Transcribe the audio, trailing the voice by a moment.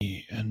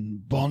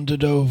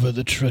wandered over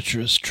the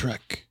treacherous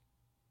trek.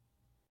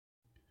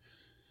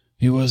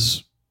 He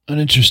was an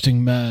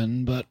interesting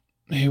man, but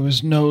he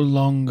was no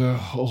longer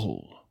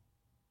whole.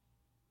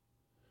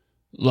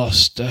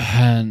 Lost a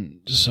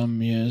hand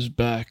some years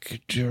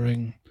back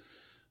during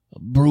a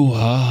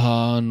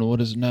brouhaha on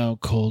what is now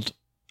called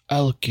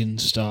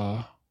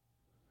Alkenstar,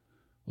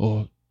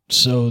 or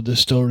so the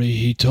story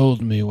he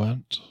told me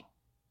went.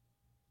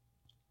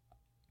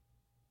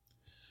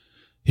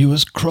 He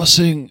was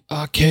crossing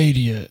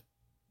Arcadia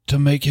to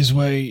make his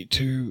way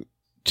to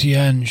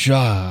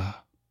Tianjia.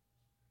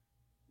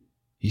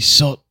 He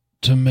sought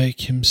to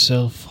make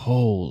himself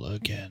whole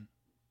again.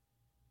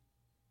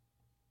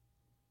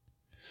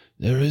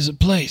 There is a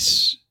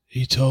place,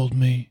 he told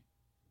me,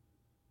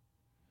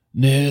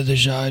 near the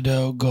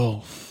Jiadao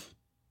Gulf,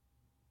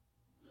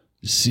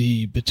 the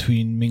sea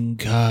between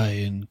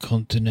Minkai and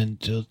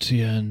continental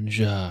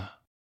Tianjia.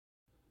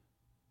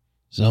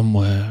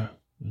 Somewhere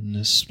in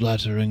this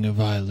splattering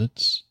of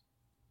islets,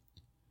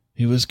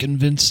 he was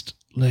convinced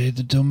lay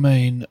the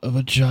domain of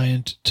a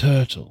giant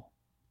turtle,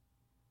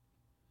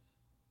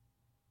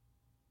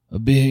 a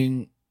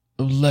being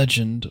of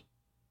legend,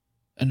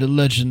 and a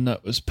legend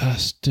that was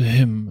passed to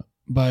him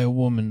by a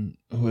woman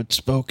who had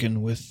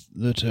spoken with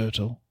the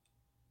turtle.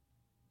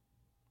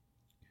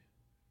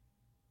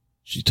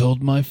 She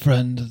told my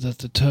friend that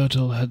the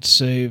turtle had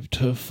saved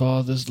her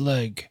father's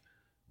leg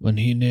when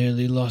he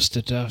nearly lost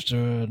it after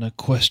an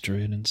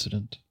equestrian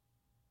incident.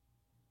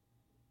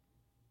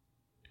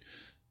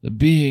 The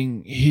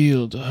being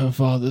healed her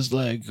father's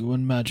leg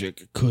when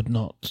magic could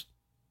not.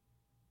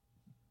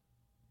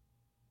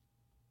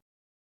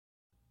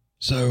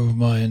 So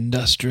my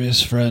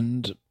industrious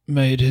friend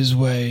made his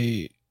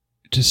way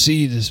to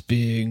see this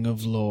being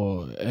of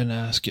lore and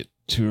ask it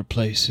to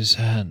replace his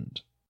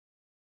hand.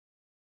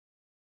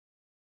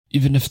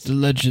 Even if the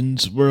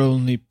legends were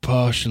only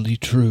partially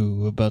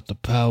true about the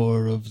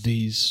power of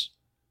these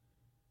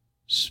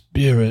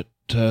spirit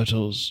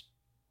turtles,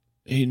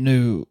 he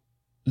knew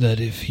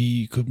that if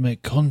he could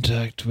make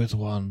contact with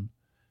one,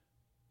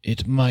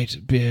 it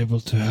might be able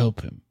to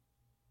help him.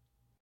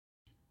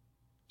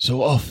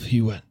 So off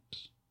he went.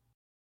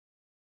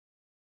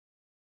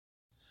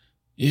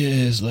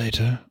 Years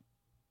later,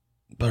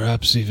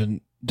 perhaps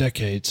even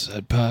decades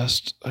had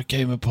passed, I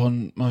came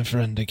upon my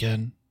friend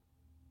again.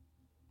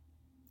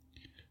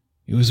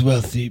 He was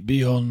wealthy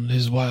beyond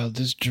his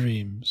wildest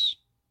dreams.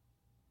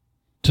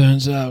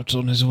 Turns out,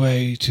 on his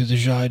way to the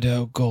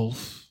Jiadao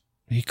Gulf,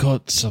 he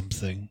caught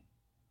something.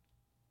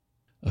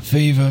 A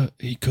fever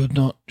he could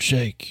not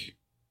shake.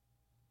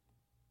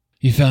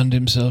 He found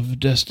himself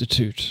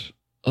destitute,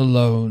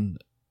 alone,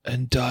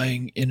 and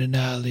dying in an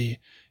alley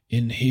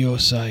in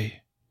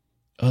Hyosai,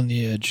 on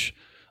the edge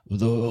of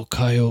the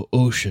Okayo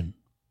Ocean.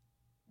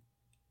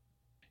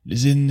 It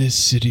is in this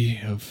city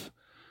of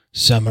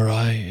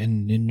samurai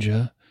and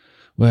ninja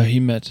where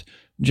he met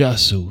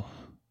Jasu,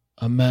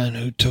 a man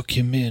who took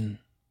him in,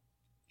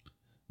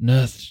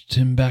 nursed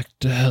him back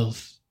to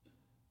health,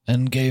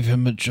 and gave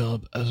him a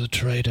job as a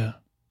trader.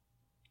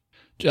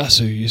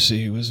 Jasu, you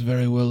see, was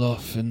very well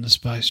off in the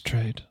spice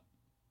trade.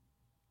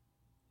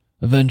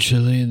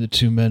 Eventually the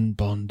two men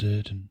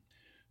bonded and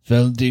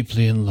fell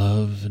deeply in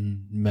love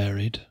and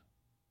married.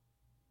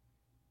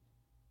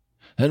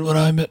 And when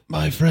I met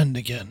my friend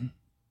again,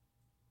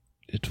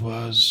 it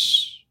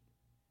was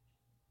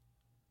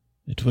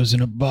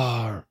in a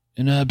bar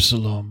in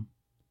Absalom,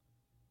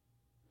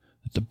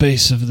 at the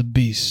base of the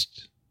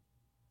beast.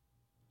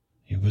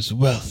 He was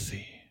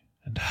wealthy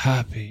and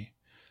happy,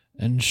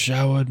 and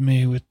showered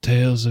me with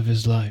tales of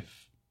his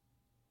life.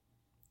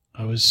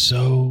 I was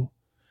so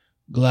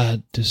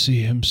glad to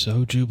see him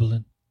so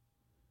jubilant.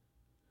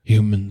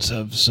 Humans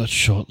have such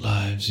short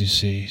lives, you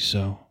see,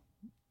 so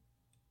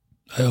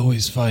I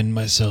always find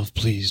myself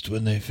pleased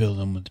when they fill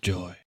them with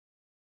joy.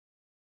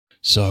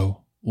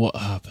 So, what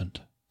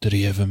happened? Did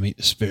he ever meet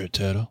the spirit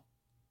turtle?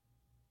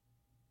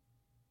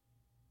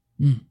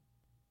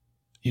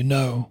 You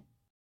know,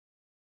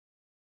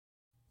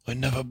 I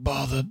never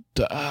bothered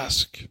to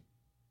ask.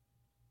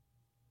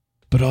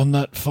 But on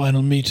that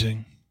final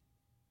meeting,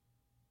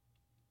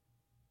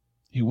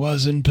 he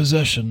was in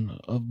possession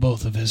of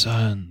both of his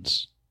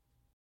hands.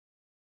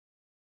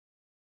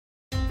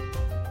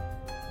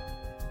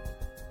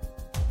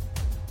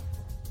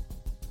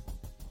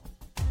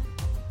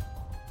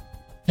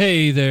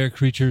 Hey there,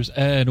 creatures,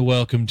 and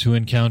welcome to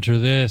Encounter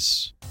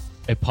This,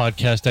 a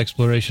podcast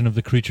exploration of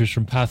the creatures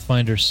from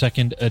Pathfinder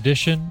 2nd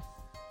Edition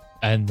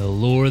and the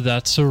lore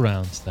that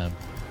surrounds them.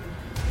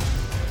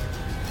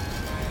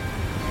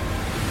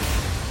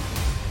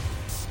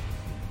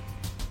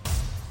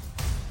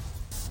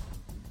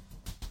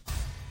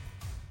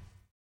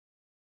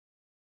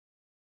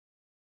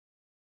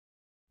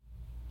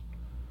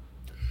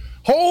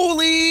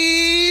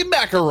 Holy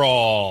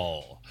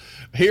mackerel!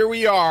 Here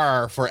we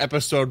are for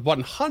episode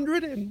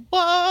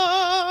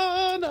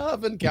 101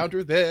 of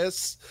Encounter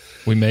This.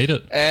 We made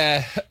it.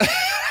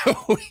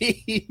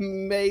 We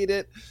made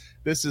it.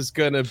 This is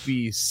going to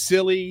be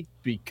silly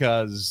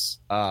because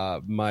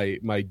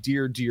my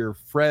dear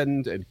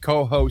friend and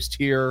co-host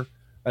here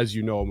as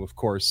you know him, of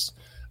course,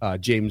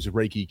 James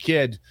Reiki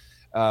Kid,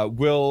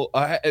 will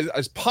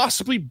has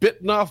possibly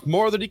bitten off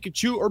more than he could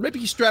chew, or maybe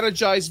he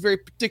strategized very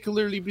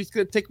particularly, but he's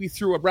going to take me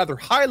through a rather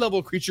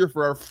high-level creature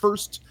for our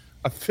first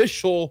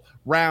official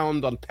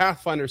round on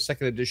Pathfinder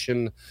 2nd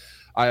Edition.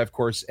 I, of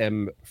course,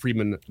 am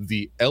Freeman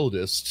the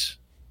Eldest.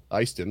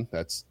 Easton,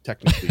 that's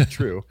technically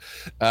true.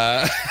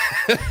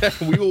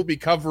 We will be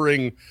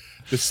covering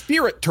the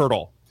Spirit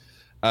Turtle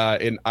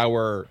in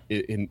our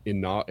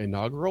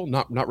inaugural,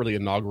 not really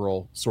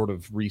inaugural, sort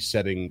of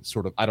resetting,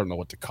 sort of, I don't know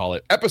what to call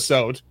it,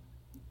 episode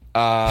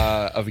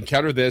of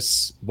Encounter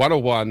This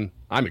 101.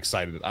 I'm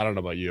excited. I don't know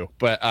about you,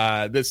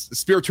 but this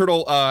Spirit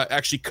Turtle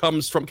actually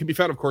can be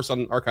found, of course,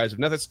 on Archives of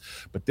Nethys,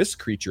 but this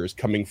creature is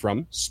coming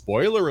from,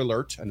 spoiler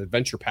alert, an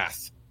adventure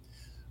path.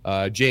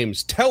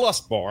 James, tell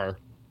us more.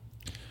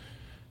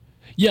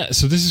 Yeah,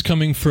 so this is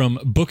coming from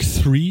Book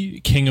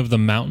 3, King of the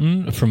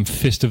Mountain, from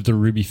Fist of the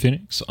Ruby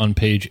Phoenix on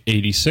page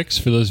 86,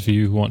 for those of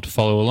you who want to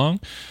follow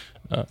along.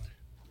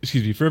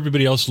 For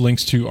everybody else,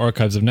 links to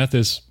Archives of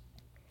Nethys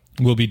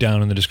will be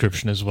down in the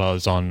description as well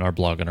as on our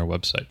blog and our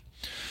website.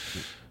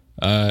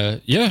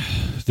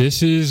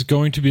 This is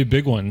going to be a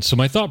big one. So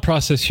my thought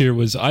process here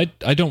was I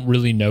don't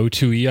really know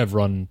 2E. I've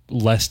run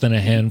less than a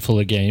handful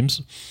of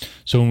games.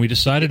 So when we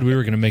decided we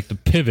were going to make the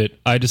pivot,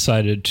 I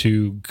decided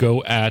to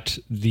go at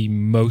the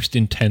most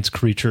intense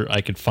creature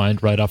I could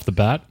find right off the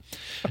bat.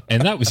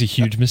 And that was a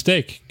huge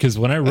mistake, because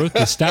when I wrote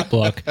the stat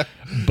block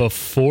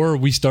before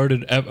we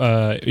started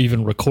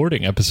even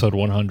recording episode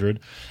 100,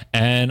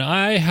 and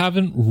I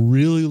haven't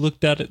really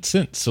looked at it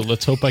since. So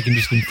let's hope I can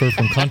just infer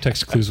from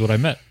context clues what I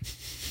meant.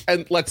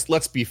 And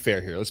let's be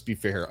fair here.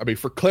 I mean,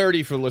 for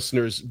clarity for the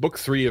listeners, Book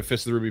 3 of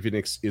Fist of the Ruby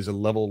Phoenix is a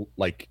level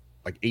like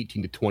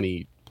 18 to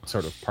 20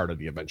 sort of part of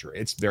the adventure.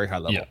 It's very high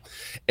level. Yeah.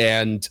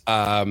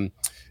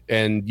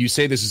 And you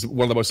say this is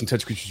one of the most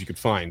intense creatures you could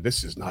find.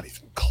 This is not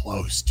even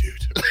close,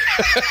 dude.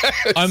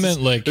 I meant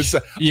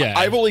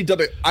I only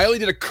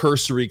did a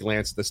cursory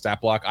glance at the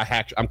stat block.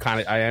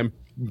 I am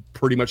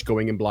pretty much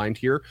going in blind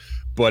here,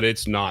 but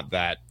it's not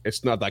that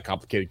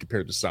complicated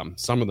compared to some.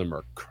 Some of them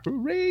are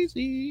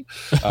crazy.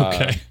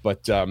 Okay.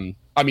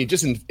 I mean,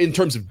 just in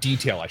terms of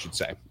detail, I should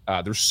say,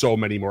 there's so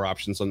many more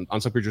options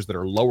on some creatures that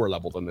are lower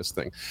level than this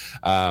thing.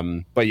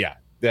 But yeah.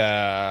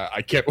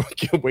 I can't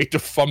wait to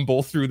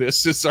fumble through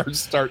this as our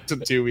start to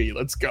 2E.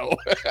 Let's go.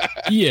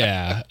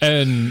 Yeah,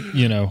 and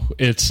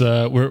it's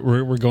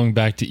we're going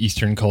back to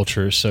Eastern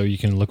culture, so you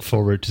can look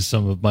forward to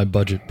some of my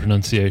budget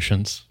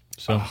pronunciations.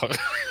 So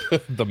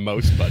the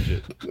most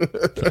budget.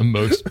 The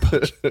most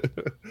budget.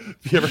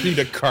 If you ever need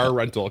a car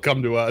rental,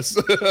 come to us.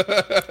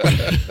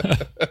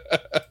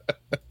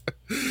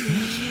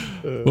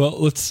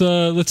 Well, let's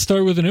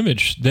start with an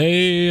image.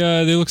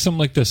 They look something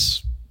like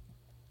this.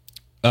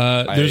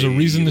 There's a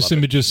reason this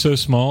image is so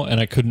small,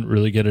 and I couldn't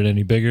really get it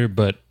any bigger,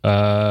 but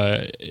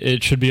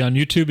it should be on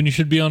YouTube, and you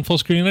should be on full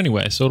screen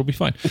anyway, so it'll be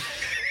fine.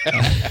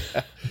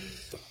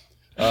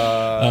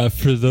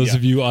 For those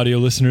of you audio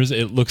listeners,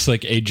 it looks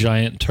like a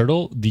giant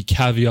turtle. The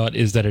caveat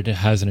is that it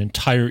has an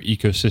entire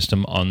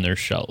ecosystem on their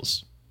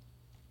shells.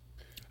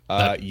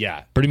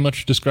 Pretty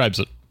much describes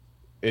it.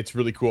 It's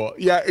really cool.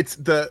 Yeah, it's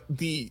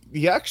the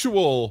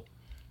actual.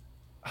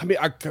 I mean,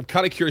 I'm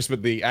kind of curious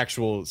about the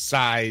actual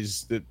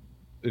size that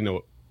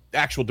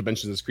actual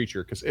dimensions of this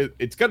creature, because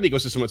it's got an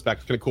ecosystem on its back.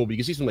 It's kind of cool, but you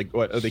can see some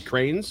what are they,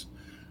 cranes,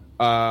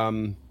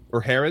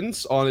 or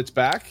herons on its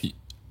back?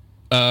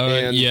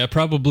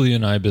 Probably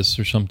an ibis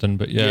or something.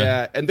 But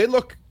yeah, and they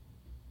look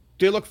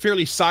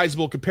fairly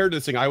sizable compared to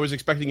this thing. I was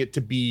expecting it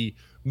to be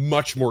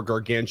much more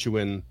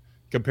gargantuan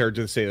compared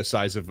to, say, the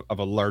size of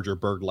a larger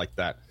bird like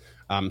that.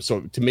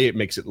 So to me, it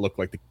makes it look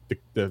like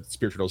the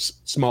Spirit Turtle's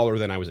smaller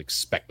than I was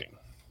expecting.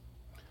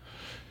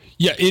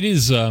 Yeah, it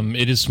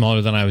is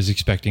smaller than I was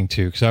expecting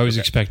too, because I was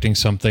expecting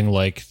something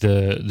like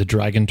the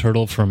dragon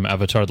turtle from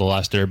Avatar: The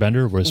Last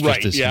Airbender, where it's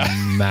just this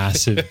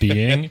massive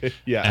being.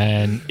 Yeah,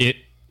 and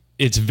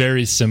it's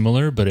very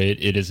similar, but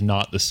it is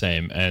not the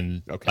same.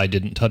 And I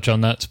didn't touch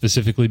on that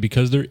specifically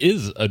because there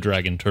is a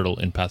dragon turtle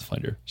in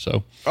Pathfinder.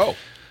 So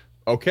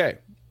okay,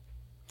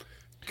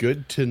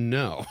 good to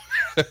know.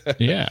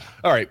 Yeah.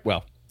 All right.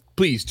 Well,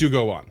 please do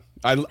go on.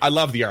 I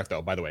love the art,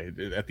 though. By the way,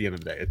 at the end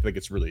of the day, I think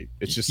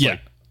it's just like.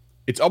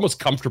 It's almost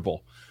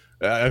comfortable,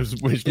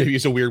 which maybe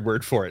is a weird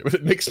word for it, but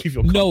it makes me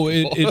feel comfortable. No,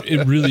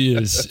 it really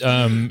is.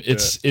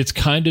 It's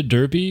kind of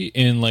derpy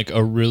in like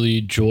a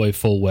really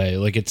joyful way.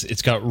 Like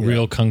it's got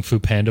real Kung Fu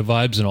Panda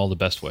vibes in all the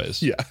best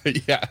ways. Yeah.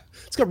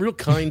 It's got real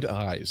kind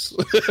eyes.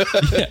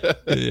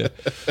 Yeah.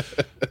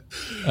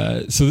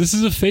 So this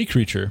is a fey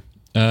creature.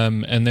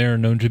 And they are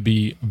known to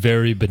be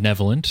very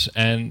benevolent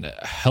and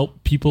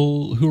help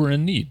people who are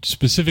in need,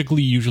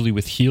 specifically usually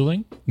with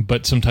healing,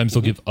 but sometimes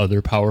they'll give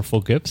other powerful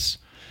gifts.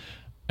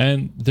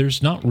 And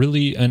there's not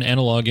really an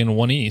analog in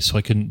 1E, so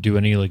I couldn't do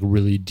any like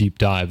really deep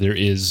dive. There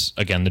is,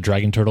 again, the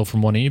dragon turtle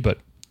from 1E, but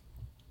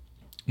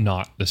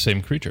not the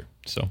same creature.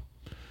 So,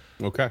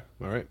 okay,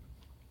 all right.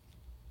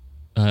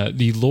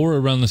 The lore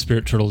around the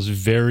spirit turtle is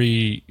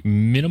very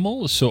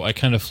minimal, so I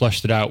kind of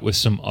fleshed it out with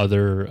some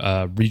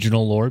other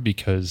regional lore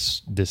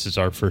because this is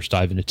our first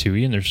dive into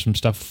 2e, and there's some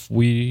stuff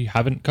we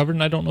haven't covered,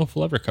 and I don't know if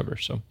we'll ever cover.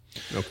 So,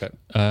 Okay.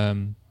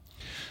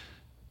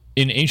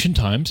 In ancient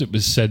times, it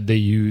was said they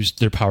used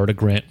their power to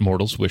grant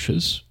mortals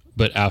wishes,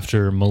 but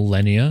after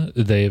millennia,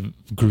 they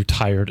grew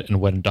tired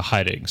and went into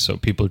hiding. So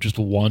people just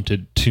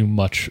wanted too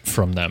much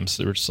from them,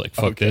 so they were just like,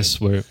 "Fuck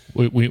this! We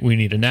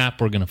need a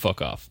nap. We're gonna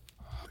fuck off."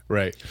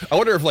 Right. I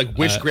wonder if like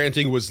wish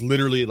granting was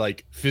literally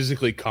like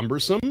physically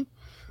cumbersome,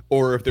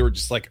 or if they were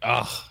just like,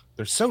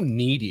 they're so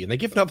needy and they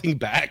give nothing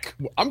back.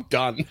 I'm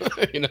done.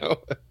 You know.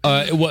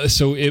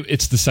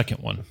 It's the second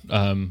one,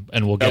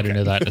 and we'll get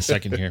into that in a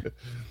second here.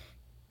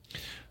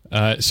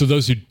 So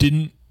those who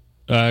didn't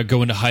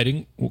go into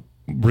hiding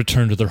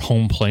return to their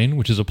home plane,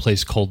 which is a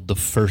place called the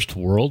First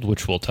World,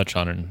 which we'll touch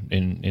on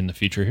in the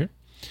future here.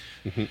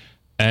 Mm-hmm.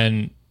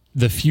 And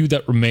the few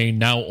that remain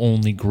now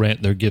only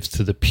grant their gifts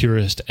to the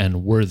purest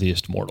and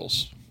worthiest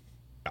mortals.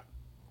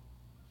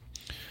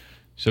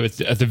 So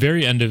it's at the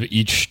very end of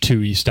each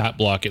 2e stat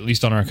block, at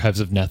least on Archives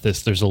of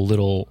Nethys, there's a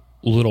little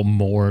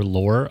more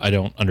lore. I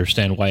don't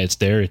understand why it's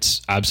there.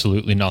 It's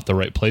absolutely not the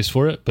right place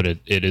for it, but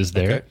it is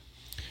there.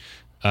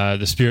 Okay.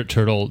 The spirit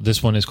turtle,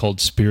 this one is called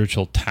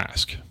Spiritual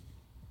Task.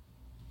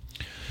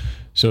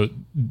 So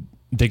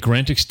they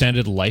grant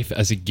extended life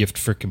as a gift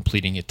for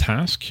completing a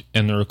task,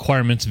 and the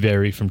requirements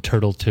vary from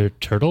turtle to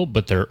turtle,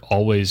 but they're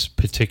always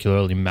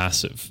particularly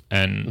massive.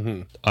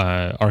 And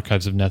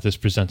Archives of Nethys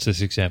presents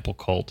this example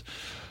called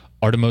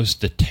Artemos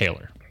the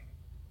Tailor.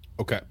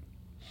 Okay.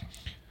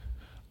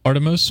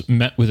 Artemos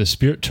met with a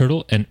spirit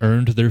turtle and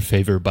earned their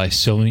favor by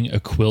sewing a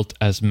quilt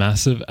as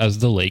massive as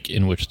the lake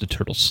in which the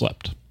turtle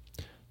slept.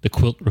 The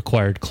quilt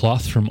required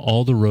cloth from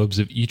all the robes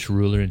of each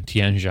ruler in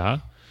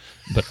Tianjia,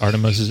 but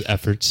Artemos's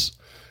efforts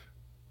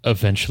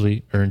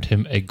eventually earned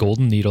him a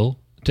golden needle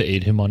to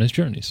aid him on his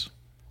journeys.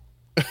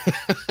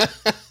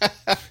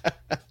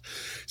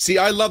 See,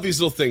 I love these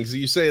little things.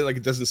 You say like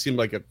it doesn't seem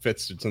like it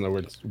fits. It's in the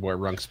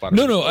wrong spot.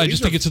 No, I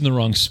just think it's in the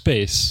wrong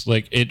space.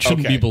 Like it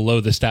shouldn't be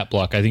below the stat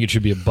block. I think it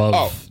should be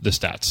above the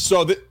stats.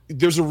 So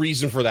there's a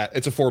reason for that.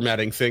 It's a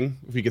formatting thing.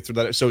 If we get through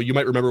that, so you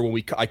might remember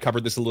when I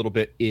covered this a little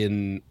bit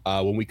in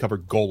when we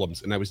covered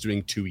golems, and I was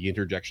doing 2e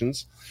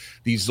interjections.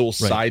 These little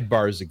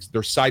sidebars,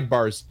 they're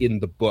sidebars in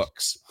the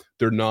books.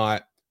 They're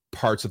not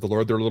parts of the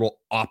lore. They're little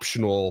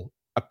optional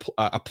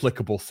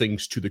applicable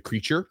things to the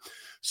creature.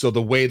 So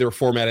the way they're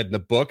formatted in the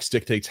books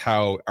dictates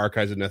how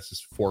Archives of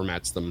Nethys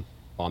formats them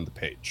on the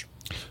page.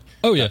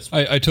 Oh yeah,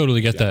 I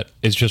totally get that.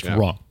 It's just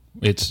wrong.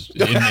 It's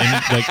like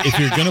if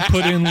you're gonna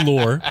put in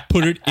lore,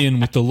 put it in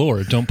with the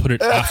lore. Don't put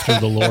it after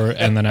the lore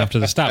and then after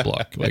the stat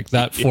block. Like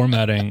that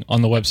formatting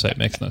on the website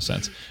makes no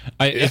sense.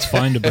 It's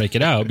fine to break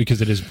it out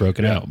because it is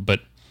broken out,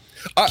 but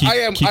I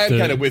am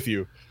kind of with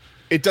you.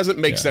 It doesn't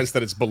make sense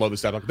that it's below the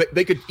stat block.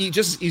 They could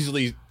just as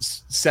easily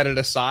set it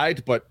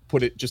aside, but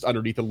put it just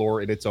underneath the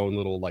lore in its own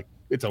little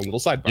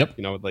sidebar. Yep.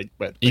 You know,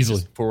 but easily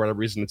just, for whatever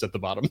reason it's at the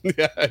bottom.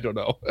 Yeah, I don't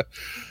know.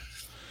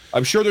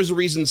 I'm sure there's a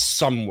reason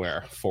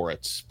somewhere for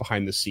it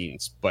behind the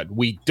scenes, but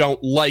we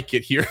don't like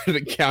it here to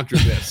encounter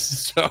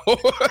this. So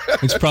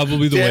it's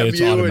probably the way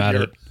it's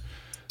automated.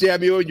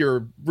 Damn you and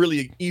your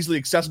really easily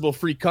accessible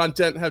free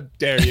content. How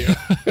dare you?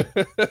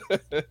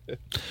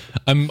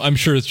 I'm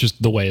sure it's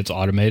just the way it's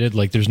automated.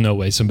 Like there's no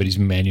way somebody's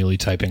manually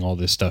typing all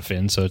this stuff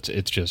in. So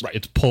it's just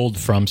it's pulled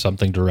from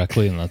something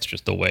directly, and that's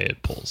just the way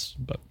it pulls.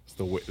 But it's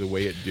the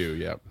way it do,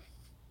 yeah.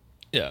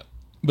 Yeah.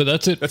 But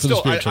that's it. But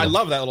still, I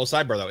love that little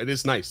sidebar though. It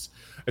is nice.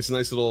 It's a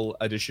nice little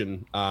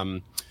addition.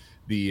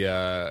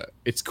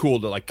 It's cool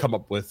to like come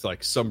up with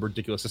like some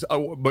ridiculous.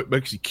 What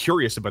makes you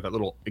curious about that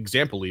little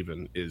example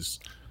even is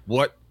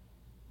what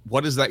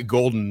does that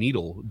golden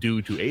needle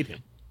do to aid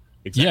him?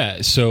 Exactly.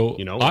 Yeah, so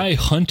I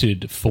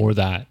hunted for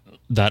that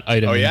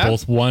item in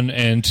both 1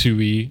 and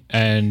 2e,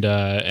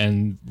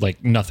 and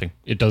like nothing.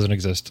 It doesn't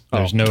exist.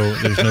 There's no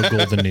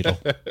golden needle.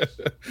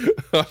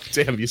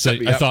 Damn, you set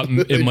me I up. thought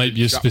it might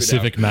be a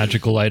specific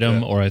magical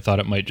item, or I thought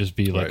it might just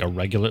be like a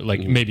regular,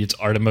 like maybe it's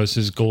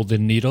Artemos's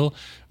golden needle,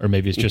 or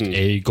maybe it's just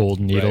a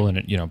golden needle and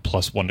it,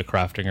 +1 to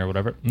crafting or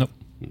whatever. Nope,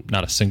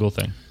 not a single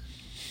thing.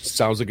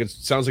 Sounds like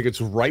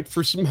it's ripe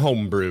for some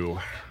homebrew.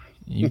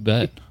 You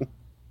bet.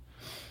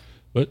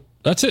 But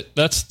that's it.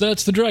 That's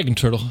the dragon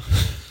turtle.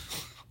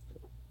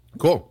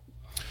 Cool.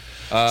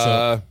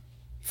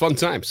 Fun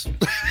times.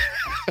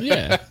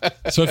 Yeah.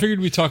 So I figured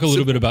we'd talk a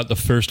little bit about the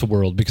First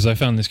World because I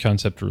found this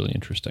concept really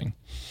interesting.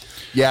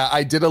 Yeah,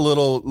 I did a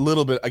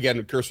little bit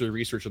again cursory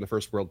research on the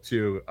First World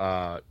too,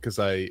 because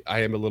I'm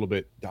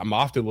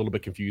often a little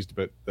bit confused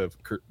about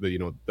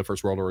the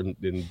First World, or in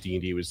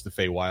D&D was the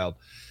Feywild.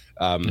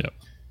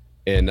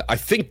 And I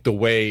think the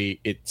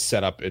way it's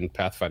set up in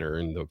Pathfinder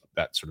and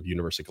that sort of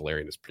universe of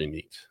Golarion is pretty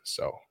neat.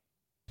 So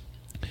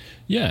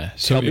yeah,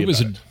 so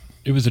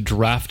It was a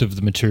draft of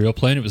the material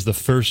plane. It was the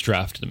first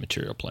draft of the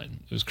material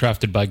plane. It was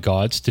crafted by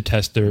gods to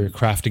test their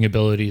crafting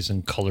abilities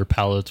and color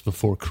palettes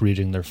before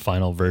creating their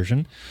final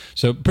version.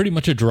 So pretty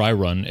much a dry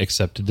run,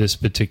 except this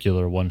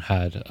particular one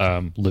had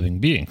living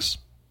beings.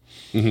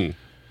 Mm-hmm.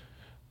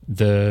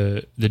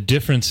 The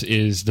difference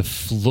is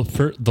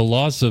the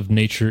laws of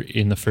nature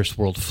in the first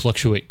world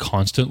fluctuate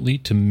constantly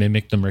to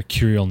mimic the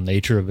mercurial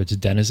nature of its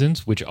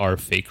denizens, which are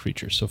fey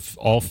creatures. So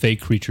all fey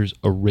creatures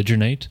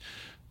originate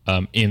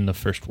in the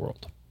first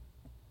world.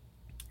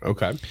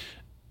 Okay.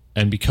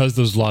 And because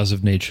those laws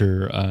of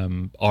nature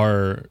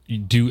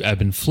do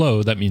ebb and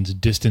flow, that means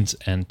distance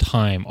and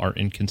time are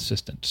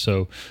inconsistent.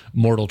 So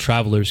mortal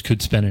travelers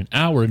could spend an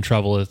hour and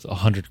travel at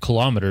 100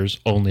 kilometers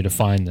only to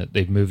find that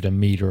they've moved a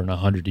meter and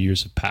 100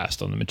 years have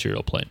passed on the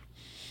material plane.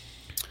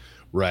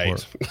 Right.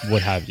 Or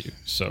what have you.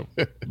 So,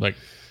 like,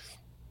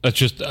 that's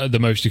just the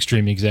most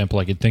extreme example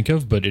I could think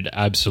of, but it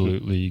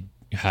absolutely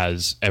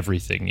has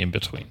everything in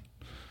between.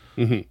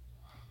 Mm-hmm.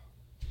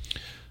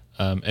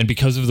 And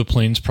because of the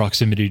plane's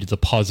proximity to the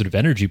positive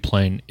energy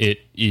plane, it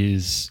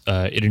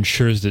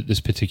ensures that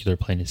this particular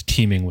plane is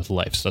teeming with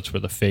life. So that's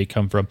where the Fae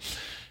come from.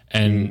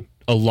 And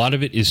a lot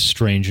of it is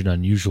strange and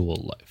unusual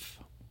life.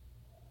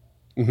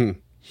 Mm-hmm.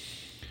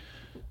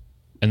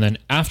 And then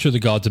after the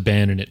gods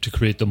abandon it to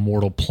create the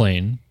mortal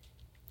plane,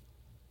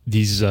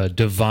 these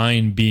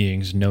divine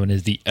beings known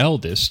as the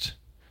Eldest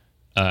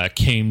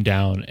came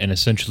down and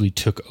essentially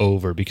took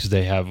over because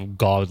they have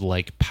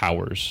godlike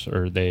powers,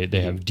 or they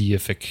have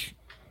deific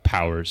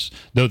powers,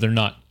 though they're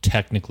not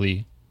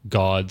technically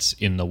gods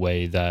in the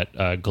way that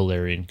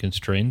Golarion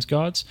constrains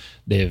gods.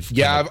 They've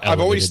I've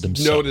always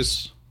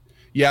themselves.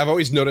 I've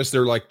always noticed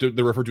they're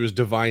referred to as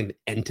divine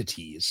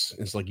entities.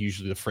 It's like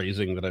usually the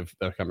phrasing that I've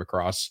come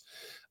across,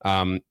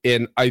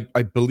 and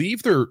I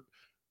believe they're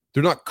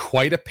not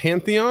quite a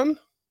pantheon.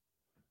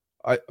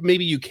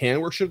 Maybe you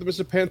can worship them as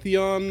a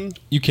pantheon.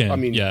 You can, I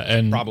mean, yeah,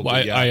 and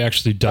probably, I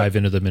actually dive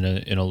into them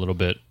in a little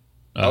bit.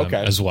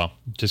 As well,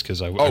 just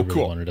because I really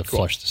wanted to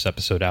flush this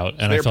episode out,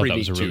 and I thought that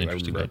was a really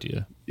interesting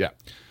idea.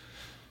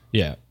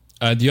 Yeah.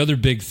 The other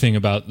big thing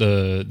about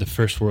the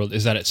first world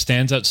is that it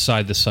stands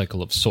outside the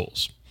cycle of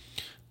souls,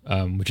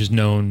 which is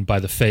known by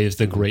the Fae as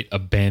the Great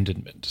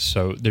Abandonment.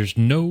 So there's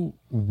no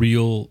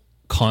real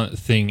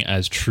thing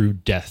as true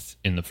death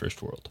in the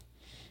first world.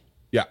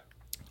 Yeah.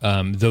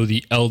 Though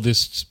the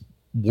eldest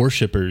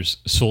worshippers'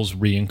 souls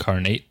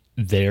reincarnate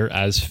there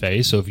as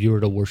Fae. So if you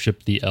were to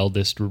worship the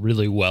Eldest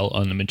really well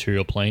on the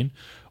material plane,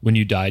 when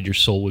you died, your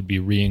soul would be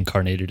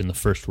reincarnated in the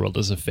first world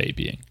as a Fae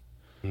being.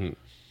 Mm-hmm.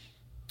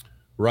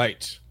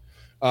 Right.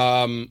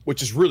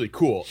 Which is really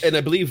cool. And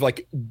I believe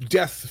like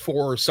death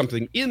for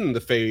something in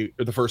the Fae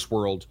or the first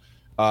world,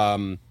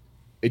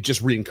 it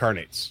just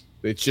reincarnates.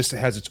 It just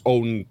has its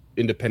own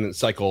independent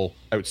cycle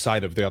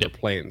outside of the other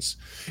planes.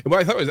 And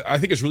what I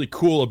think is really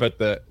cool about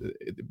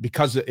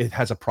because it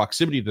has a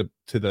proximity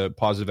to the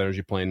positive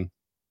energy plane,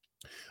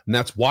 and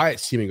that's why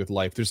it's teeming with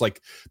life. There's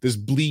like this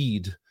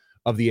bleed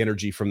of the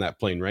energy from that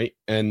plane, right?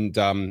 And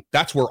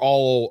that's where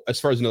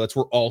as far as I know, that's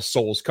where all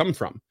souls come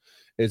from,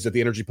 is that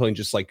the energy plane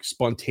just like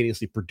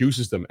spontaneously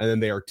produces them, and then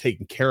they are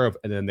taken care of,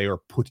 and then they are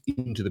put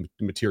into the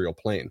material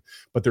plane.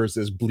 But there's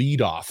this bleed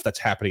off that's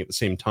happening at the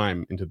same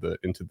time into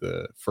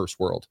the first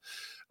world,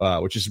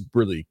 which is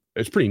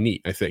it's pretty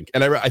neat, I think.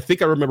 And I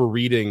think I remember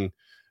reading,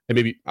 and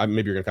maybe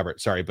you're gonna cover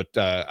it. Sorry, but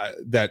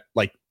that,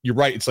 like, you're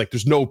right. It's like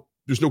there's no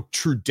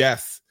true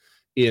death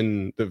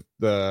in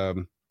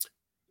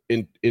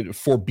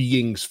for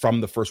beings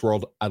from the first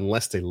world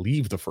unless they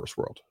leave the first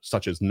world,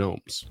 such as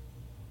gnomes.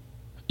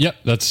 Yep,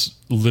 that's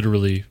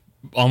literally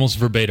almost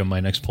verbatim my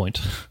next point.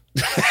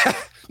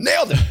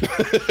 Nailed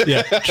it.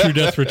 Yeah, true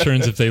death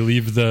returns if they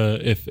leave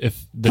if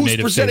the Who's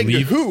natives presenting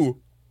leave, to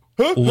who?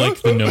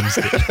 like the gnomes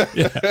did.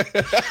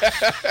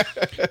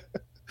 Yeah.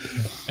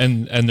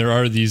 And there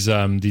are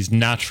these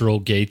natural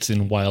gates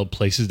in wild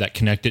places that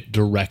connect it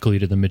directly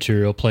to the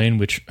material plane,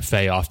 which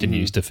Fae often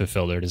use to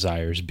fulfill their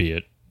desires, be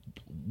it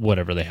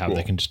whatever they have. Cool.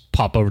 They can just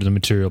pop over to the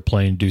material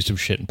plane, do some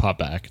shit, and pop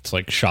back. It's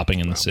like shopping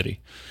in the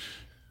city.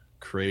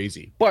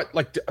 Crazy. But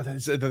like,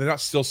 they're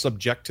not still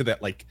subject to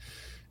that like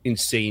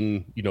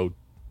insane,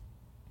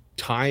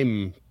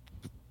 time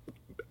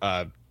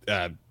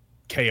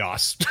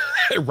chaos,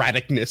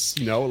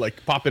 erraticness,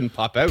 like pop in,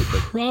 pop out.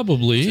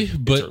 Probably,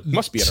 but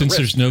must be since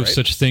there's no right?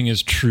 such thing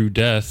as true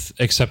death,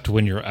 except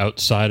when you're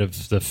outside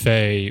of the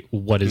Fae,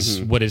 what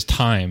is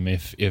time?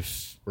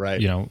 If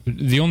right,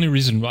 the only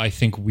reason I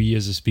think we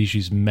as a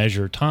species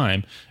measure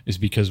time is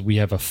because we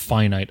have a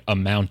finite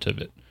amount of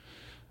it.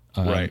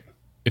 Right.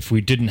 If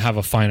we didn't have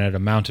a finite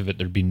amount of it,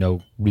 there'd be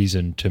no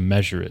reason to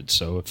measure it.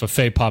 So if a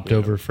Fae popped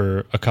over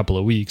for a couple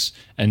of weeks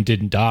and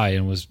didn't die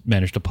and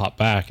managed to pop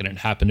back, and it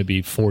happened to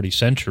be 40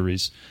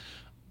 centuries,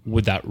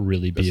 would that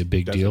really be a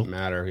big deal? Doesn't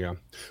matter, yeah.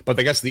 But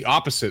I guess the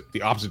opposite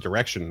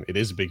direction, it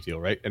is a big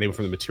deal, right? Anyone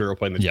from the material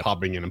plane that's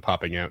popping in and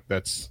popping out,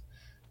 that's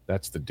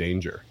the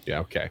danger. Yeah,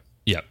 okay.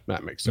 Yeah,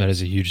 that makes that sense.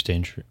 is a huge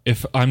danger.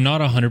 If I'm not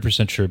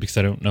 100% sure because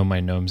I don't know my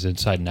gnomes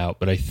inside and out,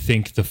 but I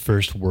think the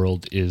first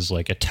world is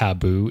like a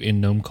taboo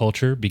in gnome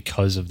culture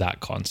because of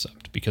that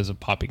concept, because of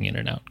popping in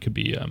and out could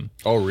be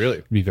Oh,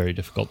 really? be very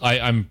difficult.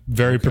 I'm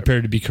very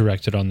prepared to be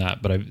corrected on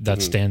that, but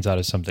that stands out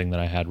as something that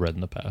I had read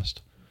in the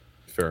past.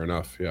 Fair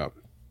enough. Yeah.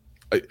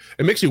 It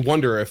makes me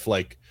wonder if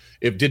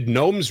did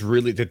gnomes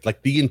really, did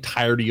like the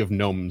entirety of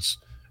gnomes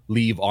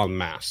leave en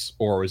masse,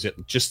 or is it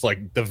just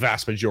like the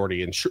vast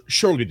majority? And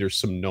surely there's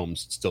some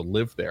gnomes that still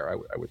live there,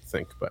 I would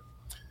think. But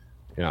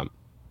yeah,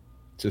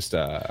 just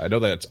I know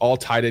that it's all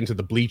tied into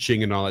the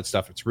bleaching and all that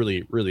stuff. It's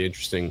really, really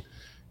interesting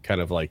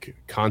kind of like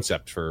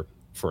concept for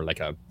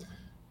like a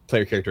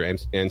player character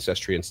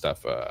ancestry and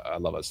stuff. I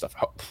love that stuff.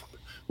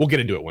 We'll get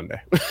into it one day.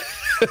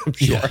 I'm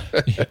sure.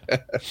 Yeah.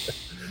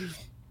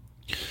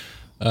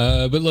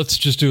 But let's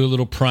just do a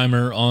little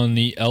primer on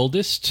the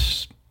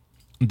Eldest.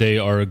 They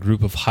are a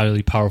group of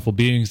highly powerful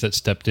beings that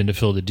stepped in to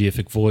fill the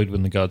deific void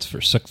when the gods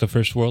forsook the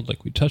first world,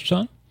 like we touched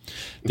on.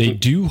 They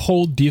do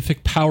hold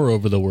deific power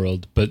over the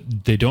world,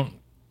 but they don't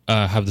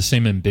have the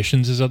same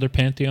ambitions as other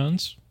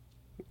pantheons.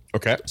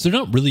 Okay. So they're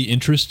not really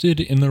interested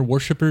in their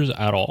worshippers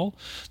at all.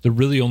 They're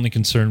really only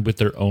concerned with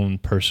their own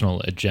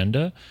personal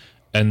agenda,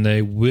 and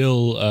they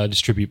will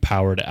distribute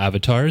power to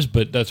avatars,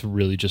 but that's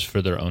really just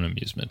for their own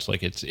amusement.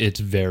 Like it's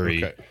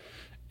very... Okay.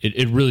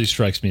 It really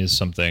strikes me as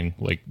something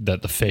like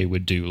that the Fae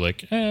would do.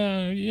 Like,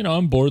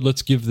 I'm bored.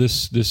 Let's give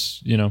this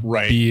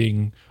Right.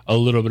 being a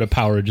little bit of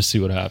power to see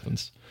what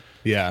happens.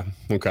 Yeah.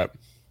 Okay.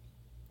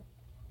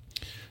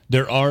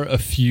 There are a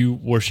few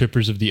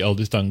worshippers of the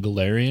Eldest on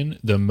Galarian.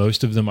 The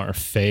most of them are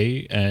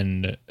Fae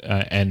and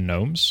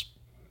gnomes,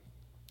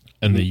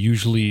 and they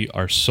usually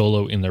are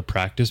solo in their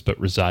practice, but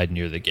reside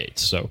near the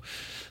gates. So,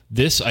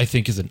 this I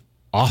think is an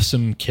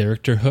awesome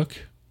character hook.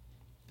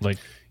 Like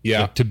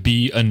to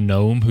be a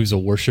gnome who's a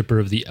worshiper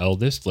of the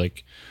Eldest,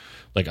 like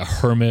a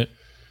hermit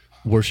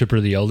worshiper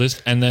of the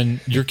Eldest, and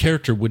then your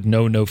character would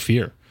know no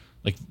fear,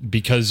 like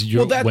because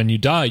when you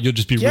die, you'll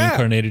just be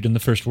reincarnated in the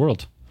first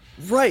world.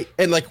 Right.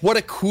 And like what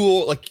a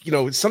cool,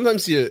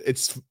 sometimes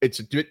it's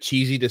a bit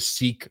cheesy to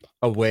seek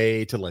a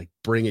way to like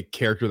bring a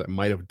character that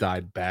might have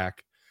died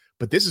back.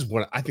 But this is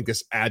what I think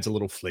this adds a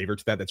little flavor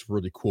to that. That's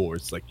really cool.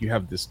 It's like you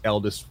have this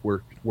Eldest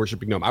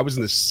worshiping gnome. I was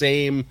in the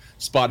same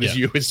spot as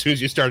you as soon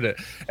as you started it,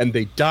 and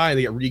they die and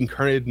they get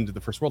reincarnated into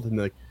the first world, and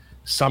like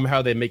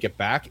somehow they make it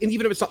back. And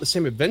even if it's not the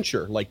same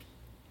adventure, like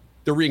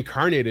they're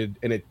reincarnated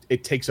and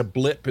it takes a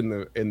blip in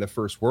the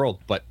first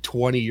world, but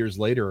 20 years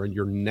later in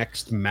your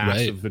next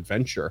massive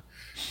adventure,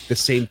 the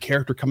same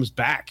character comes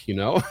back, in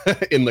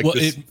like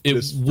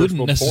it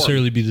wouldn't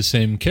necessarily be the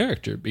same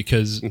character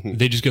because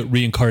they just got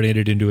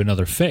reincarnated into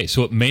another Fae,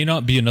 so it may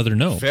not be another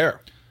gnome.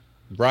 Fair.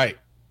 Right.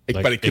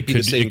 But it could be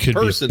the same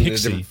person in a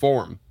different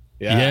form.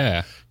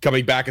 Yeah.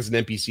 Coming back as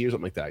an NPC or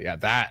something like that. Yeah,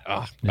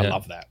 I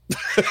love that.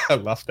 I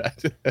love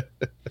that.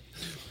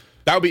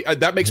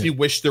 That makes me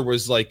wish there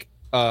was like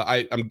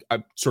I'm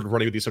sort of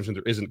running with the assumption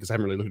there isn't because I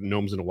haven't really looked at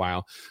gnomes in a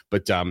while,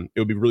 but it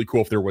would be really cool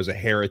if there was a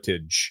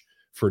heritage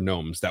for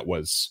gnomes that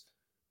was,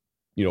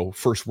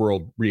 first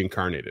world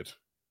reincarnated,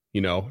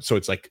 so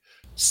it's like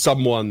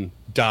someone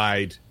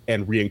died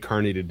and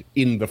reincarnated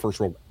in the first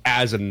world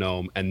as a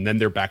gnome, and then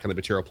they're back on the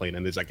material plane,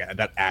 and there's like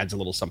that adds a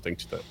little something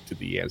to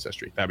the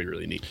ancestry. That'd be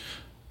really neat.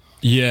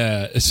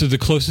 Yeah. So the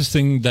closest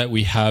thing that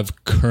we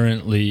have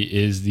currently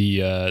is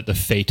the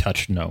Fae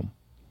touch gnome.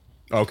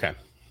 Okay.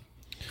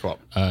 Cool.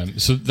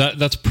 So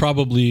that's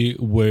probably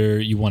where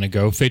you want to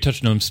go. Fae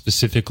touch gnomes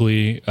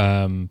specifically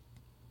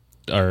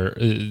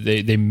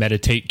they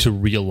meditate to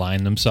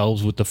realign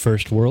themselves with the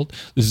first world.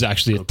 This is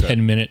actually a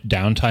 10-minute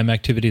downtime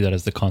activity that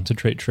has the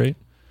concentrate trait.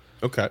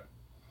 Okay.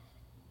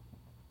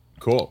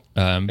 Cool.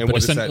 But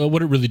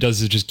what it really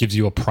does is just gives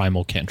you a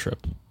primal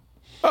cantrip.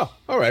 Oh,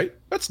 all right.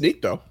 That's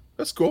neat though.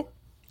 That's cool.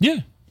 Yeah.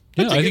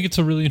 Yeah, I think it's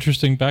a really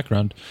interesting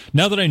background.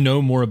 Now that I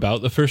know more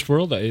about the first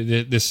world,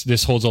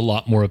 this holds a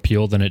lot more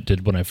appeal than it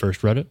did when I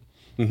first read it.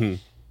 Mm-hmm.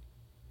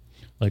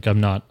 Like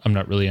I'm not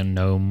really a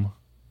gnome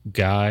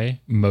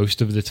guy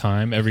most of the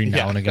time. Every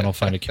now and again, I'll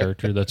find a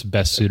character that's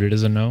best suited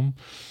as a gnome.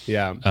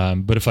 Yeah.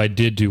 But if I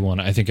did do one,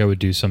 I think I would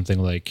do something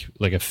like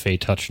a Fae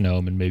touch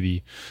gnome, and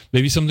maybe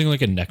something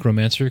like a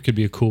necromancer could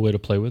be a cool way to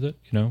play with it.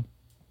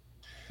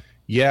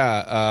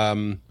 Yeah.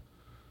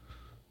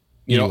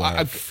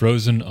 I've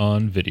frozen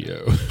on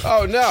video.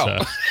 Oh no!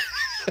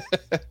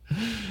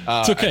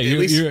 It's okay.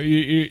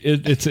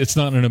 It's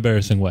not in an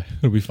embarrassing way.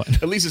 It'll be fine.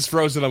 At least it's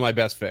frozen on my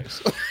best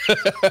face.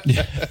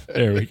 Yeah,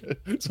 there we go.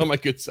 It's on my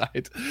good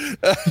side.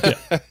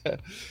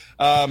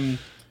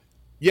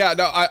 Yeah.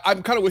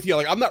 I'm kind of with you.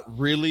 Like, I'm not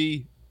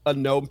really a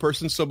gnome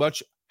person so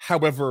much.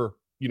 However,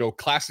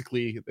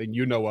 classically,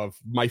 and of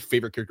my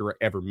favorite character I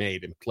ever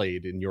made and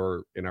played in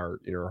our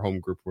home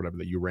group or whatever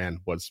that you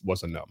ran was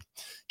a gnome,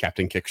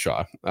 Captain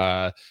Kickshaw.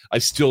 I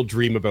still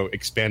dream about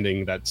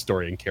expanding that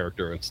story and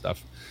character and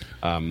stuff.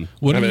 One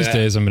of these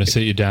days, I'm going to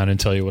sit you down and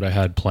tell you what I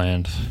had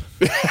planned.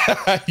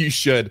 You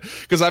should,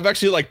 because I've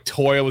actually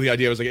toyed with the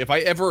idea. I was like, if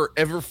I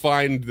ever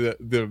find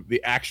the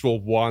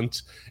actual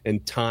want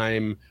and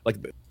time,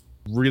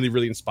 really,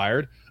 really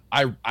inspired,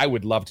 I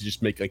would love to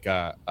just make like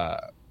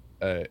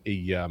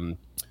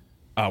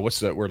what's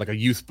that word? Like a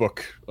youth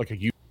book, like a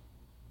youth.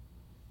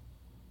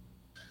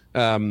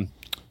 Not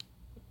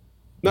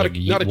like a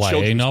not a YA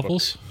children's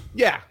novels. book.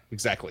 Yeah,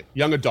 exactly.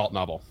 Young adult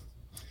novel.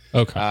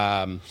 Okay.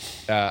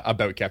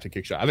 About Captain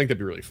Kickshot. I think that'd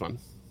be really fun.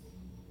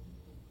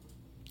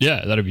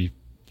 Yeah, that'd be.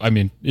 I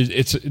mean,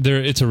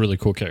 it's a really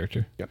cool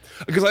character. Yeah,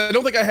 because I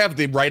don't think I have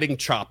the writing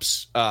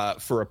chops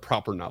for a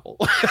proper novel.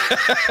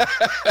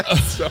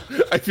 So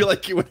I feel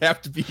like it would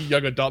have to be a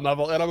young adult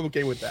novel, and I'm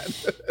okay with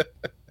that.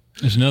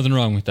 There's nothing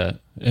wrong with that.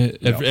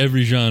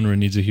 Every genre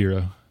needs a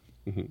hero.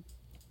 Mm-hmm.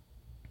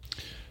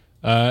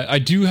 I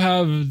do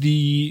have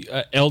the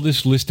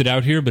eldest listed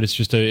out here, but it's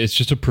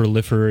just a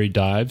proliferary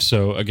dive.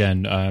 So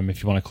again,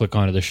 if you want to click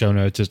onto the show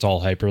notes, it's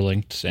all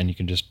hyperlinked, and you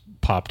can just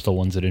pop to the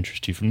ones that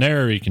interest you from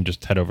there, or you can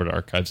just head over to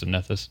Archives of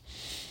Nethys.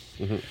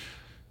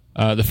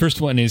 Mm-hmm. The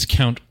first one is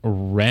Count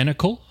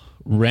Ranalk.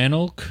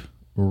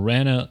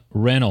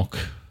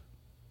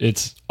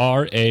 It's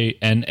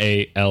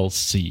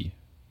Ranalc,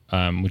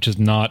 which is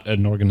not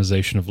an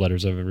organization of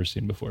letters I've ever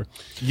seen before.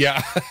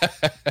 Yeah.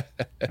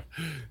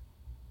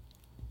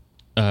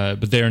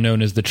 But they are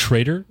known as the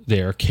Traitor.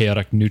 They are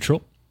chaotic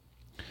neutral.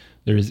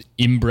 There is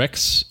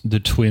Imbrex, the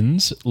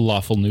Twins,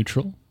 lawful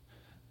neutral.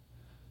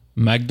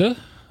 Magda,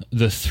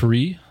 the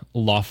Three,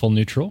 lawful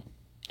neutral.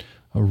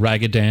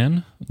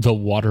 Ragadan, the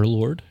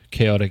Waterlord,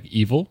 chaotic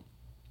evil.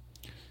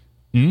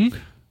 Ng,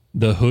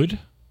 the Hood,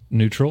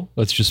 neutral.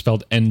 That's just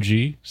spelled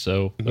NG.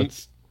 So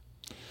that's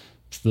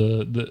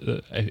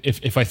the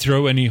if I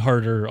throw any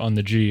harder on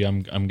the G,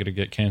 I'm gonna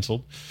get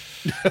canceled.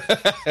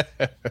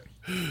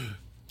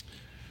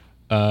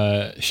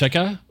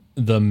 Sheka,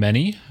 the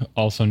Many,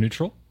 also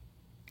neutral.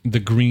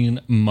 The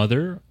Green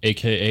Mother,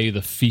 aka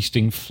the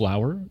Feasting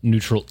Flower,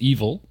 neutral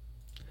evil.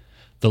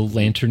 The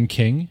Lantern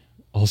King,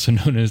 also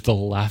known as the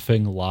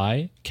Laughing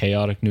Lie,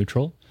 chaotic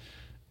neutral.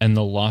 And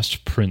the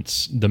Lost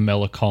Prince, the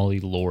Melancholy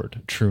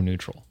Lord, true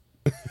neutral.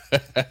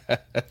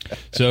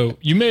 So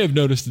you may have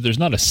noticed that there's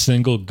not a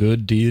single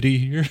good deity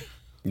here.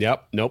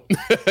 Yep. Nope.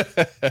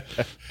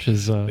 Which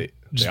is they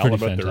just all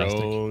pretty about fantastic.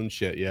 their own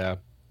shit. Yeah.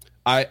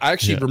 I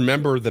actually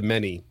remember the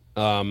Many.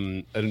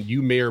 And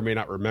you may or may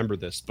not remember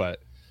this,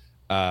 but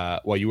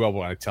well, you will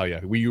when I tell you.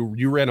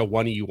 You ran a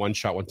 1E one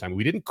shot one time.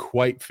 We didn't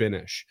quite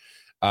finish.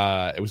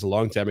 It was a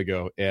long time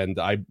ago, and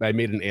I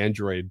made an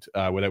android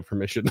without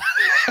permission,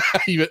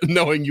 even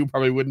knowing you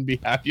probably wouldn't be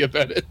happy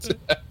about it.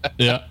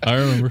 Yeah, I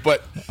remember.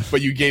 But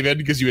you gave in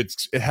because it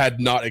had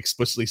not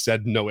explicitly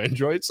said no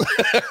androids.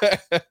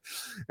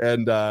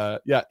 And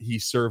yeah, he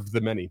served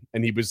the Many,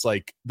 and he was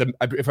like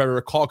if I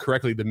recall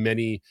correctly, the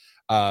Many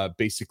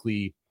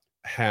basically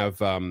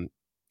have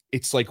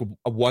it's like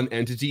a one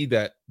entity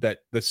that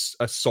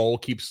a soul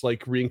keeps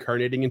like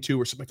reincarnating into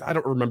or something like that. I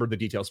don't remember the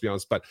details, to be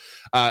honest, but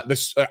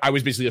I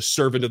was basically a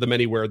servant of the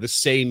Many, where the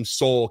same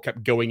soul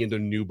kept going into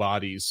new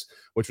bodies,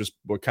 which was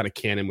what kind of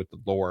canon with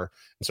the lore.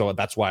 And so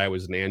that's why I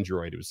was an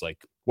android. It was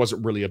like,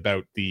 wasn't really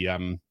about the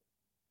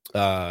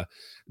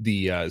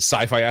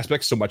sci-fi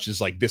aspects so much as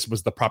like this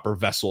was the proper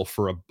vessel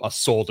for a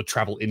soul to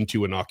travel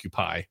into and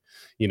occupy,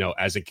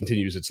 as it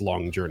continues its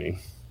long journey.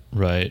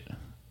 Right.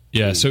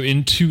 Yeah. So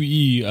in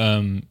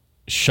 2E,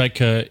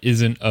 Shika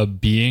isn't a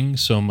being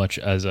so much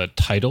as a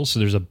title. So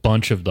there's a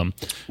bunch of them.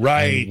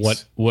 Right.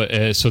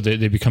 And so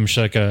they become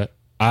Shika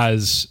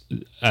as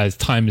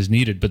time is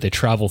needed, but they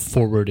travel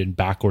forward and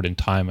backward in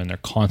time, and they're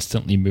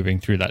constantly moving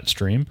through that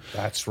stream.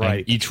 That's right.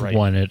 And each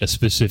one at a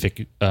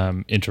specific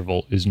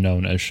interval is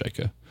known as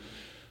Shika.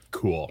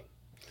 Cool.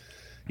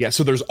 Yeah.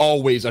 So there's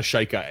always a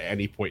Shika at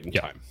any point in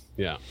time.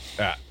 Yeah.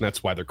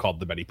 That's why they're called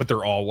the Many, but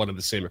they're all one and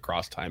the same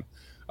across time.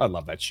 I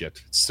love that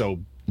shit. It's so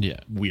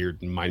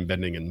weird and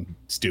mind-bending and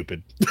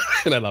stupid.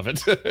 And I love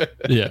it.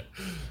 Yeah.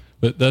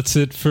 But that's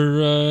it for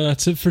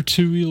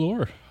 2E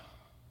lore.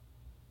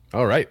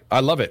 All right.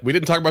 I love it. We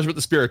didn't talk much about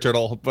the Spirit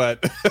Turtle,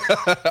 but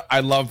I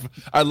love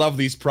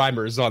these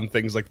primers on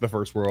things like the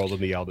First World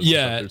and the Eldest.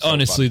 Yeah, so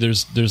honestly, fun.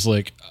 there's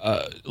like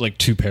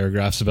 2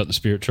 paragraphs about the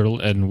Spirit Turtle,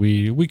 and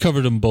we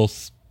covered them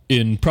both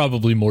in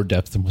probably more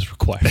depth than was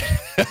required.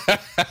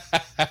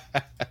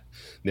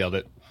 Nailed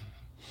it.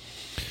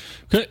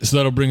 Okay, so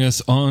that'll bring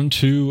us on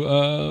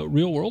to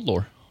real world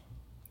lore.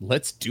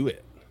 Let's do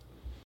it.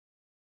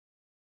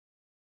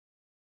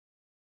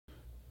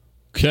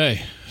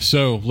 Okay,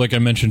 so like I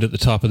mentioned at the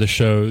top of the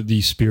show,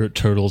 the Spirit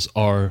Turtles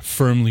are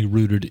firmly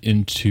rooted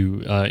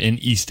into in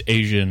East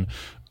Asian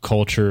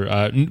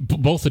culture,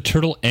 both a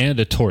turtle and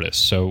a tortoise.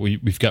 So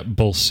we've got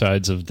both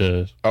sides of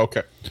the...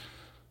 Okay.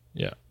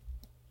 Yeah.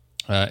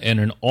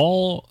 And in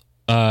all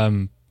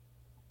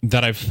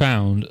that I've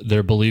found,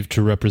 they're believed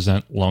to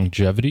represent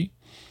longevity.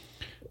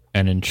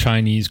 And in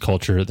Chinese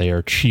culture, they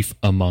are chief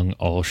among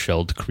all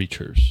shelled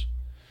creatures.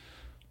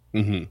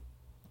 Mm-hmm.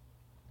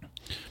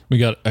 We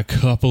got a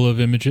couple of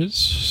images.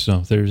 So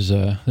there's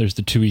the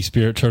 2E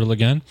Spirit Turtle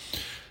again.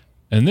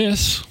 And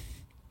this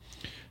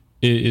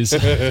is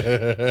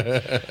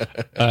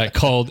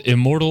called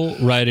Immortal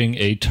Riding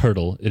a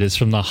Turtle. It is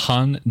from the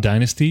Han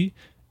Dynasty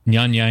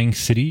Nanyang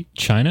City,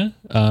 China.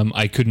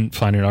 I couldn't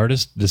find an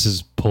artist. This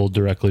is pulled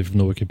directly from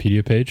the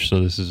Wikipedia page,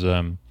 so this is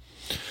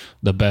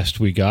the best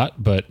we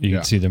got. But you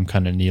can see them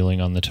kind of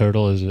kneeling on the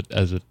turtle as it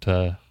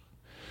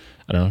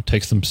I don't know,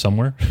 takes them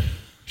somewhere,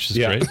 which is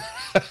great.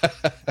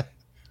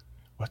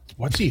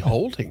 What's he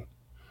holding?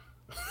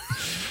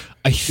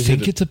 I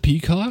think it's a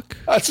peacock.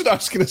 That's what I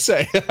was going to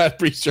say. I'm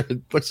pretty sure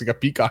it looks like a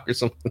peacock or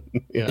something.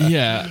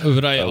 Yeah,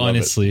 but I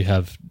honestly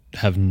have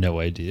no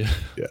idea.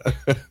 Yeah.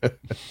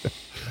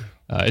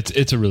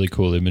 It's a really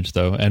cool image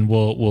though, and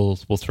we'll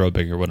throw a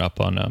bigger one up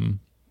on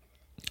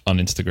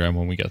Instagram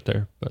when we get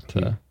there.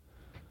 But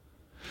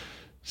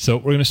so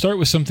we're going to start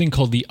with something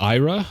called the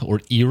Ira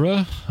or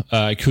Ira.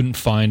 I couldn't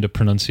find a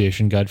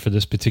pronunciation guide for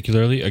this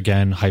particularly.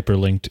 Again,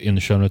 hyperlinked in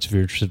the show notes if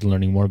you're interested in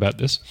learning more about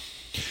this.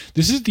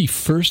 This is the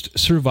first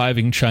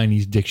surviving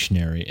Chinese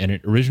dictionary, and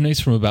it originates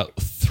from about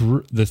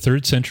the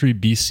 3rd century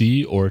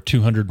BC or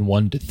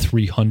 201 to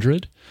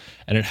 300,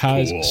 and it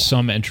has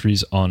some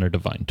entries on a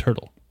divine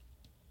turtle.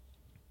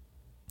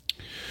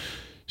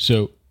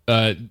 So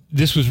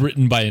this was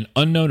written by an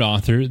unknown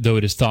author, though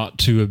it is thought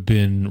to have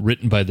been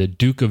written by the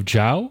Duke of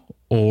Zhao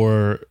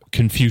or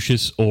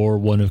Confucius or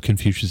one of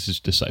Confucius's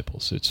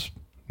disciples. It's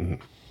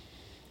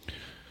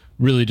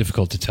really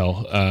difficult to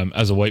tell.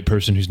 As a white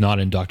person who's not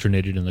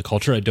indoctrinated in the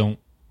culture,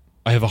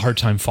 I have a hard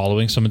time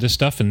following some of this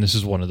stuff, and this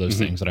is one of those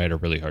things that I had a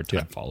really hard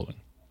time following.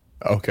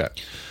 Okay.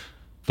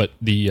 But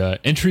the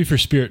entry for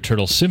spirit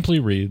turtle simply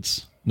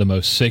reads, "The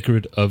most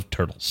sacred of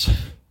turtles."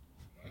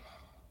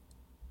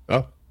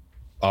 Oh,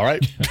 all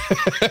right.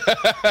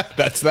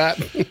 That's that.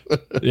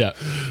 Yeah.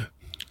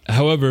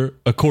 However,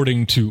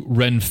 according to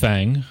Ren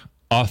Fang,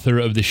 author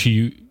of the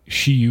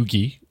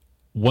Shiyugi,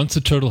 once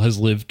a turtle has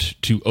lived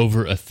to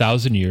over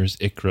 1,000 years,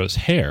 it grows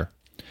hair.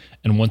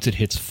 And once it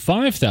hits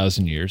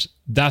 5,000 years,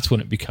 that's when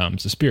it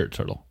becomes a spirit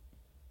turtle.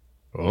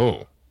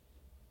 Oh.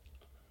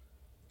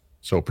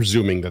 So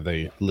presuming that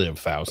they live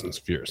thousands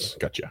of years.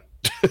 Gotcha.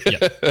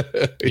 Yeah.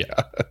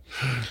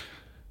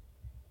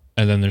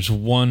 And then there's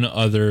one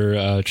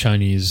other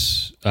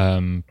Chinese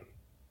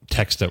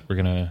text that we're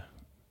going to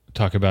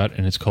talk about,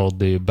 and it's called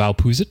the Bao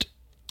Puzit.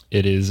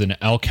 It is an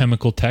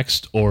alchemical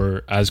text,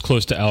 or as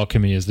close to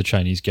alchemy as the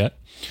Chinese get,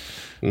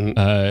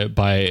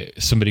 by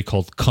somebody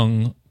called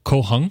Kung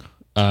Kohung.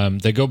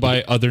 They go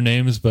by other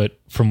names, but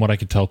from what I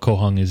could tell,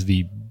 Kohung is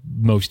the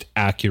most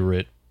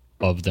accurate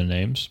of the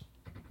names.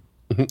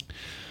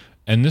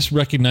 And this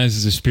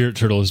recognizes a spirit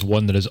turtle as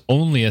one that is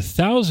only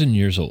 1,000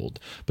 years old,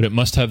 but it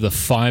must have the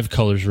 5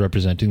 colors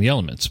representing the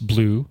elements: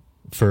 blue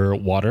for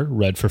water,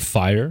 red for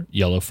fire,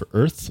 yellow for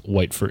earth,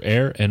 white for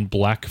air, and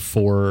black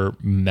for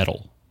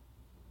metal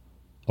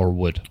or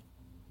wood.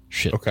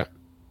 Shit. Okay.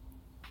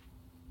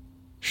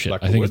 Shit.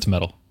 Black I think wood? it's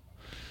metal.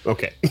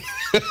 Okay.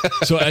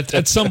 So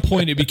at some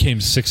point it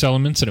became 6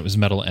 elements, and it was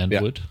metal and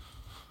wood.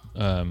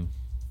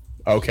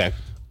 Okay.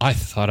 I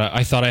thought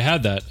I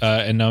had that,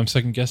 and now I'm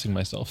second guessing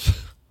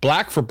myself.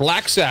 Black for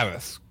Black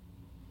Sabbath.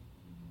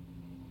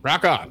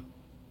 Rock on.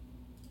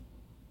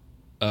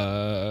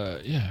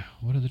 Yeah.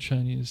 What are the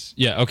Chinese?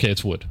 Yeah. Okay,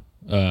 it's wood.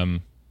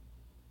 God,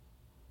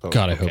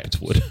 I hope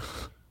it's wood.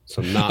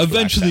 So not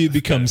Eventually, it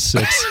Black Sabbath. becomes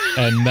 6,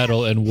 and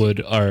metal and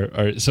wood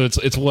are. So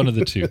it's one of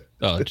the two.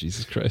 Oh,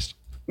 Jesus Christ!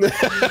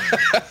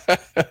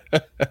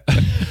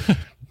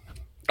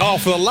 Oh,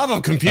 for the love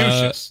of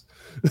Confucius!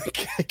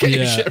 Get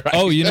your shit right.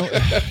 Oh,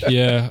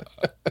 yeah.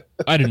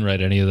 I didn't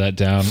write any of that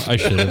down. I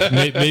should have.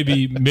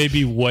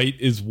 Maybe white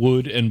is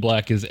wood and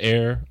black is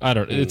air. I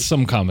don't. It's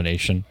some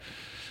combination.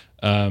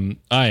 I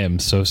am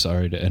so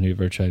sorry to any of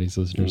our Chinese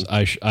listeners.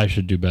 I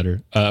should do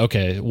better.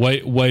 Okay,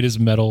 white is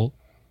metal.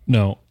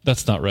 No,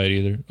 that's not right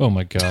either. Oh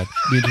my God,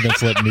 the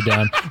internet's letting me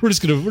down. We're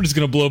just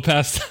gonna blow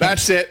past that.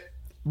 That's it.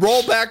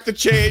 Roll back the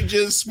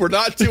changes. We're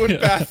not doing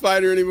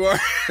Pathfinder anymore.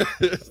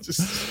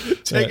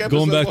 Just take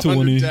going back to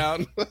 100 1E.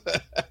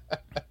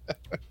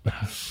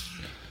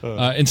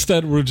 down.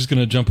 Instead, we're just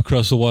gonna jump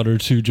across the water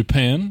to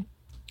Japan,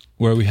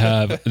 where we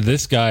have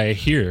this guy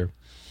here.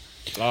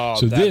 Oh,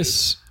 So that this.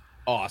 is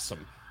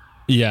awesome.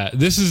 Yeah,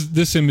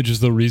 this image is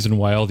the reason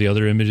why all the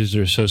other images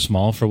are so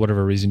small. For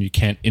whatever reason, you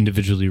can't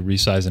individually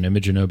resize an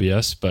image in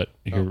OBS, but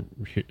here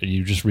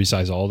you just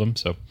resize all of them.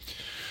 So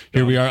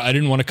here we are. I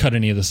didn't want to cut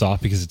any of this off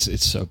because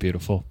it's so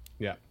beautiful.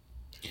 Yeah.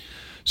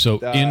 So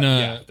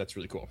yeah, that's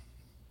really cool.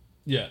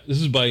 Yeah, this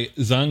is by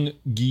Zhang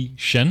Gi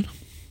Shen.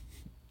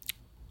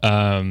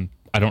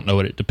 I don't know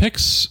what it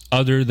depicts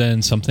other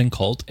than something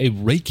called a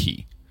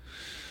Reiki.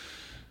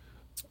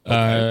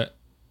 Okay.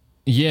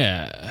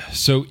 Yeah.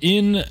 So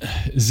in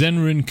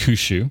Zenrin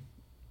Kushu,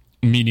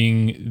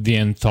 meaning the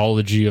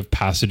anthology of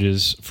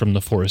passages from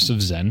the Forest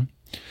of Zen,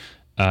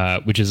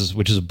 which is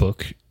a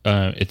book.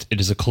 It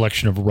is a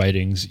collection of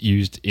writings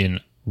used in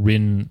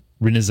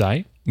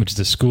Rinzai, which is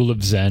a school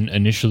of Zen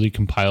initially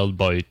compiled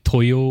by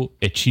Toyo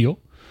Echio.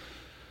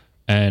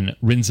 And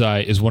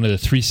Rinzai is one of the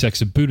 3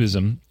 sects of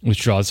Buddhism, which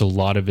draws a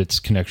lot of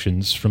its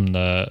connections from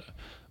the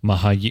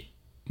Mahayana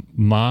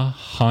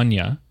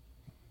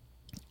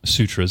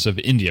sutras of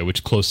India,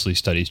 which closely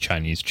studies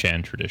Chinese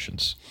Chan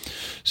traditions.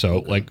 So,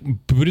 like,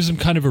 Buddhism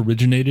kind of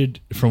originated,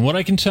 from what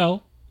I can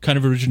tell,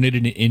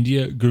 in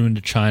India, grew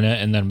into China,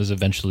 and then was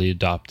eventually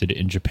adopted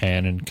in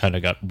Japan, and kind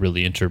of got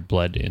really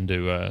interbled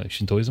into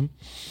Shintoism.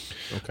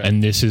 Okay.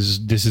 And this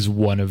is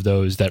one of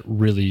those that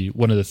really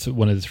one of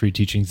the three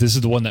teachings. This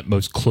is the one that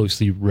most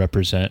closely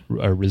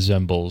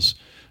resembles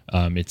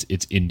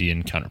its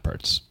Indian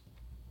counterparts.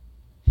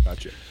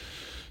 Gotcha.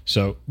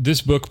 So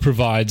this book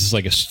provides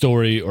like a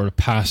story or a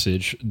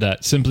passage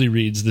that simply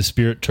reads, "The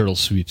spirit turtle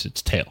sweeps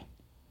its tail."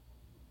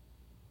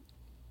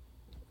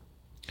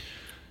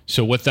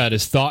 So what that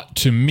is thought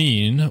to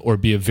mean, or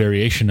be a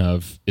variation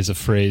of, is a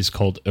phrase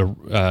called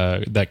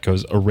that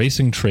goes,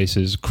 "Erasing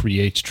traces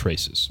creates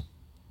traces."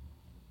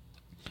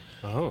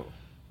 Oh.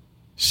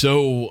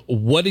 So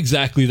what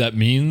exactly that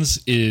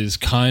means is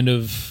kind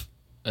of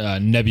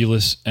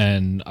nebulous,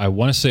 and I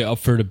want to say up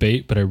for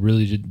debate, but I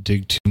really didn't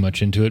dig too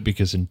much into it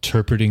because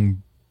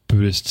interpreting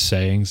Buddhist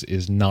sayings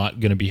is not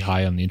going to be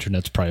high on the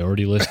internet's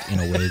priority list in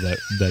a way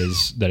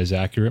that is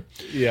accurate.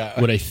 Yeah.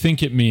 What I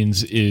think it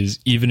means is,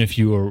 even if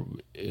you are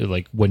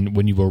like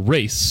when you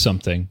erase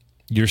something,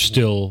 you're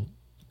still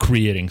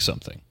creating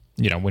something.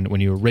 You know,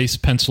 when you erase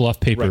pencil off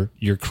paper, Right.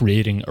 you're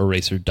creating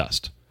eraser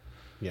dust.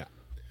 Yeah.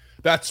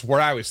 That's what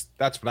I was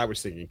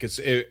thinking, because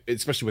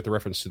especially with the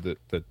reference to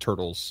the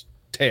turtle's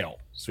tail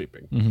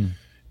sweeping,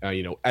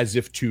 as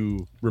if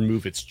to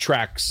remove its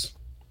tracks,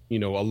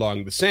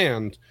 along the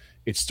sand,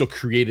 it's still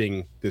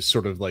creating this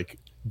sort of like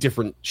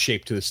different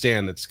shape to the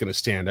stand that's going to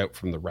stand out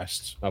from the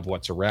rest of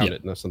what's around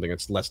it, and that's something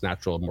that's less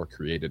natural and more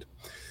created.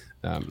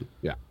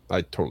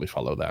 I totally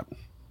follow that.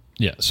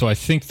 Yeah, so I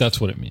think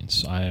that's what it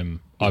means. I am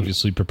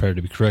obviously prepared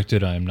to be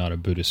corrected. I am not a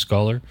Buddhist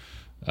scholar,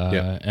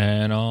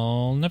 and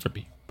I'll never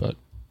be, but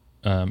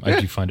I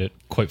do find it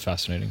quite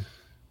fascinating.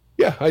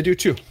 Yeah, I do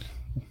too.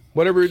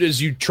 Whatever it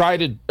is you try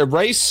to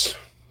erase,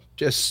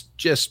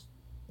 just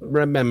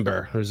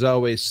remember, there's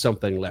always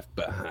something left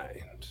behind.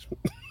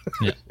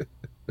 Yeah.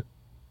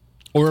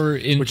 Or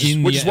which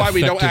is why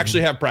we don't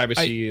actually have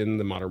privacy in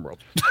the modern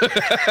world.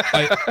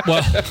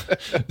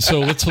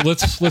 So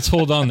let's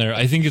hold on there.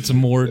 I think it's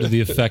more to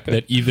the effect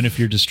that even if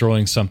you're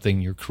destroying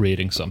something, you're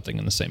creating something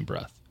in the same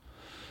breath.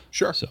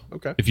 Sure. So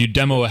okay. If you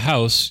demo a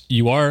house,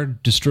 you are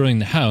destroying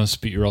the house,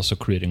 but you're also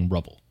creating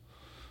rubble,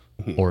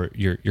 or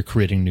you're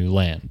creating new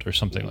land or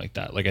something like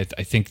that. Like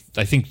I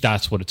think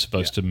that's what it's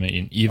supposed to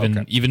mean.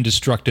 Even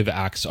destructive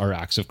acts are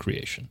acts of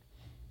creation.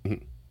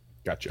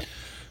 Gotcha.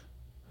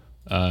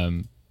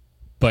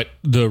 But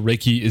the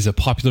Reiki is a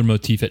popular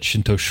motif at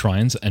Shinto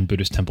shrines and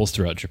Buddhist temples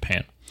throughout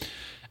Japan.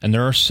 And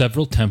there are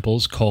several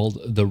temples called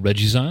the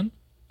Regizan,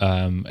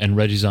 and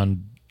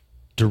Regizan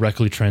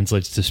directly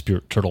translates to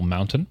Spirit Turtle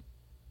Mountain.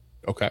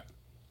 Okay.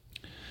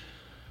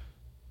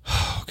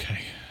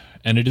 Okay.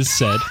 And it is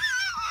said...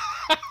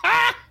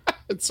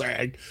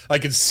 Sorry, I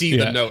can see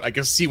the note. I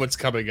can see what's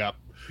coming up.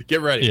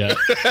 Get ready. Yeah.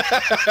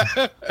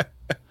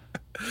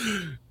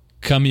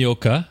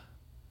 Kamioka,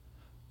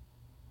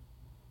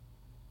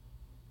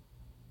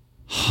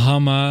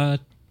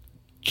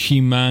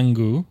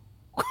 Hamakimangu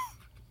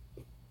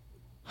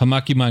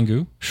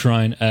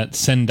shrine at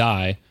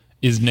Sendai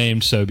is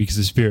named so because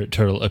the spirit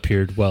turtle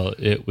appeared while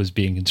it was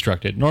being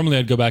constructed. Normally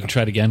I'd go back and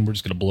try it again. We're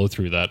just going to blow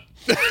through that.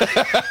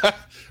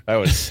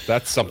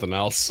 That's something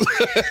else.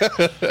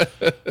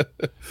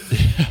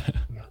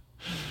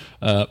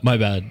 My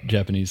bad,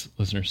 Japanese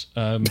listeners.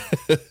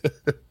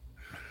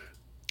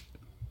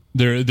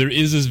 There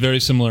is this very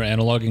similar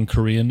analog in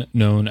Korean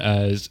known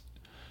as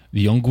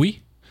the Yeongui.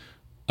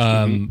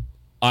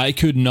 I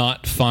could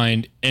not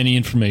find any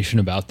information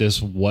about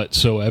this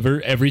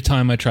whatsoever. Every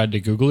time I tried to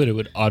Google it, it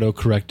would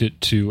auto-correct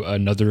it to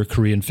another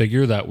Korean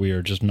figure that we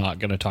are just not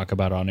going to talk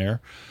about on air,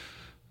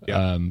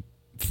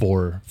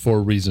 for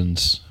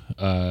reasons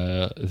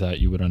that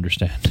you would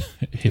understand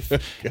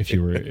if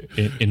you were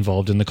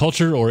involved in the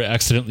culture or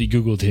accidentally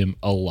Googled him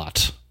a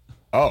lot.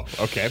 Oh,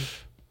 okay.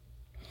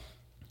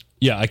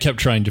 Yeah, I kept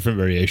trying different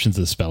variations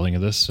of the spelling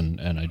of this, and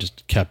I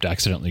just kept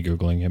accidentally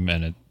Googling him,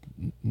 and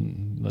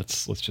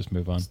let's just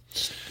move on.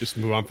 Just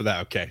move on for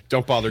that. Okay.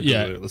 Don't bother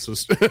Googling it. Let's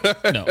just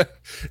No.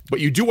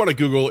 What you do want to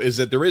Google is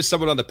that there is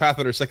someone on the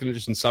Pathfinder 2nd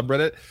Edition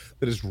subreddit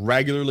that is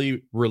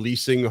regularly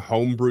releasing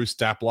homebrew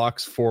stat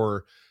blocks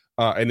for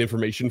and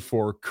information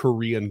for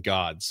Korean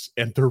gods,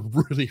 and they're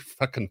really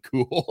fucking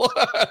cool.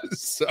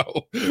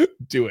 So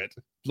do it.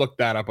 Look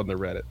that up on the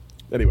Reddit.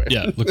 Anyway.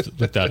 Yeah, look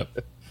that up.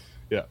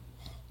 Yeah.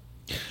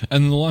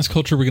 And the last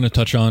culture we're going to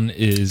touch on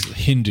is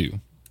Hindu.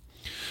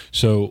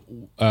 So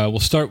we'll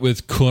start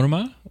with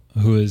Kurma,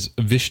 who is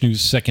Vishnu's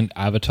second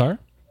avatar.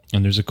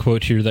 And there's a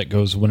quote here that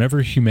goes,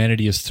 "Whenever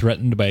humanity is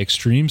threatened by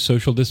extreme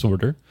social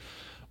disorder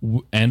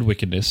and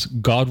wickedness,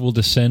 God will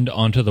descend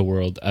onto the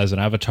world as an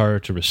avatar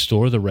to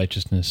restore the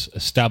righteousness,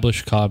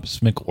 establish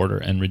cosmic order,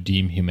 and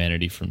redeem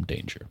humanity from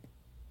danger."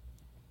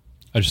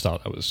 I just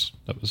thought that was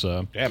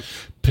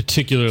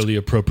particularly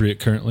appropriate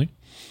currently.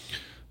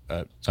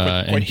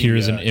 And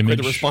here's an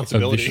image of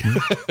Vishnu.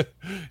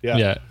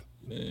 Yeah.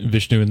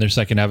 Vishnu in their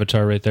second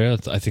avatar right there.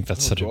 I think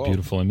that's such a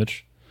beautiful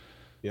image.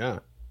 Yeah.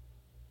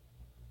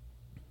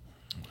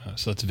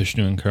 So that's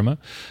Vishnu and Karma.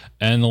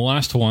 And the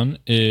last one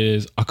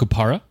is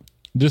Akupara.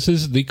 This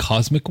is the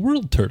cosmic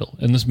world turtle.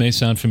 And this may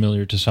sound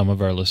familiar to some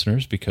of our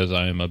listeners because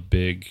I am a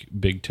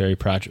big Terry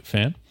Pratchett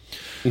fan.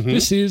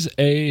 This is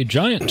a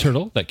giant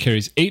turtle that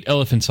carries 8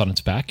 elephants on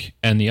its back,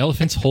 and the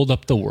elephants hold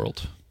up the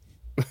world.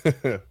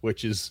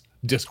 Which is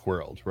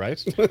Discworld,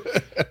 right?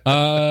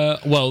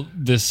 Well,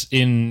 this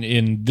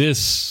in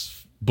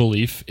this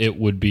belief, it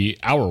would be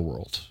our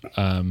world.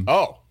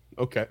 Oh,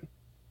 okay.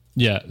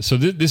 Yeah, so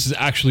this is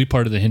actually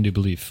part of the Hindu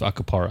belief,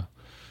 Akupara.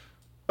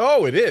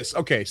 Oh, it is.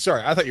 Okay,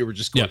 sorry. I thought you were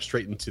just going Yeah.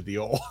 straight into the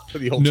old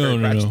No, Terry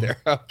Pratchett no. there.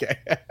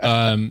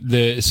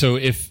 Okay. So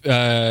if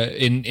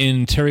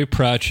in Terry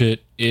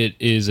Pratchett, it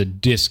is a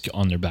disc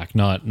on their back,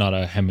 not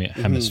a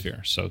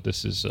hemisphere. So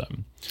this is that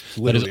is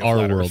Literally a our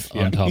flat world Earth.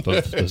 Yeah. on top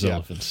of those Yeah.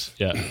 elephants.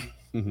 Yeah.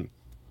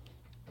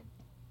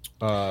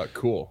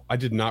 Cool. I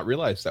did not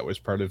realize that was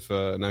part of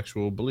an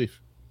actual belief.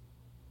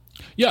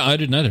 Yeah, I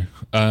didn't either.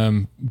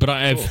 But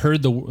I've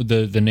heard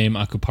the name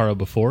Akupara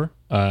before.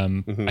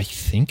 I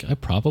think I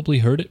probably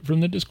heard it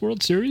from the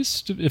Discworld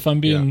series. If I'm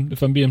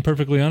being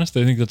perfectly honest,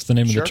 I think that's the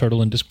name of Sure. the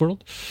turtle in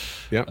Discworld.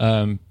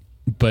 Yeah.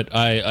 But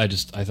I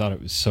thought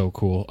it was so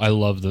cool. I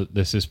love that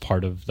this is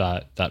part of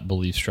that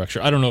belief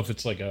structure. I don't know if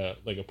it's like a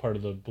part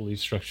of the belief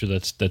structure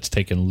that's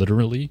taken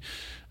literally,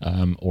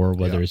 or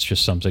whether it's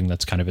just something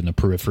that's kind of in the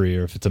periphery,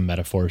 or if it's a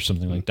metaphor or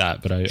something like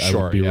that. But I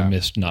Sure, would be yeah.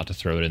 remiss not to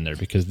throw it in there,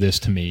 because this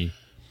to me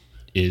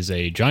is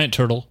a giant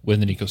turtle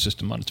with an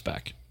ecosystem on its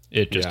back.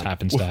 It just Yeah.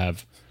 happens to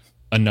have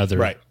another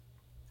Right.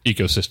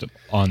 ecosystem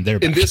on their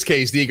back. In this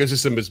case, the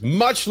ecosystem is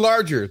much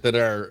larger than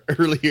our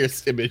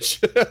earliest image.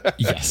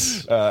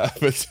 Yes.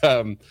 But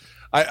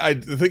I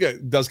think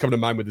it does come to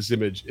mind with this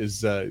image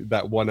is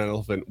that one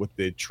elephant with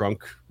the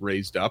trunk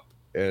raised up,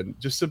 and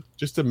just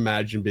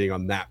imagine being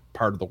on that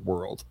part of the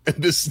world, and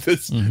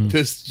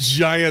this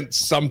giant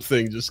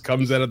something just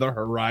comes out of the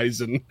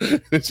horizon.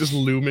 It's just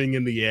looming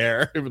in the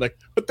air. We're like,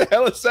 what the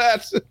hell is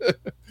that?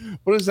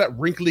 What is that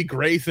wrinkly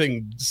gray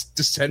thing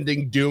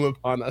descending doom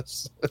upon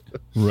us?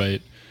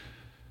 Right.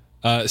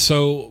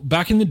 So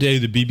back in the day,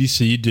 the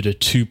BBC did a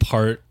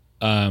 2-part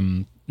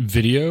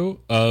video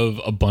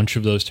of a bunch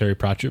of those Terry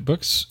Pratchett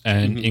books,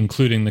 and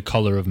including The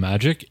Color of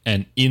Magic.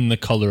 And in The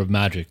Color of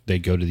Magic, they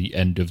go to the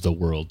end of the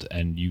world,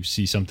 and you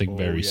see something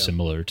very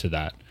similar to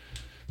that,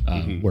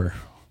 where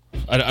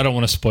I don't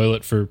want to spoil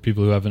it for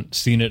people who haven't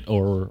seen it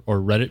or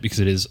read it, because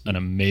it is an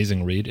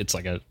amazing read. It's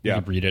like you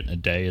can read it in a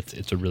day.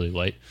 It's a really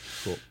light.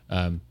 Cool.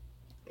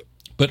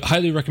 But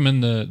highly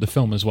recommend the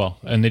film as well.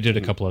 And they did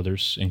a couple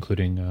others,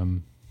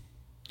 including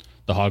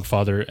The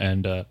Hogfather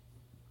and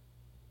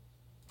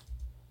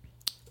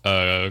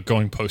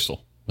Going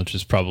Postal, which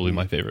is probably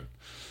my favorite.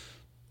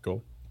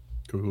 Cool.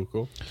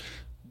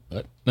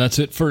 But that's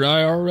it for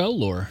IRL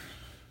lore,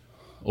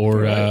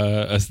 or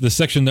the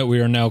section that we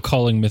are now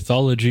calling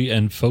mythology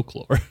and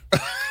folklore.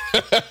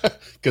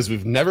 Because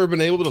we've never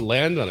been able to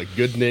land on a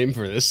good name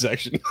for this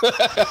section.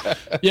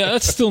 Yeah,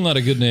 that's still not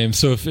a good name.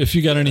 So if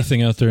you got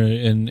anything out there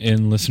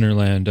in listener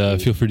land,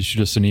 feel free to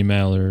shoot us an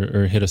email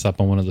or hit us up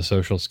on one of the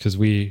socials, because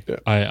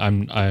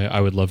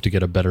I would love to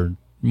get a better,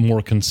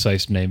 more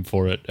concise name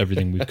for it.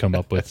 Everything we've come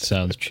up with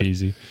sounds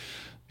cheesy.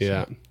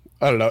 Yeah.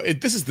 I don't know.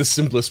 This is the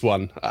simplest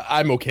one.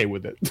 I'm okay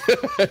with it.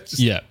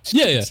 Yeah.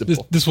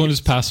 simple. This one is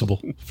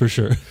passable for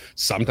sure.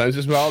 Sometimes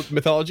it's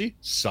mythology.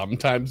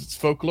 Sometimes it's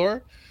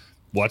folklore.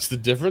 What's the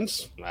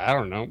difference? I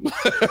don't know.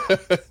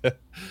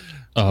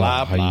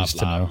 I used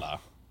to know. blah.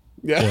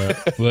 Yeah.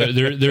 Yeah, but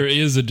there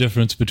is a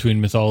difference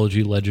between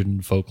mythology, legend,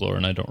 and folklore,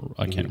 and I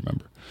can't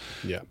remember.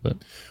 Yeah. But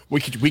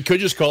We could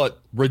just call it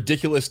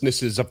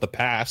ridiculousnesses of the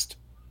past.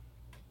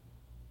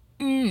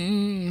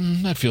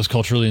 that feels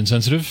culturally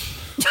insensitive.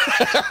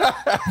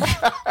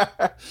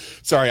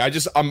 Sorry, I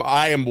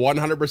am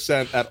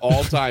 100% at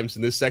all times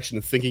in this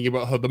section thinking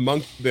about how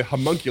the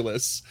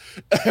homunculus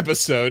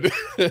episode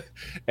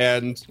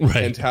and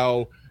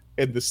how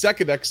in the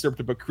second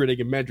excerpt about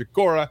creating a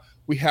mandragora,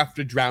 we have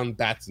to drown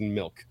bats in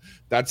milk.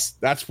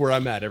 That's where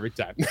I'm at every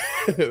time.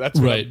 That's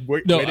what Right.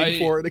 I'm No, waiting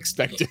for and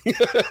expecting.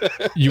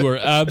 You are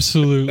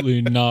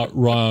absolutely not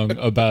wrong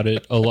about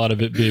it. A lot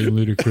of it being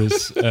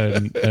ludicrous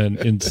and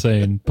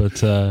insane,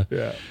 but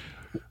Yeah.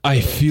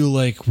 I feel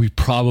like we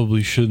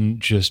probably shouldn't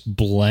just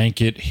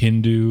blanket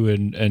Hindu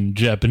and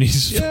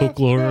Japanese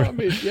folklore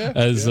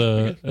as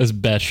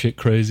batshit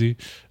crazy,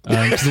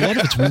 because a lot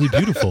of it's really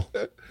beautiful.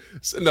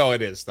 No,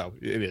 it is though.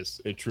 It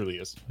is. It truly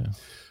is.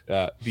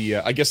 Yeah.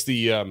 I guess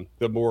the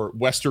more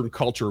Western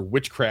culture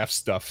witchcraft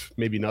stuff,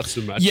 maybe not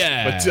so much.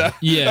 Yeah, but,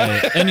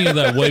 yeah. Any of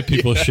that white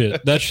people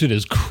shit, that shit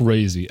is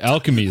crazy.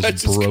 Alchemy is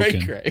that's just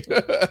broken. cray.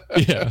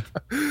 Yeah,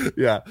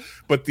 Yeah,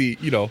 but the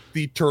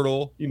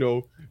turtle,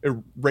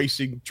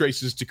 erasing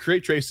traces to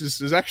create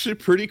traces is actually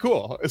pretty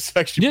cool. It's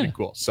actually pretty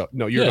cool. So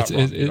no, you're not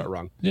wrong. You're not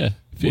wrong. Yeah,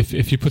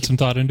 if you put some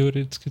thought into it,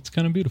 it's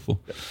kind of beautiful.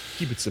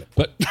 Keep it simple.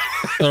 But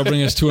that'll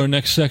bring us to our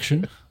next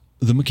section,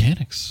 the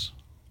mechanics.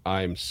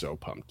 I'm so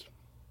pumped.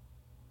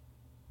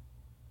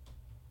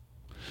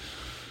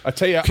 I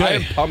tell you, Okay. I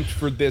am pumped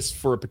for this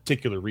for a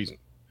particular reason.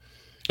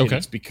 Okay.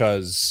 It's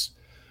because,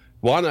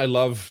 one, I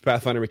love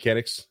Pathfinder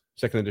mechanics,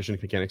 second edition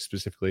mechanics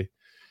specifically,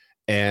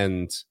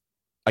 and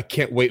I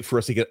can't wait for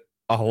us to get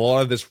a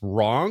lot of this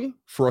wrong,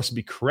 for us to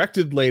be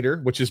corrected later,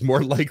 which is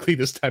more likely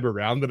this time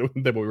around than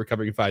what we were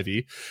covering in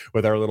 5e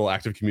with our little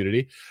active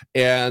community.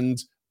 And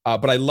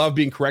but I love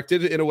being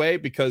corrected in a way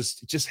because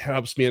it just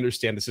helps me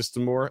understand the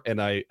system more,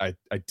 and I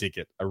dig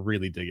it. I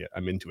really dig it.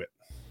 I'm into it.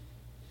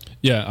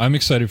 Yeah, I'm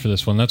excited for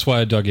this one. That's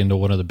why I dug into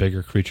one of the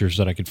bigger creatures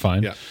that I could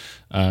find. Yeah.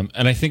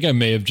 And I think I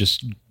may have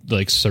just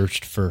like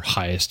searched for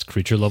highest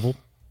creature level.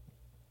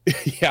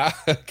 Yeah.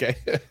 Okay.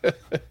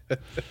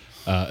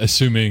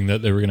 Assuming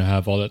that they were going to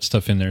have all that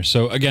stuff in there.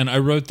 So again, I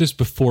wrote this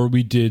before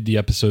we did the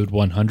episode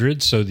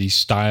 100, so the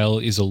style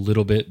is a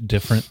little bit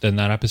different than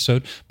that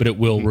episode, but it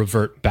will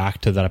revert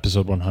back to that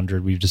episode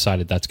 100. We've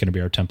decided that's going to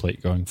be our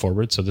template going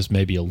forward, so this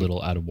may be a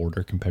little out of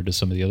order compared to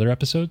some of the other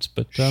episodes,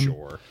 but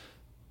Sure.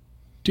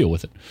 Deal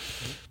with it.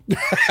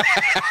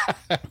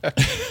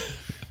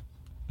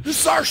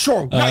 This is our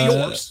show, not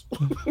yours.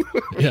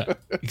 Yeah,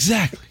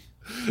 exactly.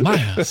 My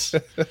house.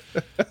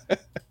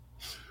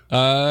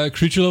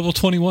 Creature level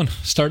 21,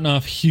 starting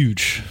off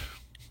huge.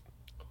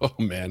 Oh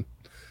man,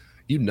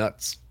 you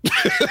nuts.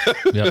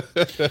 Yep.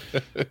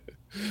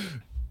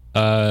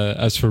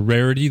 As for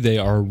rarity, they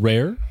are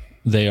rare.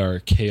 They are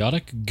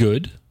chaotic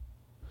good.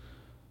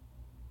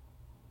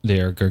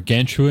 They are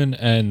gargantuan,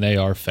 and they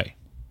are fey.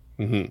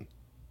 Mm-hmm.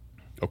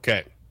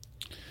 Okay.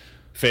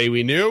 Fey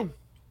we knew.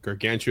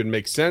 Gargantuan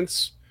makes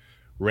sense.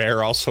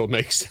 Rare also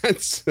makes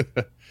sense.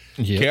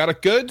 Yep.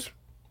 Chaotic good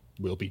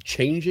will be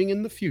changing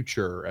in the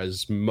future,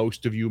 as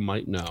most of you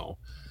might know.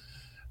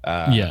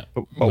 Yeah,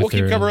 but we'll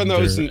keep covering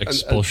those their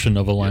expulsion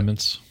of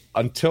alignments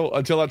until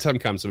that time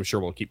comes. I'm sure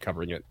we'll keep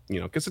covering it,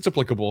 because it's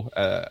applicable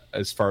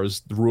as far as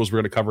the rules we're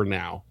going to cover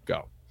now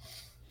go.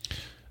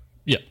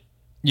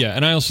 Yeah,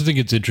 and I also think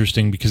it's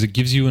interesting because it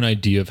gives you an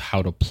idea of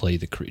how to play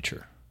the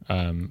creature.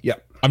 Yeah,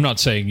 I'm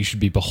not saying you should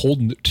be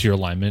beholden to your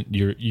alignment.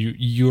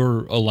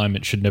 Your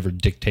alignment should never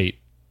dictate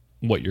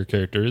what your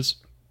character is.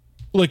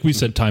 Like we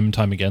said time and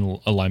time again,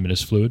 alignment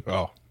is fluid.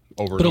 Oh,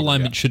 over. But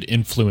alignment should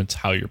influence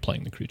how you're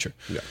playing the creature.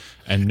 Yeah.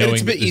 And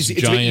knowing that this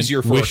giant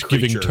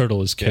wish-giving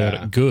turtle is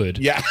chaotic good,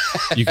 yeah.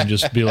 you can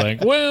just be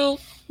like, well,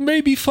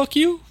 maybe fuck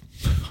you.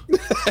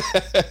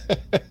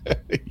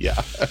 Yeah.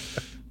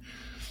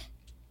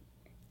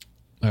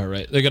 All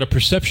right. They got a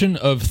perception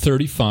of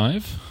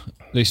 35.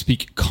 They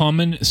speak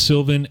Common,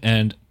 Sylvan,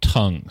 and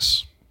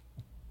tongues.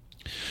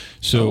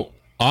 So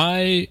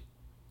I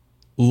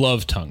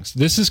love tongues.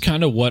 This is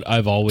kind of what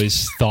I've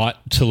always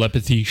thought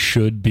telepathy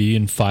should be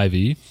in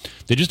 5e.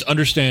 They just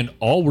understand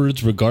all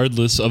words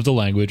regardless of the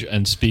language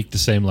and speak the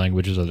same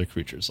language as other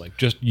creatures. Like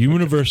just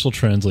universal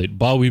translate,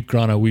 ba weep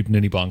grana weep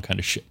ninny bong kind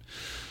of shit.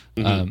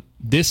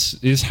 This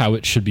is how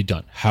it should be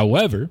done.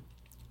 However,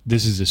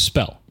 this is a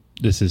spell.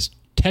 This is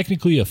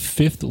technically a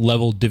 5th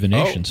level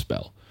divination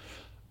spell.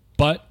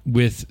 But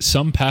with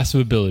some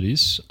passive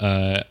abilities,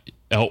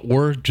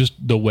 or just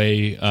the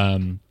way,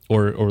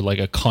 or like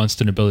a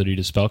constant ability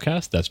to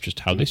spellcast, that's just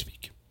how they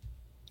speak.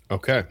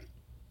 Okay.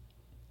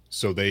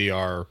 So they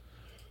are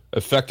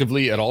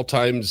effectively at all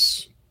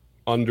times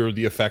under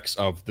the effects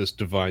of this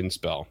divine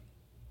spell.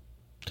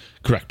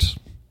 Correct.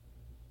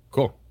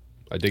 Cool.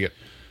 I dig it.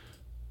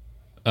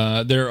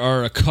 There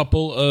are a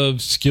couple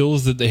of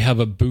skills that they have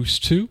a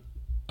boost to,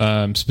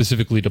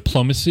 specifically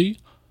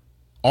diplomacy.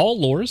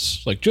 All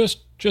lores, like just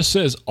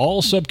says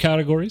all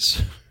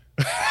subcategories.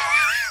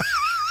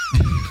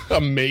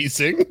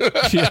 Amazing.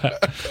 Yeah,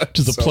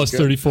 just a So plus good.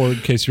 34 in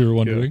case you were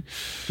wondering.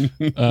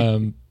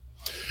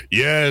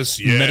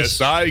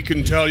 Yes, I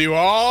can tell you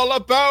all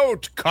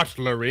about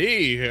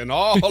cutlery and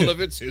all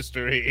of its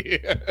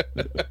history.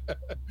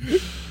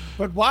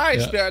 But why,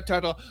 Spirit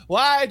Turtle?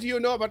 Why do you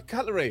know about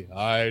cutlery?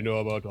 I know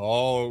about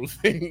all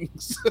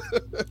things.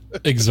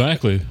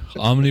 Exactly.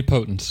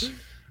 Omnipotence.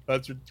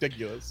 That's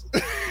ridiculous.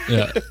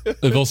 Yeah.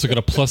 They've also got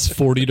a plus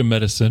 40 to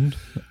medicine,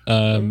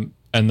 and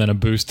then a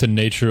boost to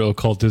nature,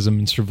 occultism,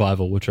 and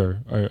survival, which are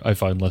I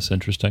find less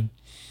interesting.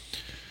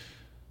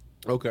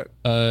 Okay.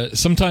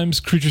 Sometimes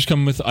creatures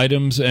come with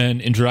items and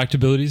interact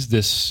abilities.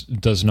 This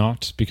does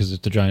not, because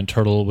it's a giant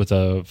turtle with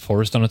a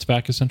forest on its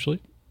back,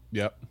 essentially.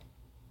 Yep.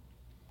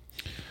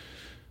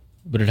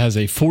 But it has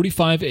a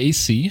 45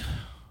 AC,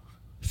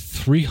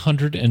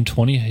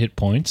 320 hit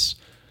points,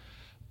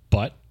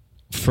 but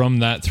from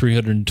that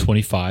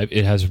 325,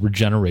 it has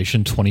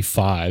regeneration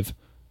 25,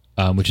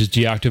 which is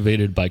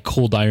deactivated by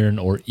cold iron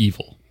or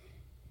evil.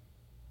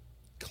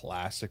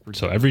 Classic.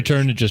 So every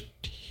turn it just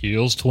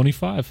heals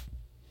 25.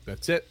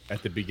 That's it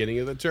at the beginning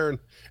of the turn.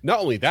 Not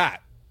only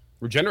that,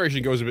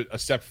 regeneration goes a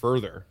step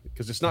further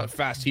because it's not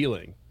fast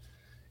healing.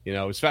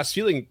 It's fast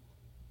healing,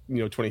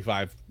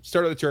 25.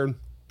 Start of the turn,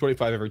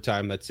 25 every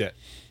time. That's it.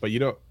 But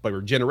but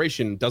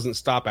regeneration doesn't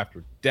stop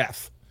after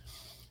death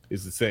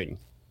is the thing.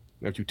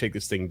 After you take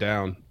this thing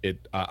down,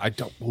 I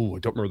don't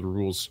remember the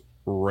rules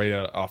right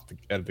out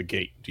of the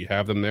gate. Do you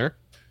have them there?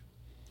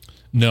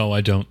 No,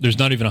 I don't. There's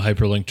not even a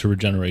hyperlink to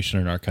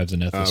regeneration in Archives of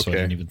Nethys, so I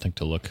didn't even think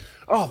to look.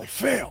 Oh, they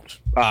failed.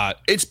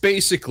 It's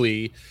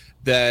basically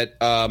that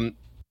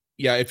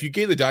if you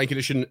gain the dying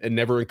condition and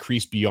never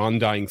increase beyond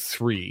dying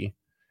 3,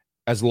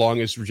 as long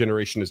as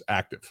regeneration is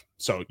active.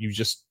 So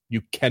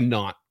you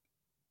cannot.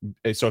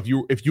 So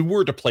if you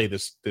were to play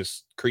this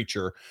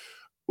creature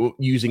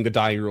using the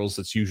dying rules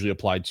that's usually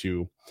applied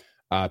to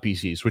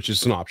PCs, which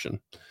is an option,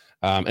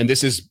 and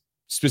this is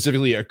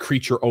specifically a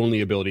creature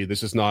only ability.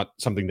 This is not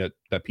something that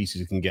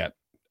PCs can get.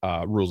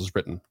 Rules is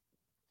written.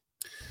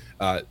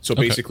 So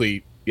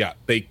basically,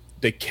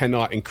 they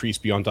cannot increase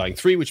beyond dying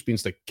 3, which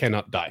means they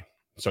cannot die.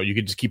 So you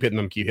can just keep hitting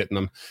them,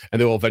 and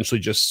they will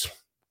eventually just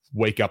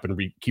wake up and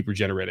keep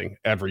regenerating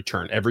every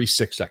turn, every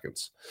 6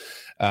 seconds.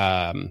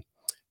 The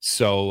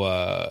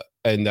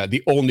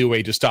only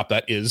way to stop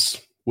that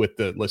is with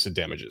the listed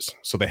damages.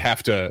 So they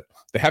have to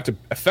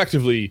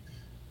effectively,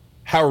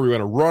 however you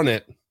want to run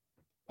it,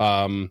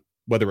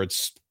 whether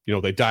it's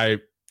they die,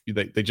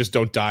 they just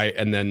don't die,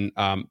 and then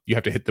you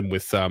have to hit them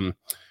with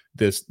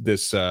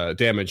this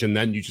damage, and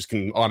then you just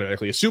can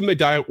automatically assume they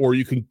die, or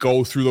you can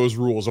go through those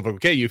rules of,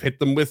 okay, you've hit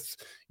them with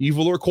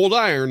evil or cold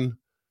iron,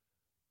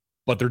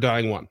 but they're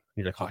dying 1.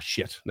 You're like, oh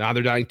shit, now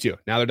they're dying 2,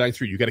 now they're dying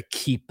 3. You got to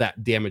keep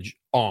that damage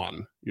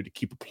on. You have to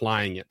keep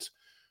applying it,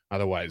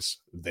 otherwise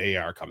they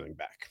are coming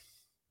back.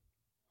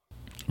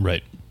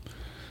 Right.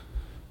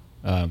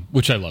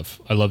 Which I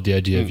love. I love the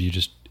idea of you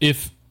just,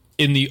 if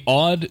in the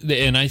odd,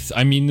 and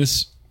I mean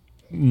this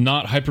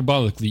not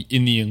hyperbolically,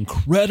 in the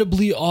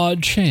incredibly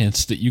odd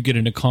chance that you get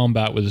into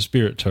combat with a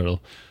spirit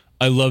turtle,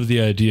 I love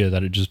the idea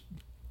that it just,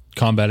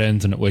 combat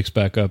ends and it wakes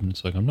back up and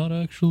it's like, I'm not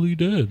actually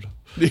dead.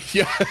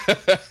 Yeah.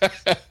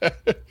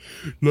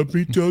 Let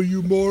me tell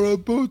you more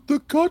about the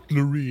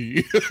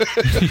cutlery.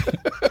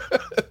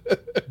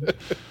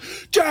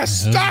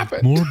 Just stop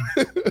it.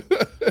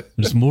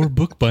 There's more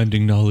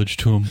bookbinding knowledge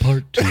to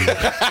impart to you.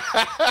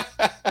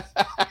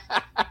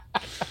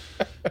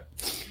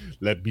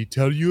 Let me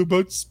tell you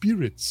about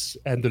spirits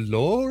and the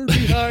lore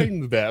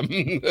behind them.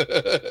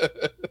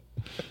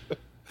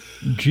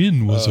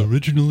 Gin was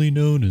originally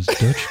known as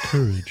Dutch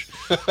courage.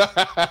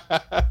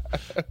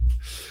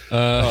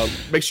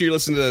 Make sure you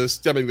listen to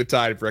Stemming the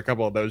Tide for a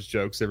couple of those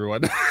jokes,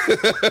 everyone.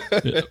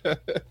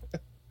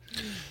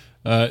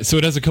 So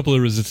it has a couple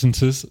of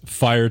resistances,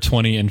 fire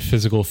 20 and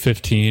physical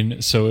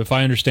 15. So if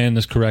I understand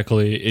this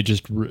correctly,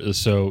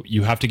 so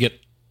you have to get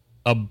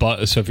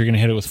above. So if you're going to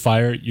hit it with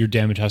fire, your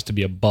damage has to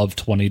be above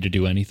 20 to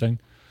do anything.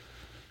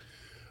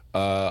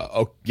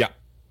 Yep.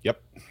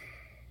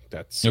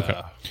 That's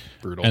okay.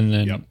 Brutal. And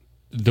then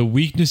the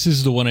weakness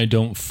is the one I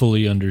don't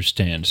fully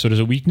understand. So does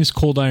a weakness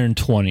cold iron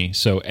 20?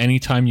 So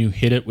anytime you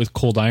hit it with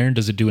cold iron,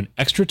 does it do an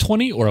extra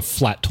 20 or a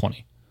flat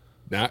 20?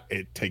 Nah,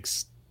 it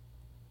takes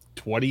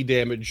 20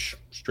 damage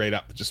straight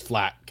up, just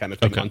flat kind of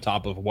thing, on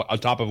top of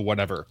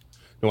whatever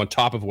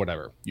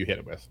you hit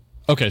it with.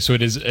 Okay, so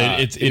it is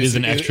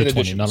an extra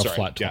 20, not a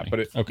flat 20. Yeah, but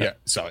it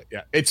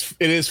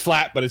is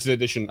flat, but it's an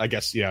addition. I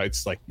guess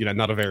it's like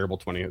not a variable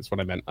 20. That's what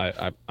I meant.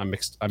 I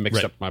mixed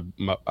right. up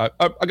I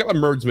got my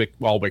merds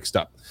all mixed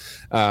up,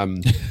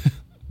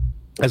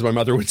 as my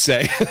mother would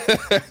say.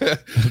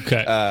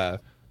 Okay,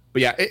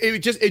 but yeah, it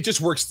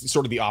just works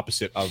sort of the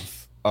opposite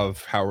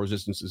of how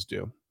resistances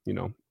do.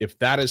 If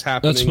that is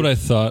happening, that's what I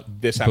thought.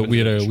 But we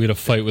had a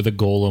fight fight with a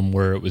golem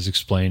where it was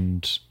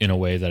explained in a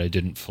way that I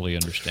didn't fully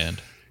understand.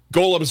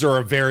 Golems are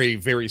a very,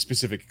 very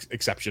specific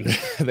exception.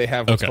 They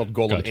have what's called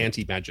golem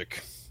anti-magic,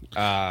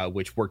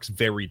 which works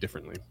very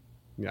differently.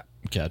 Yeah,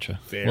 gotcha.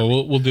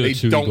 Well, we'll do it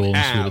to golems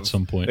at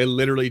some point. They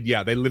literally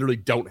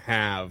don't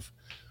have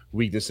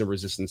weakness and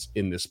resistance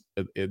in this.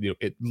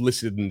 It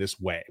listed in this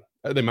way.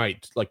 They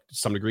might, like, to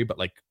some degree, but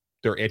like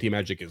their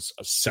anti-magic is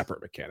a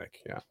separate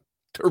mechanic. Yeah,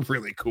 they're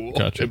really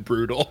cool and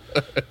brutal.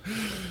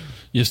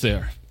 Yes, they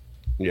are.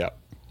 Yeah.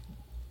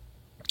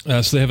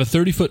 So they have a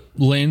 30-foot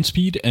land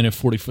speed and a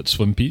 40-foot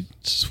swim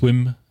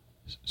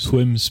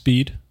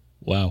speed.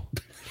 Wow.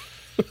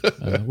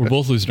 We're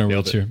both losing our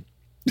words here.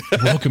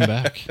 Welcome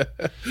back.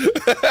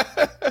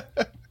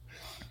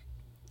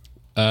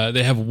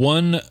 They have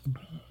one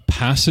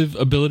passive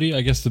ability,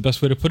 I guess the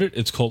best way to put it.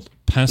 It's called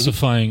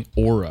Pacifying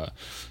Aura.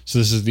 So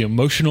this is the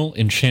emotional,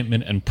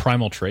 enchantment, and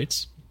primal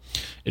traits.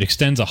 It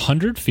extends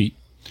 100 feet,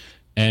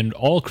 and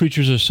all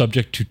creatures are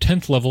subject to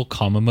 10th level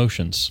calm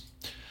emotions.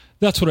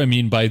 That's what I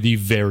mean by the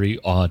very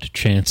odd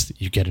chance that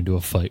you get into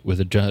a fight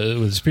with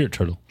a spirit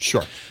turtle.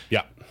 Sure.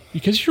 Yeah.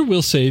 Because your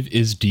will save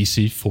is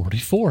DC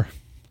 44.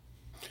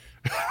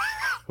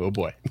 Oh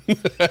boy.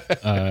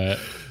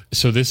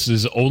 So this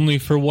is only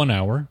for 1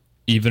 hour.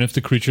 Even if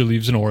the creature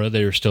leaves an aura,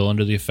 they are still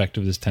under the effect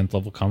of this 10th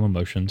level calm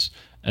emotions.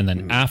 And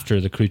then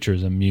after, the creature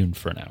is immune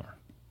for an hour.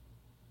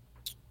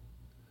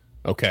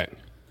 Okay.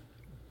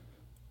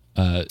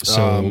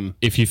 So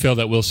if you fail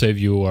that will save,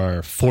 you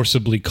are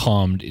forcibly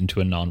calmed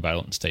into a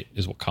non-violent state,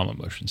 is what calm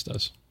emotions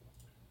does.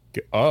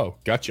 Oh,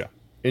 gotcha.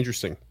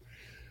 Interesting.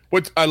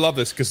 I love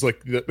this because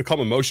like the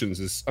calm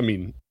emotions is,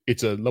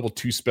 it's a level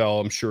 2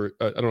 spell. I'm sure,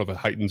 I don't know if it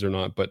heightens or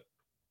not, but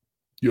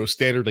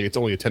standardly it's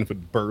only a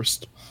 10-foot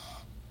burst.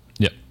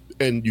 Yep.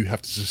 And you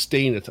have to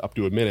sustain it up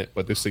to a minute,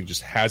 but this thing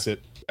just has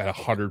it at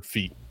 100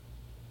 feet.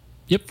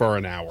 Yep. For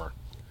an hour.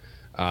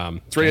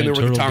 It's right in there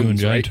with the turtle doing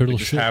tongues, giant right? turtle They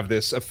just shit. have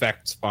this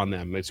effect on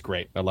them. It's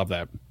great. I love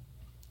that.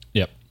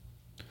 Yep.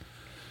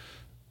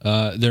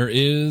 There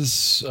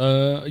is,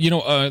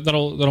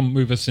 that'll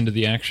move us into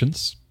the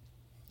actions.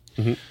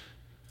 Mhm.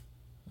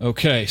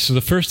 Okay, so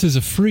the first is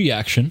a free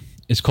action.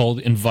 It's called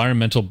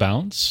Environmental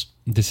Balance.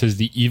 This is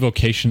the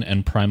evocation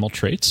and primal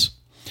traits.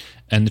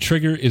 And the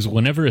trigger is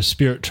whenever a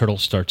spirit turtle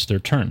starts their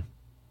turn.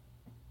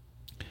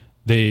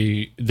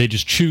 They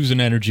just choose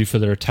an energy for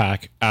their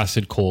attack: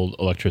 acid, cold,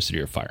 electricity,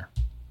 or fire.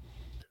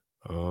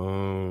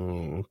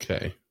 Oh,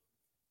 okay.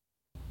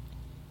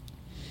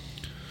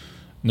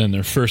 And then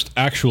their first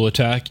actual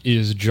attack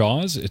is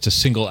Jaws. It's a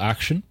single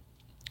action.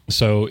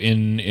 So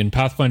in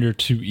Pathfinder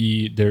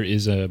 2e, there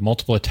is a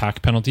multiple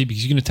attack penalty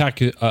because you can attack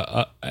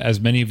as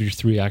many of your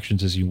 3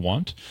 actions as you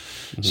want.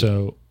 Mm-hmm.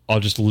 So I'll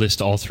just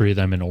list all 3 of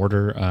them in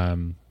order.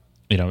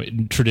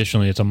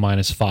 Traditionally it's a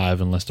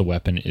 -5 unless the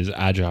weapon is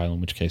agile,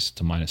 in which case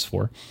it's a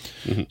 -4.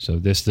 Mm-hmm. So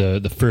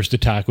the first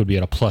attack would be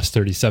at a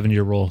 +37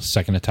 year roll.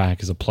 Second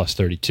attack is a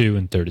 +32,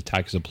 and third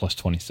attack is a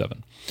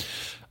 +27.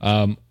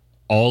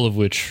 All of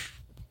which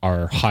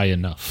are high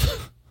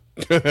enough.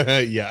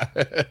 Yeah.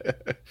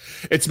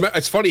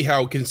 It's funny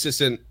how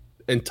consistent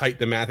and tight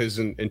the math is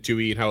in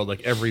 2e, and how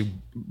like every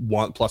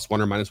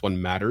 +1 or -1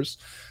 matters,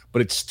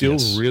 but it still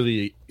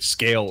really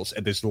scales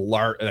at this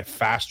at a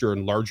faster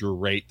and larger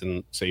rate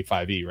than say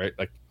 5e, right?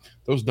 Like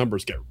those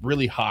numbers get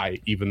really high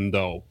even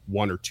though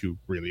 1 or 2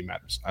 really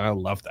matters. And I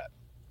love that.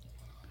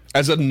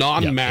 As a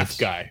non-math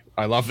guy,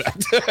 I love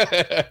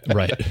that.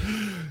 Right.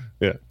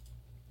 Yeah.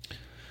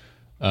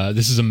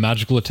 This is a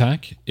magical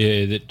attack.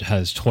 It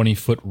has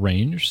 20-foot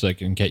range, so it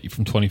can get you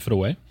from 20 foot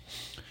away.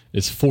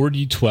 It's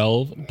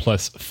 4d12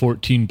 plus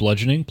 14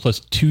 bludgeoning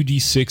plus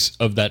 2d6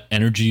 of that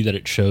energy that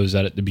it shows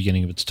at the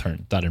beginning of its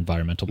turn, that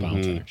environmental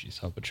balance energy.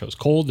 So if it shows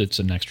cold, it's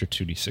an extra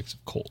 2d6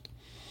 of cold.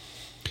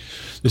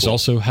 This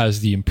also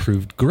has the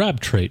improved grab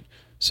trait.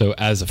 So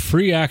as a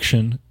free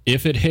action,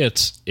 if it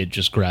hits, it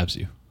just grabs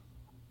you.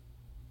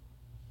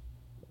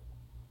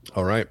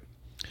 All right.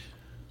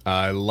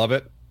 I love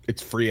it.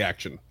 It's free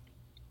action.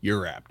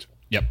 You're apt.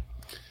 Yep.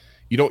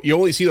 You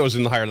only see those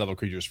in the higher level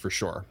creatures for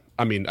sure.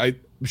 I mean, I'm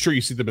sure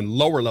you see them in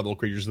lower level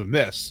creatures than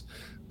this,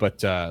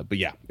 but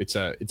yeah, it's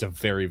a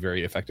very,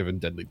 very effective and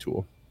deadly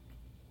tool.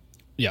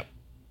 Yep.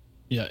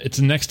 Yeah, its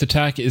next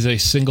attack is a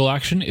single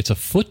action. It's a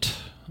foot.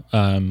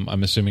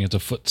 I'm assuming it's a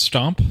foot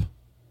stomp.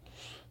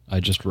 I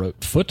just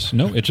wrote foot.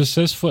 No, it just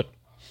says foot.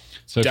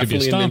 So it Definitely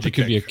could be a stomp. It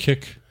could be a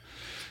kick.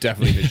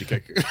 Definitely a ninja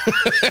kick.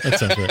 That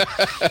sounds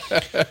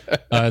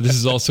right. This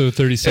is also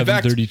 37,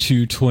 fact,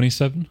 32,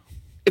 27.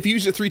 If you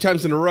use it 3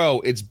 times in a row,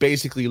 it's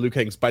basically Liu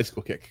Kang's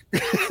bicycle kick.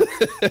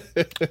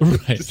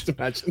 Right. Just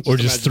imagine. Or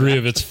just 3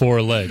 of its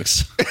 4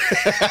 legs.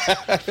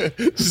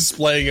 Just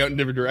splaying out in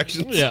different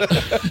directions. Yeah.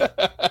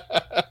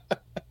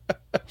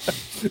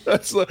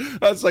 That's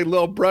like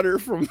little brother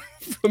from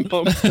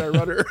Homestar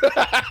Runner.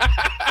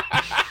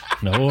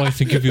 No, I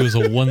think if he was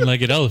a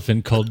one-legged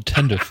elephant called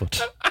Tenderfoot.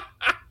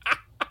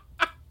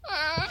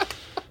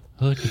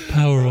 I could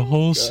power a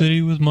whole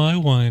city with my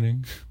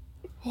whining.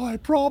 Oh, I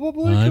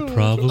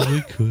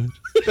probably could.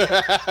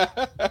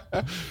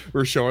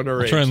 We're showing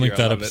our age. Try and link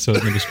that episode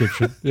in the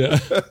description. Yeah.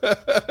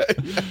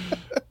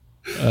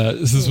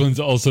 This one's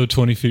also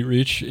 20 feet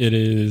reach. It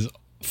is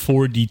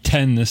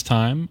 4d10 this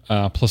time,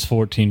 plus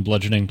 14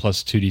 bludgeoning,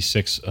 plus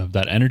 2d6 of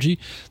that energy.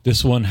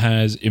 This one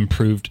has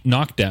improved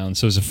knockdown.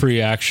 So as a free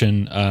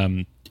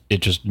action, it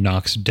just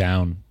knocks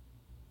down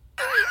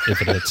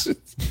if it hits.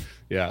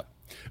 Yeah.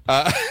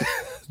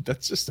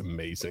 That's just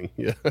amazing.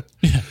 Yeah.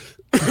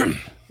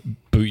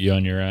 Boot you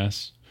on your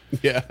ass.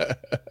 Yeah.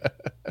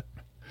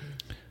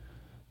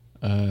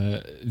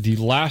 The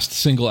last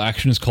single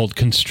action is called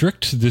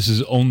Constrict. This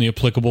is only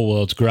applicable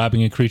while it's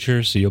grabbing a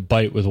creature. So you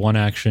bite with 1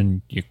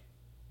 action, you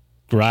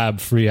grab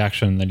free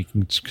action, then you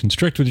can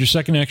constrict with your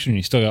second action.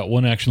 You still got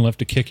 1 action left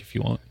to kick if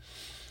you want.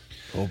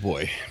 Oh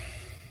boy.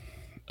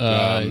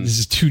 This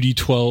is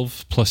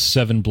 2d12 plus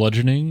 7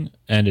 bludgeoning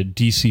and a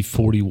DC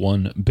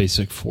 41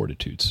 basic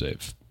fortitude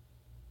save.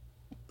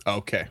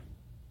 Okay.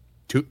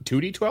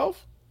 2d12?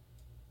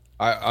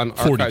 On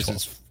 4d12. archives,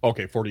 it's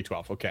okay.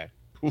 4d12. Okay.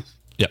 Oof.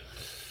 Yep.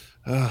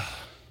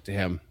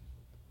 Damn.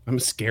 I'm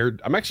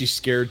scared. I'm actually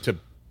scared to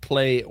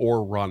play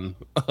or run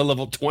a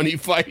level 20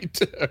 fight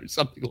or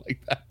something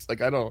like that. It's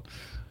like I don't.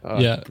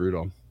 Yeah.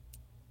 Brutal.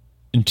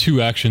 In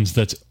 2 actions,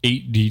 that's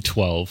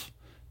 8d12,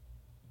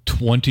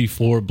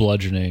 24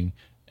 bludgeoning,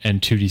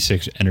 and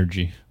 2d6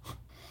 energy,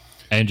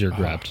 and you're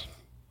grabbed.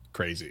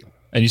 Crazy.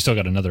 And you still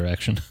got another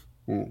action.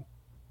 Ooh.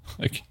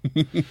 Like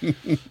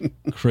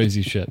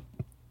crazy shit.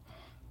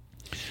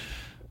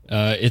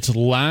 Its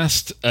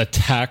last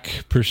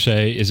attack per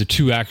se is a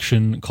 2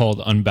 action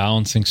called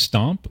Unbalancing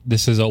Stomp.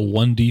 This is a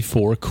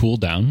 1d4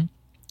 cooldown.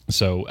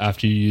 So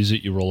after you use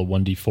it, you roll a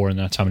 1d4, and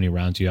that's how many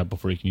rounds you have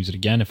before you can use it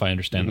again. If I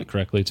understand it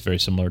correctly, it's very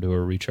similar to a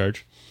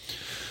recharge.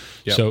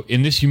 Yep. So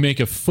in this, you make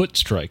a foot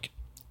strike.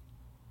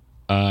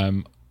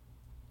 And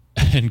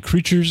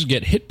creatures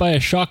get hit by a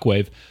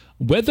shockwave,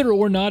 whether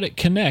or not it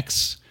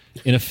connects,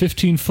 in a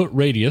 15-foot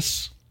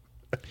radius.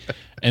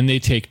 and they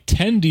take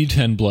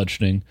 10d10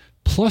 bludgeoning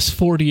plus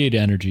 48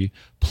 energy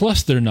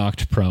plus they're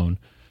knocked prone.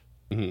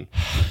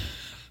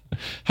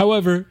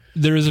 However,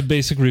 there is a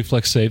basic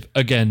reflex save,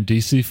 again,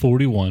 DC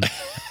 41,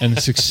 and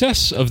the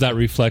success of that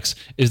reflex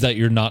is that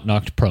you're not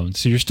knocked prone.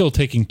 So you're still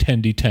taking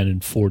 10d10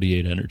 and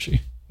 48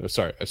 energy. Oh,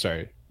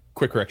 sorry.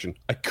 Quick correction.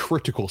 A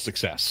critical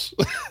success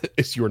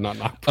is you're not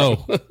knocked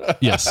prone. Oh,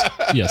 yes,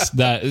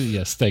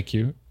 thank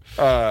you.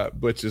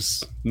 Which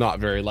is not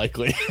very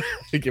likely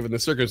given the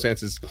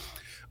circumstances.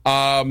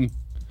 I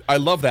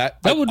love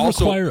that. That would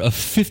require a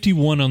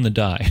 51 on the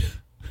die.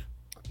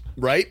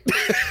 Right?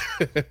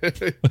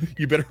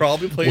 You better all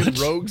be playing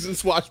rogues and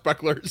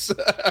swashbucklers.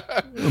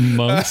 Or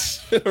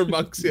monks. Or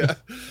monks, yeah.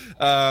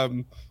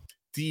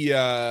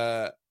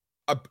 The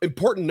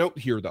important note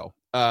here, though,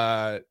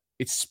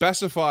 it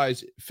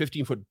specifies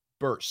 15-foot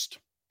burst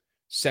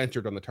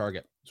centered on the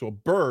target. So a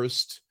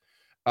burst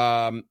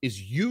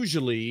is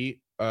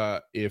usually,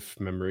 if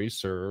memory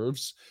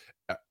serves,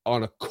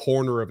 on a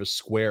corner of a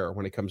square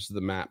when it comes to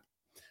the map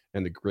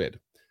and the grid.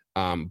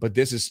 But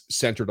this is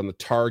centered on the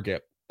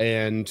target.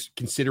 And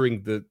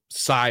considering the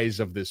size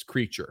of this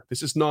creature,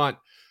 this is not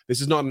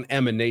an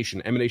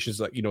emanation. Emanation is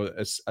like,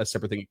 a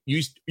separate thing.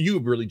 You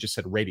really just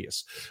said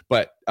radius,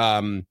 but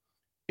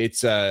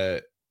it's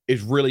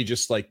really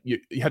just like you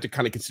have to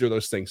kind of consider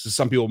those things. So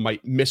some people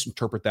might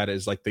misinterpret that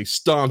as like they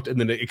stomped and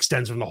then it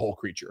extends from the whole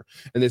creature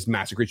and this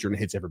massive creature and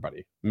hits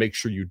everybody. Make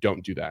sure you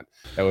don't do that.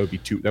 That would be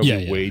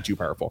way too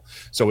powerful.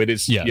 So it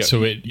is. Yeah.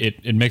 So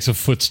it makes a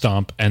foot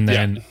stomp, and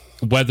then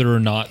whether or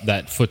not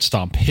that foot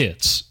stomp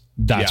hits,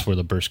 that's where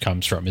the burst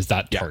comes from, is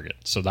that target.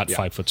 So that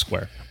 5-foot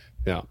square.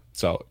 Yeah.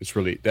 So it's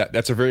really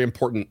that's a very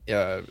important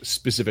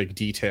specific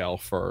detail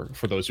for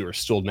those who are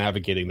still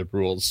navigating the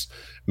rules.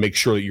 Make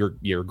sure that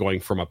you're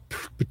going from a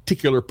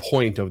particular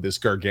point of this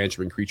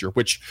gargantuan creature,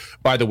 which,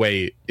 by the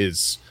way,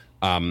 is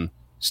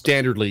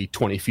standardly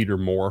 20 feet or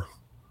more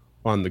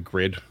on the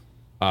grid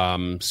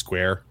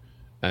square.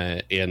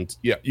 And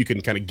you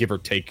can kind of give or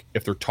take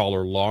if they're tall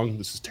or long.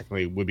 This is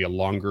technically would be a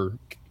longer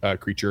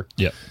creature.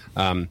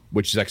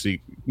 Which is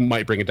actually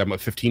might bring it down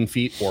about 15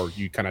 feet, or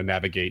you kind of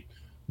navigate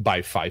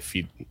by 5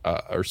 feet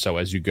or so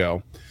as you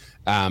go.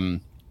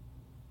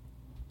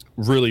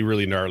 Really,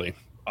 really gnarly.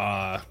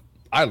 I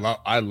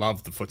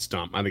love the foot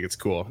stomp. I think it's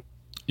cool.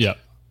 Yeah,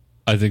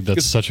 I think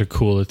that's such a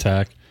cool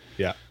attack.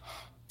 Yeah,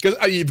 because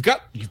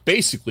you've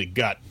basically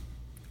got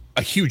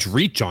a huge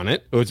reach on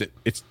it. What is it?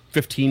 It's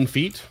 15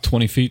 feet,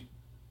 20 feet.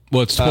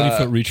 Well, it's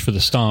 20-foot reach for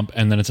the stomp,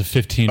 and then it's a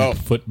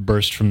 15-foot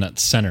burst from that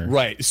center.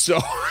 Right. So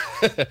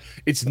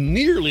it's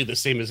nearly the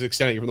same as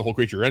extending from the whole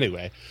creature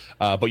anyway.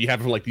 But you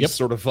have like these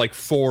sort of like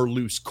 4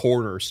 loose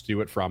corners to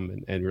do it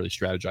from and really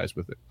strategize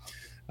with it.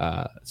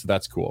 So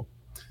that's cool.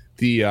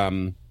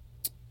 There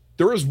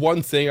is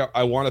one thing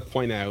I want to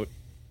point out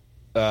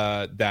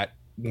that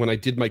when I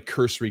did my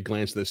cursory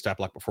glance at the stat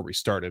block before we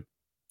started,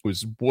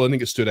 was one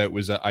thing that stood out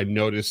was that I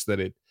noticed that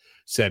it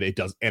said it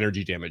does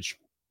energy damage.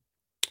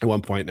 At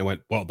one point, and I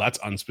went, well, that's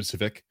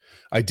unspecific.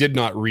 I did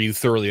not read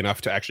thoroughly enough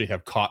to actually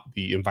have caught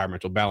the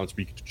environmental balance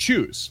we could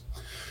choose.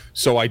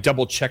 So I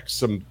double-checked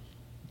some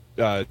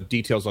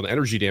details on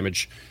energy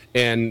damage,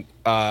 and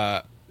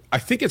I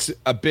think it's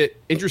a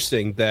bit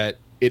interesting that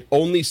it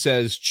only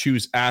says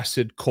choose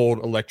acid,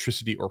 cold,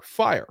 electricity, or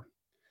fire.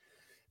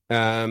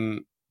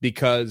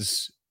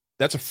 Because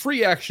that's a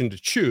free action to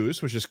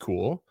choose, which is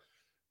cool,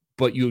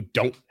 but you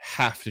don't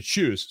have to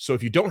choose. So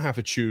if you don't have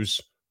to choose,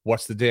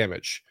 what's the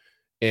damage?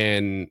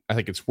 And I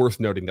think it's worth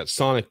noting that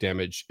sonic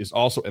damage is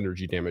also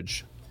energy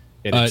damage.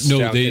 And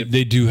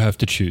they do have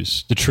to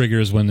choose. The trigger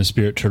is when the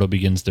spirit turtle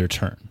begins their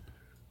turn.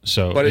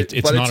 So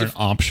it's not an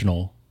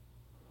optional.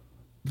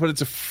 But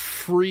it's a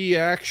free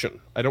action.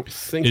 I don't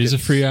think it is a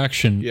free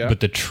action,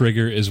 but the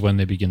trigger is when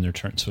they begin their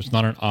turn. So it's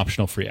not an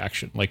optional free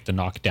action like the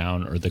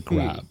knockdown or the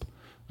grab,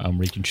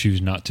 where you can choose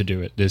not to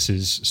do it. This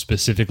is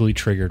specifically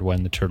triggered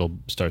when the turtle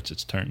starts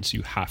its turn. So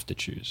you have to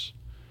choose.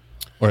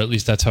 Or at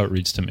least that's how it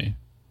reads to me.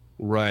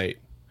 Right.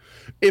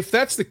 If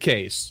that's the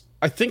case,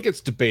 I think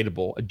it's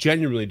debatable. I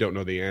genuinely don't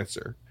know the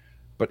answer.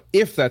 But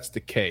if that's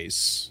the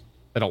case,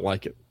 I don't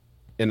like it.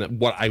 And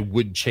what I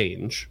would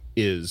change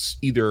is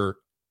either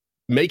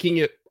making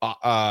it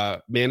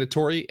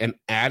mandatory and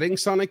adding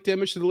sonic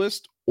damage to the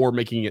list, or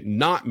making it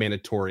not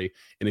mandatory,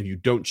 and if you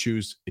don't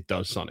choose, it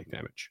does sonic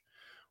damage.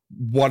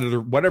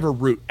 Whatever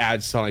route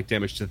adds sonic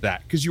damage to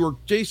that, because you are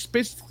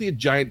basically a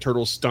giant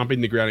turtle stomping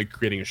the ground and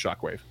creating a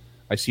shockwave.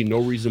 I see no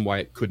reason why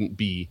it couldn't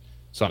be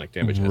sonic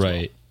damage as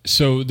well.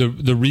 So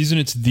the reason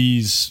it's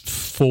these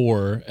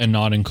 4 and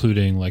not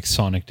including like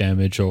sonic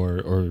damage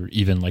or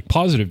even like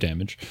positive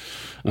damage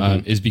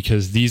is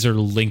because these are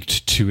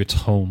linked to its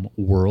home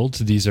world.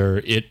 These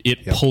are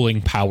it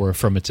pulling power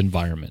from its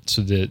environment.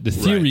 So the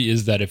theory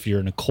is that if you're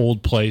in a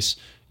cold place,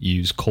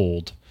 use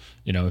cold.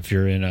 If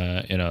you're in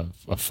a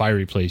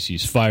fiery place,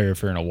 use fire.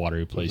 If you're in a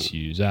watery place,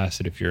 use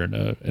acid. If you're in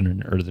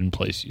an earthen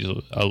place,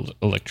 use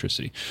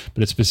electricity.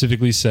 But it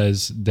specifically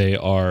says they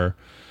are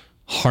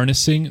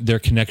harnessing their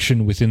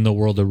connection within the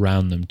world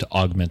around them to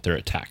augment their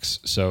attacks.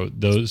 So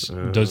those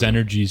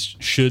energies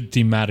should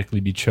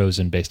thematically be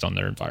chosen based on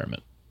their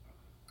environment.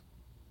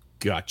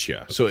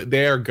 Gotcha. So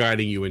they are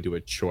guiding you into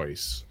a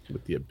choice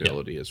with the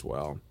ability as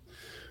well.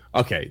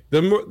 Okay.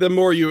 The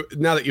more you,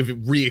 now that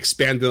you've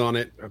re-expanded on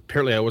it,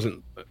 apparently I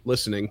wasn't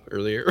listening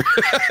earlier.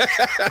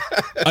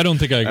 I don't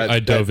think I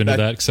dove into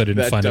that because I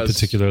didn't find it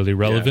particularly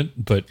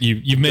relevant, but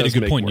you've made a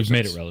good point. You've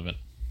made it relevant.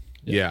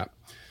 Yeah.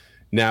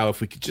 Now, if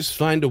we could just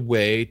find a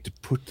way to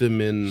put them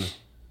in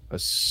a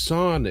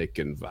Sonic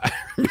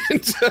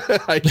environment,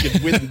 I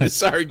could win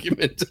this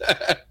argument.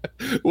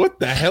 What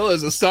the hell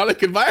is a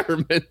Sonic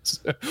environment?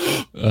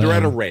 They're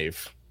at a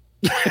rave.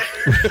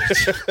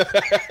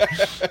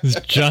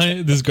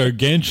 this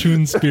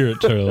gargantuan spirit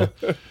turtle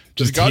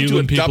just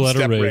healing people at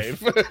a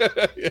rave.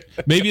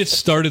 Maybe it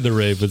started the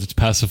rave with its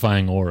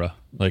pacifying aura.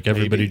 Like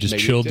everybody just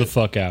chilled the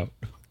fuck out.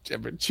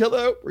 Chill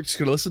out. We're just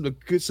gonna listen to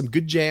some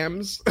good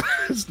jams.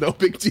 It's no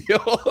big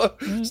deal.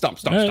 Stop.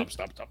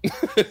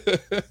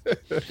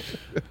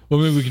 Well,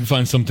 maybe we can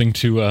find something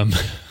to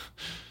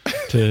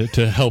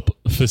to help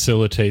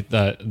facilitate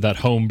that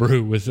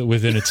homebrew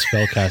within its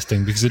spell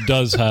casting, because it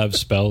does have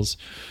spells.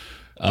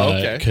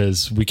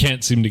 Because we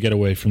can't seem to get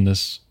away from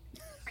this.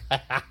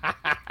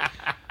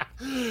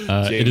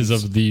 It is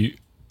of the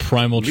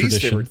primal least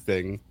tradition. Favorite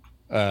thing.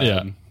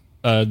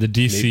 The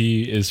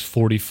DC is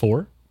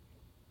 44.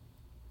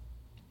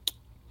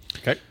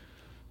 Okay,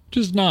 which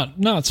is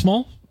not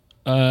small.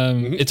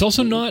 It's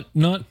also not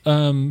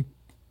out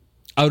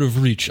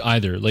of reach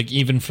either. Like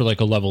even for like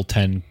a level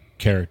 10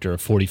 character, a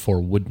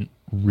 44 wouldn't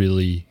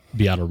really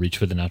be out of reach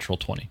with a natural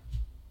 20.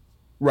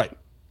 Right.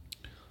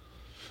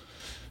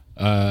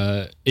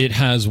 It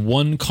has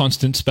one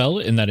constant spell,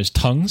 and that is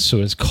tongues,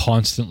 so it's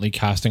constantly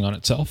casting on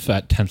itself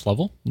at 10th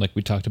level, like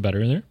we talked about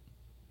earlier.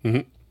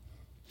 Mm-hmm.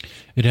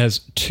 It has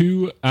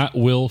 2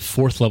 at-will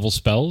 4th level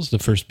spells, the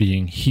first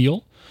being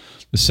Heal,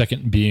 the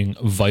second being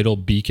Vital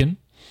Beacon,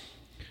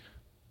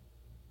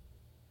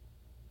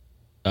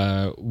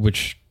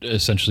 which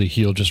essentially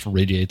Heal just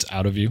radiates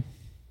out of you.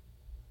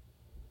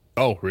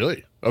 Oh,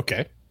 really?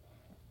 Okay.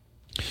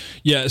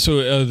 Yeah,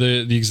 so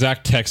the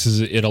exact text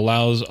is it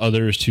allows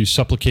others to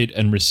supplicate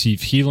and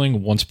receive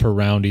healing once per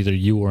round. Either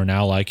you or an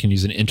ally can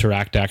use an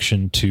interact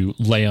action to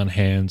lay on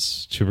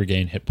hands to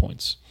regain hit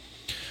points.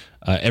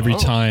 Every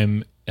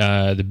time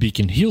the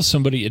beacon heals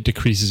somebody, it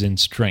decreases in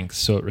strength.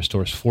 So it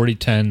restores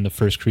 40-10, the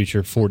first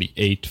creature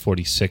 48,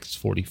 46,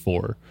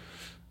 44.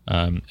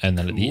 And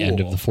then at the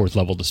end of the 4th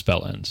level, the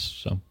spell ends.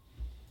 So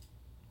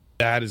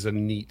that is a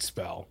neat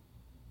spell.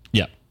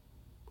 Yeah.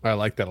 I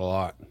like that a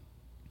lot.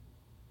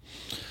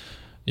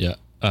 Yeah.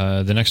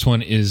 The next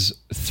one is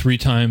 3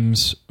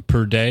 times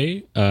per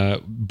day,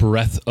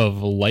 Breath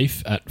of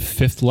Life at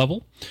 5th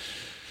level.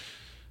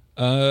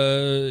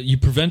 You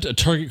prevent a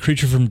target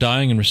creature from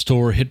dying and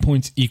restore hit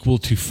points equal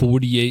to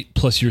 48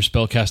 plus your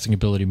spellcasting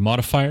ability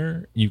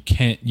modifier. You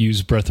can't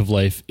use Breath of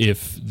Life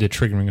if the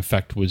triggering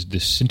effect was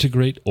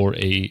Disintegrate or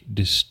a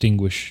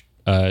Distinguish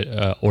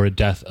or a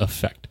Death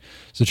effect.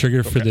 So the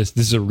trigger for this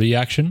is a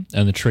reaction,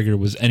 and the trigger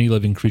was any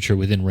living creature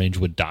within range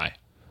would die.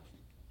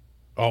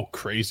 Oh,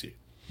 crazy.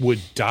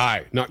 Would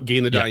die. Not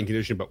gain the dying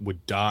condition, but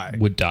would die.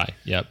 Would die,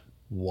 yep.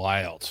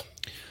 Wild.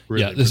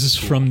 Really, this is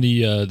cool. From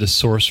the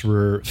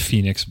Sorcerer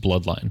Phoenix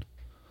bloodline.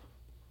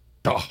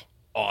 Oh,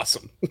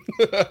 awesome.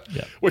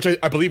 Yeah. Which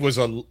I believe was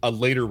a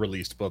later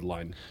released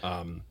bloodline.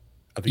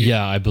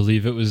 I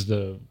believe it was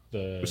the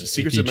was it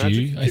Secrets of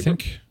Magic? I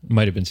think.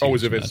 Might have been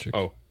Secrets of Magic.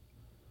 Oh.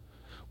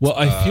 Well,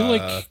 I feel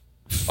like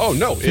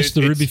Fist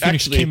of the Ruby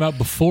Phoenix came out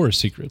before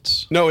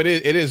Secrets. No, it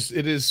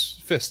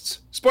is Fists.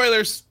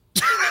 Spoilers.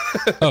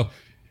 Oh.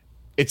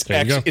 It's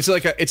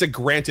a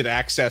granted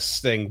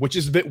access thing, which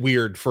is a bit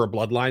weird for a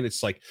bloodline.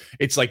 It's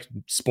like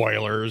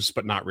spoilers,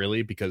 but not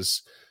really,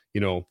 because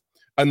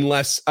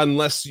unless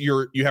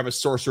you have a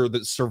sorcerer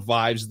that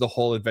survives the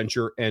whole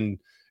adventure and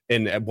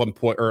at one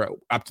point or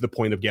up to the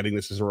point of getting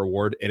this as a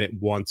reward, and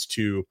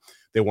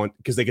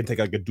because they can take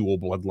like a dual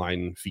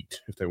bloodline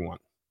feat if they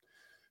want.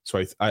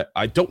 So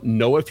I don't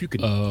know if you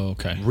could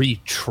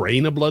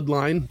retrain a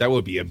bloodline. That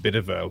would be a bit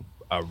of a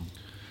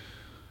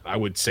I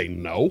would say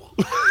no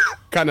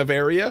kind of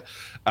area.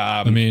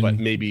 But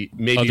maybe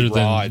other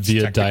raw, than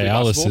via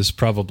dialysis, possible.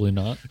 Probably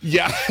not.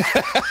 Yeah.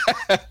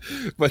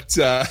 But that's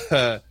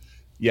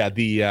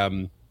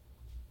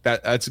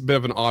a bit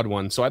of an odd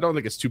one. So I don't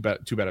think it's too bad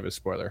of a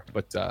spoiler,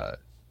 but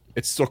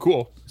it's still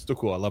cool.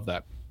 I love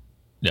that.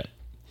 Yeah.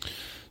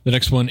 The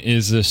next one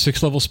is a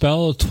 6th level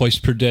spell, twice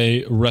per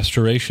day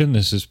restoration.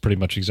 This is pretty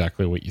much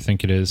exactly what you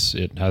think it is.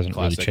 It hasn't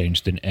really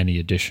changed in any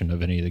edition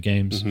of any of the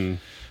games. Mm-hmm.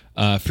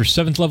 For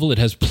 7th level, it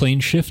has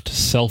plane shift,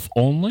 self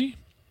only,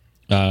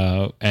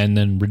 and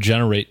then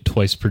regenerate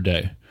twice per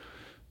day.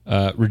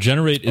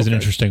 Regenerate is an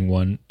interesting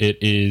one.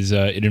 It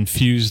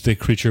infused the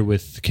creature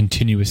with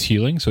continuous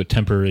healing, so it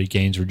temporarily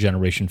gains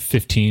regeneration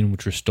 15,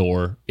 which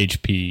restore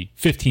HP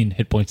 15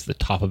 hit points at the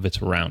top of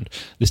its round.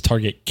 This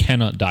target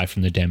cannot die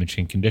from the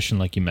damaging condition,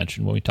 like you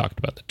mentioned when we talked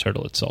about the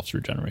turtle itself's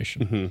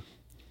regeneration. Mm-hmm.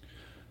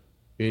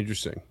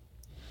 Interesting.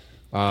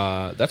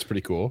 That's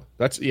pretty cool.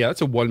 That's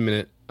a 1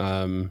 minute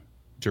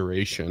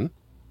duration.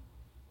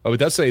 Oh, it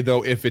does say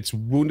though, if its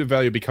wounded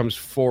value becomes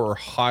 4 or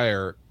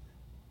higher,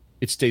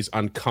 it stays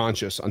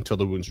unconscious until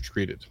the wounds are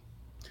treated.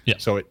 Yeah.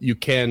 So you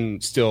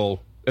can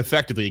still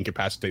effectively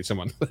incapacitate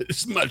someone.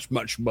 It's much,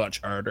 much,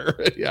 much harder.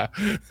 Yeah.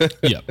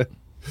 Yep.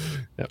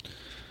 Yep.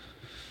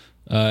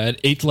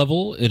 At 8th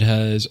level, it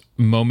has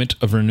Moment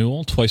of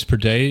Renewal twice per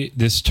day.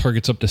 This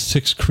targets up to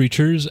 6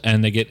 creatures,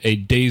 and they get a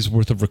day's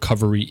worth of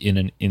recovery in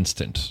an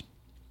instant.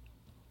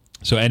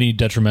 So any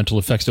detrimental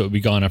effects that would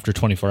be gone after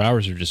 24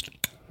 hours are just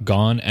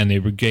gone, and they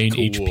regain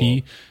Cool.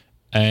 HP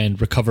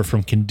and recover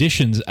from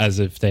conditions as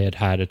if they had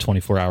had a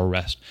 24-hour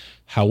rest.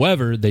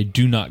 However, they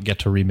do not get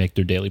to remake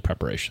their daily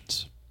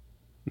preparations.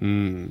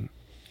 Oh,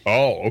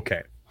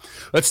 okay.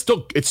 It's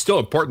still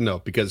important though,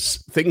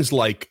 because things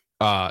like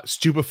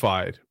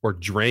stupefied or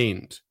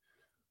drained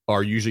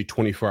are usually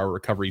 24-hour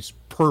recoveries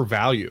per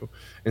value,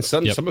 and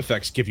some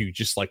effects give you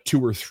just like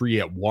 2 or 3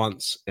 at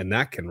once, and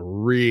that can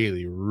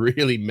really,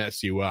 really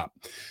mess you up.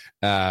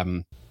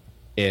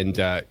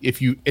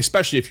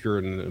 Especially if you're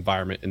in an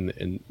environment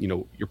and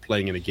you're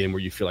playing in a game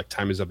where you feel like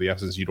time is of the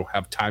essence, you don't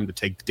have time to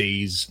take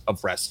days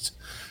of rest,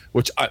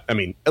 which I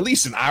mean, at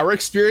least in our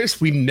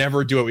experience, we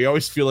never do it. We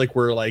always feel like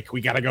we're like,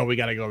 we gotta go.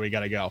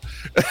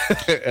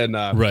 And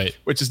right,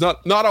 which is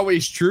not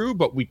always true,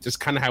 but we just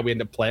kind of how we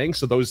end up playing.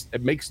 So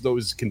it makes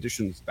those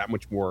conditions that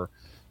much more,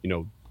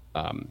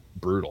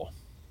 brutal.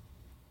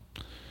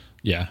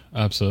 Yeah,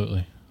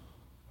 absolutely.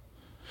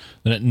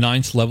 Then at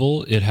 9th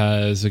level, it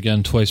has,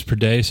 again, twice per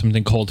day,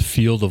 something called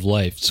Field of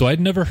Life. So I'd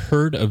never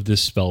heard of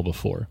this spell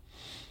before.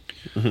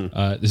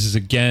 Mm-hmm. This is,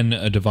 again,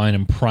 a divine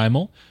and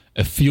primal.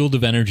 A field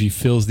of energy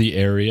fills the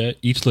area.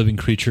 Each living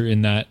creature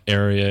in that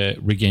area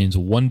regains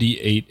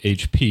 1d8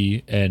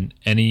 HP, and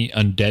any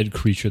undead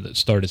creature that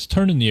starts its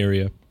turn in the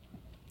area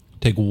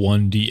take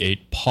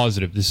 1d8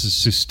 positive. This is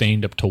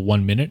sustained up to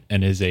 1 minute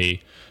and is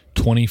a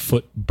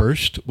 20-foot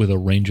burst with a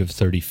range of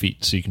 30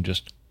 feet. So you can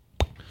just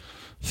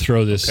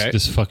throw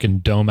this fucking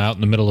dome out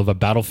in the middle of a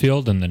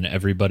battlefield, and then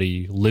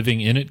everybody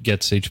living in it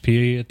gets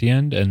HP at the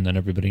end, and then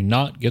everybody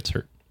not gets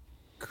hurt.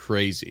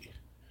 Crazy.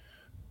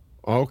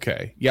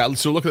 Okay. Yeah,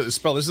 so look at the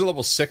spell. This is a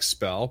level 6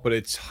 spell, but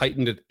it's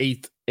heightened at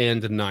 8th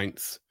and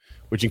 9th,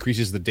 which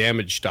increases the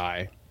damage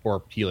die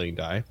or healing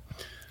die.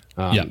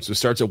 So it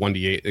starts at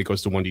 1d8, it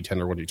goes to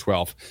 1d10 or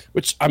 1d12,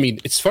 which, I mean,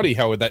 it's funny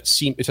how that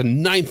seems, it's a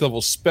 9th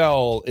level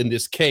spell in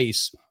this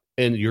case,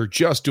 and you're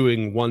just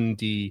doing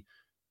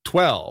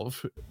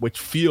 1d12, which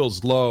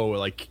feels low,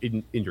 like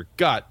in your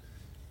gut,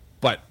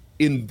 but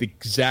in the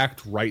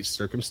exact right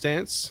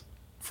circumstance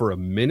for a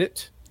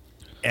minute,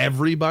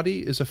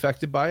 everybody is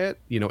affected by it,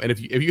 and if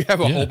you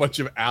have a whole bunch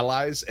of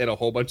allies and a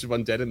whole bunch of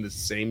undead in the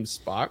same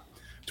spot,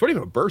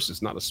 20-foot burst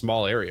is not a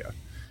small area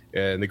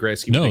in the grand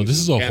scheme of things. This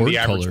is a horde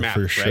color map,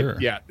 for right? sure.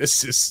 Yeah,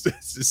 this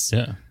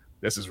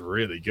is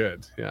really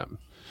good. Yeah,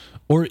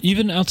 or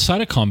even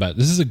outside of combat,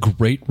 this is a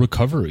great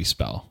recovery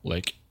spell.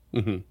 Like,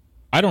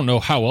 I don't know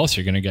how else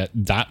you're going to get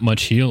that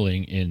much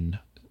healing in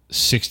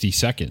 60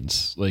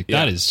 seconds. Like,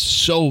 that is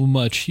so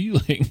much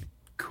healing.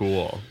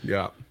 Cool.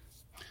 Yeah.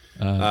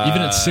 Even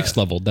at 6th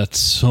level, that's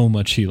so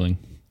much healing.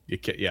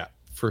 Yeah,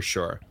 for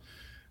sure.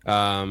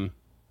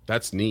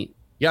 That's neat.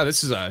 Yeah,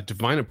 this is a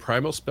divine and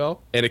primal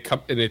spell, and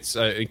it's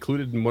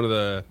included in one of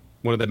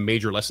the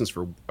major lessons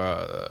for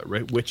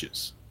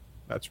witches.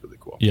 That's really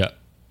cool. Yeah.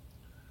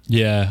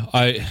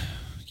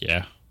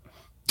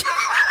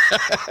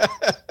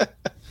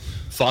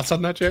 Thoughts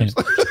on that, James?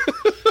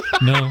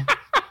 No.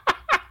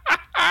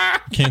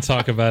 Can't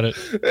talk about it.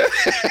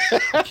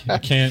 I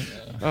can't.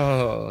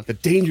 Oh, the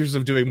dangers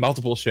of doing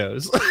multiple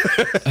shows.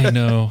 I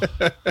know.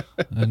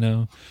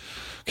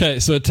 Okay,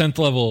 so at 10th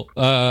level,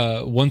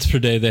 once per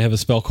day, they have a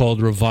spell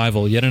called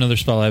Revival. Yet another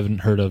spell I haven't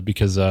heard of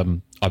because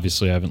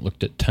obviously I haven't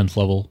looked at 10th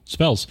level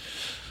spells.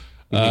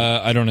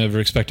 I don't ever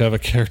expect to have a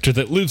character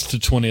that lives to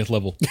 20th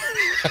level.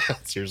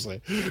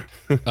 Seriously.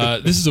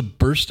 This is a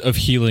burst of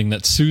healing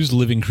that soothes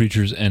living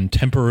creatures and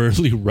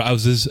temporarily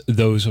rouses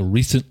those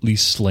recently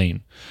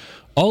slain.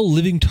 All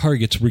living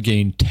targets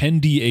regain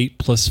 10d8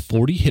 plus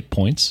 40 hit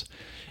points.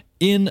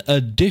 In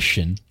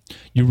addition,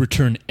 you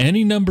return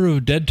any number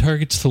of dead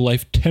targets to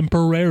life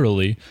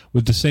temporarily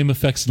with the same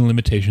effects and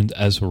limitations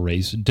as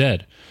raised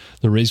dead.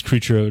 The raised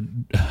creature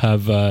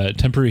have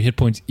temporary hit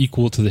points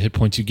equal to the hit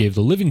points you gave the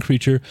living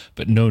creature,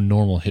 but no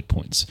normal hit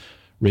points.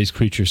 Raised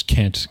creatures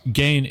can't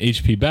gain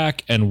HP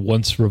back, and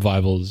once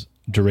revival's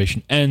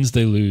duration ends,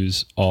 they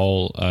lose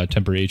all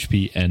temporary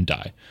HP and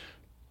die.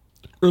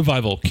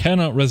 Revival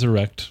cannot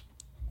resurrect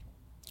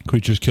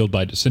creatures killed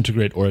by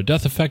disintegrate or a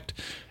death effect,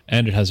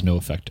 and it has no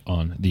effect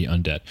on the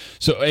undead.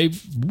 So a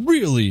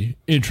really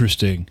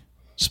interesting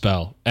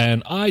spell,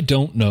 and I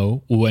don't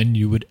know when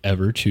you would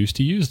ever choose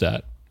to use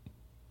that.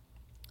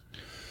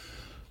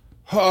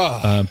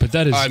 But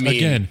that is,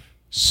 again,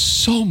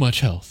 so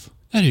much health.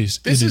 That is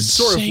this an is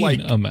sort of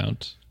like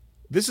amount.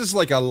 This is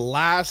like a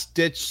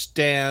last-ditch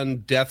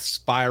stand, death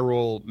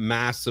spiral,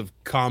 massive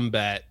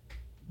combat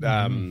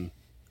kind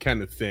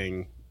of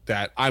thing.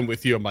 that I'm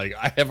with you. I'm like,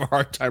 I have a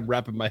hard time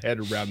wrapping my head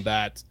around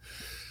that.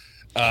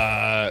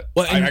 I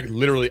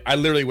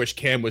literally wish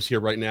Cam was here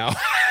right now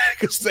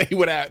because they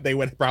would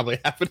probably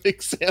have an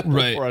example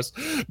for us.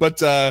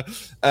 But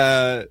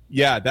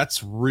yeah,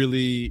 that's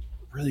really,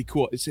 really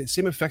cool. It's the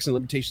same effects and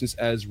limitations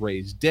as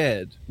Raise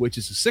Dead, which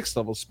is a 6th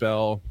level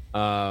spell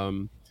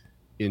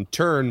in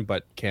turn,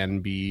 but can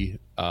be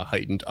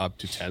heightened up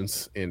to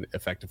 10th in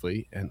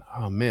effectively. And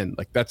oh man,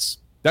 like that's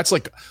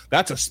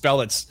a spell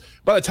that's,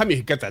 by the time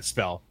you get that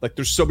spell, like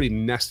there's so many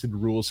nested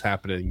rules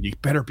happening. You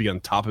better be on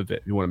top of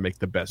it if you want to make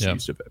the best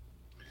use of it.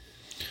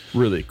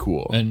 Really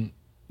cool. And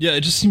yeah,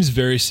 it just seems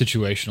very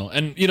situational.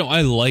 And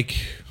I like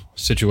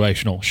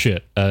situational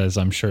shit, as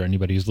I'm sure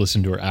anybody who's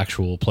listened to our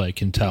actual play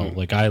can tell.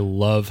 Like I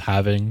love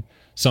having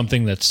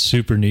something that's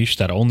super niche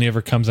that only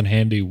ever comes in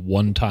handy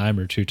one time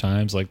or two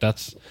times. Like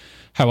that's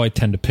how I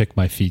tend to pick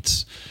my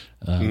feats.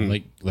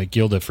 Like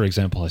Gilda, for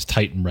example, has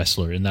Titan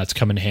Wrestler, and that's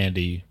come in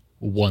handy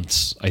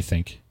once, I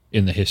think,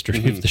 in the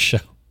history of the show.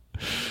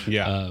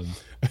 Yeah.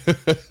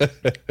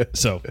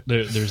 So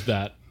there's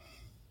that.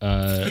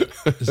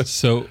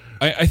 So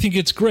I think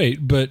it's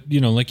great, but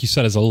like you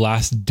said, as a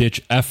last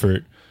ditch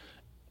effort,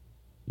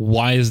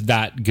 why is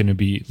that going to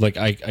be like?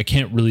 I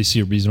can't really see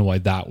a reason why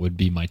that would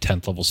be my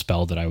 10th level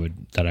spell that I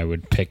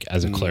would pick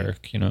as a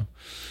cleric.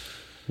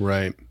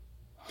 Right.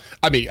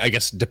 I mean, I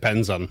guess it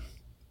depends on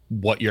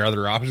what your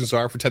other options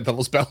are for 10th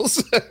level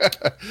spells.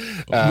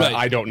 Right.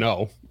 I don't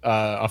know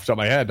off the top of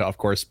my head, of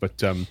course,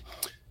 but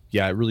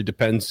yeah, it really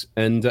depends.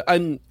 And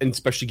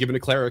especially given a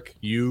cleric,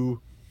 you're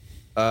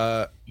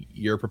a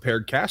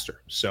prepared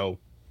caster. So,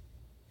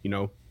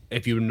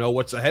 if you know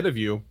what's ahead of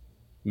you,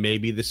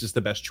 maybe this is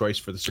the best choice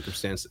for the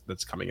circumstance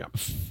that's coming up.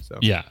 So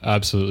yeah,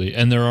 absolutely.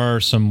 And there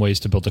are some ways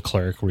to build a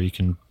cleric where you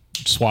can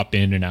swap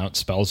in and out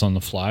spells on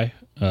the fly.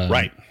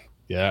 Right.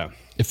 Yeah.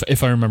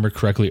 If I remember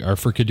correctly,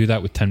 Arthur could do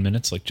that with 10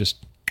 minutes. Like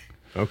just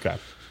okay,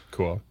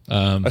 cool.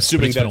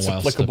 Assuming that's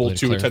applicable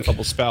to a 10th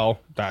level spell,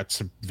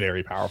 that's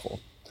very powerful.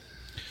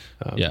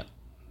 Yeah.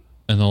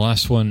 And the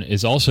last one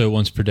is also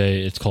once per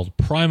day. It's called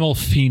Primal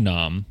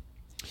Phenom.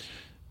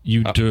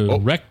 You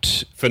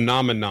direct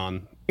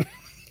phenomenon.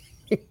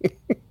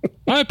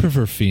 I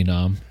prefer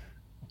Phenom.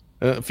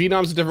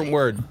 Phenom's a different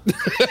word.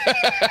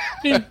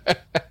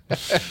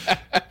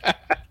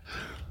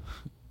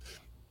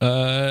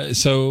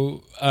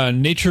 So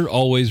nature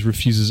always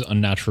refuses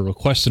unnatural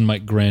requests and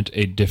might grant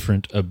a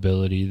different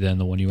ability than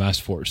the one you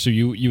asked for. So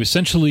you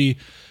essentially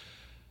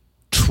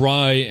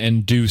try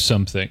and do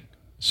something.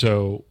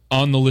 So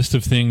on the list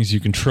of things you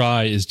can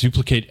try is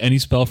duplicate any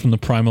spell from the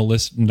primal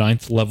list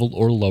 9th level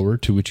or lower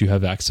to which you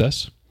have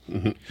access.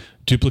 Mm-hmm.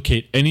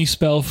 Duplicate any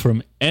spell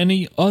from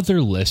any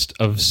other list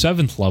of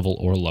 7th level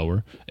or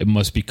lower. It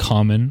must be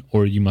common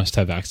or you must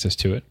have access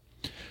to it.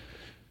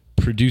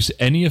 Produce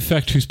any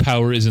effect whose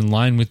power is in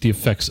line with the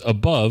effects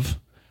above.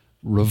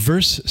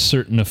 Reverse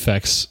certain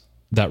effects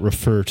that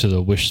refer to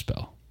the wish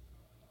spell.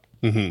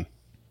 Mm-hmm.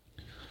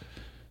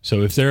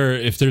 So if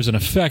there's an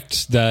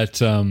effect that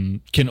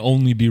can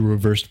only be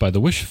reversed by the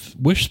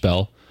wish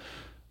spell,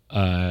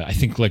 I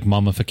think like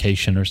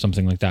mummification or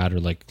something like that,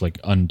 or like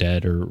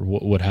undead or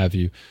what have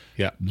you.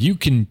 Yeah, you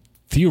can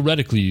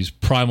theoretically use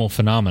Primal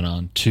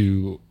Phenomenon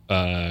to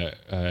beg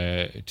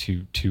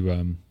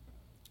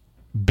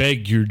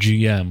your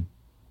GM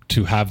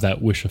to have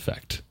that wish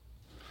effect.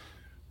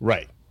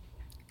 Right.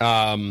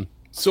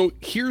 So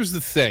here's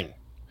the thing: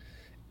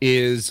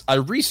 is I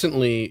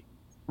recently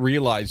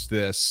realized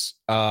this,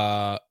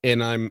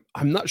 and I'm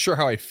not sure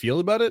how I feel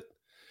about it,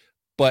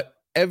 but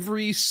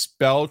every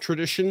spell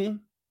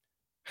tradition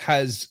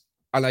has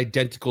an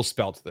identical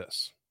spell to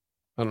this.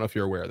 I don't know if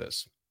you're aware of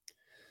this.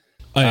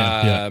 I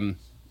am.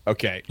 Yeah.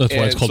 Okay. That's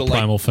why it's called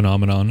Primal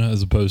Phenomenon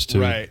as opposed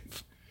to right.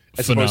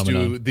 As opposed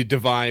to the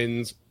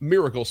Divine's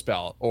Miracle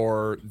spell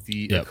or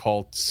the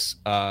Occult's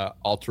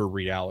Alter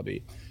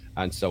Reality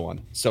and so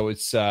on. So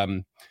it's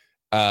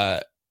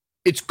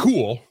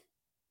cool.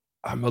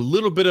 I'm a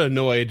little bit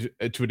annoyed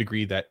to a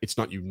degree that it's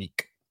not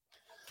unique.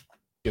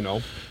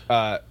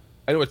 I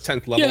know it's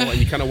 10th level, and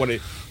you kind of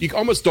you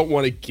almost don't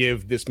want to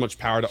give this much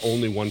power to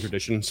only one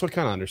tradition. So I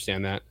kind of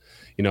understand that,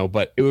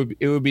 but it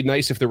would be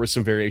nice if there was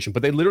some variation.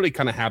 But they literally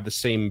kind of have the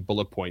same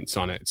bullet points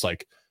on it. It's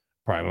like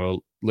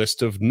primal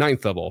list of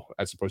 9th level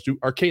as opposed to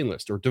arcane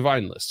list or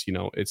divine list.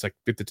 It's like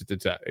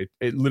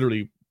it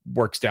literally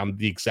works down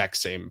the exact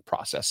same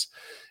process.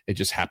 It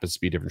just happens to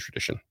be a different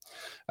tradition.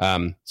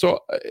 So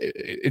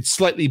it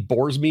slightly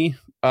bores me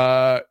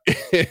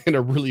in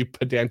a really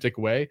pedantic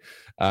way,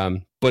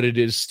 but it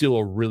is still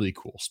a really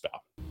cool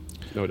spell.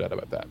 No doubt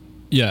about that.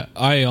 Yeah,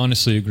 I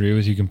honestly agree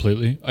with you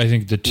completely. I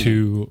think the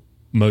two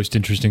most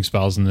interesting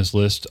spells in this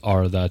list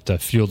are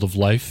that Field of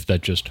Life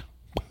that just...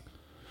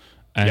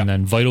 And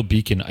then Vital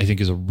Beacon, I think,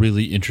 is a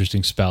really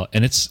interesting spell.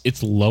 And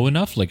it's low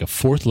enough, like a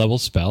 4th level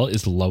spell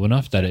is low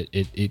enough that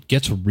it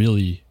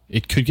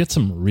could get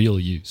some real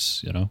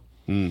use, Yeah.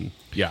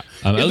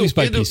 At least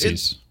by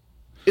PCs.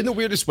 In the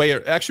weirdest way,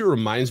 it actually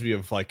reminds me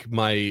of like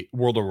my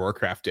World of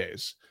Warcraft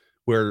days,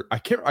 where I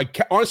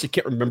honestly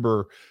can't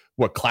remember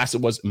what class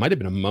it was. It might have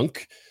been a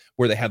monk,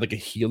 where they had like a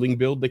healing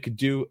build they could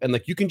do, and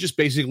like you can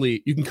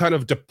kind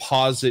of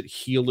deposit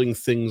healing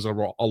things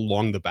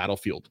along the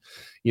battlefield,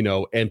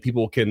 and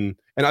people can,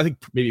 and I think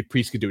maybe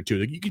priests could do it too.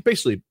 Like you could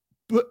basically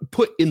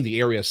put in the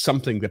area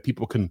something that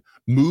people can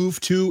move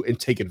to and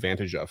take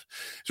advantage of.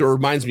 So it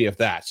reminds me of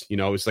that.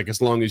 It's like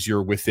as long as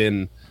you're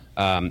within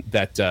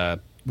that.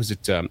 Was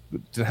it? Did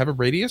it have a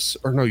radius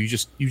or no? You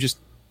just.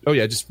 Oh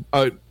yeah, just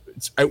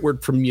it's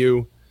outward from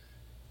you.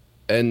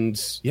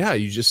 And yeah,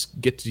 you just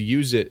get to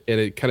use it, and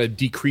it kind of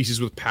decreases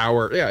with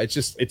power. Yeah,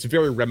 it's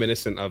very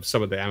reminiscent of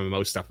some of the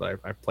MMO stuff that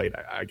I've played,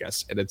 I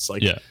guess. And it's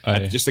like,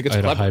 I just think it's I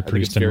had clever. a high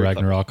priest in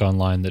Ragnarok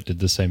Online that did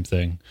the same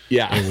thing.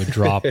 Yeah, it would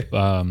drop. It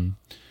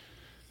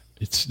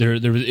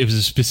was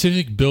a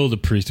specific build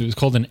of priest. It was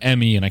called an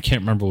Emmy, and I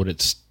can't remember what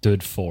it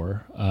stood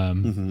for.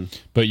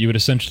 But you would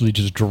essentially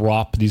just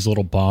drop these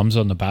little bombs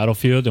on the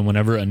battlefield, and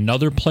whenever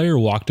another player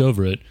walked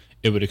over it,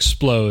 it would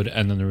explode,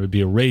 and then there would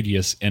be a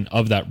radius, and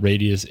of that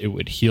radius, it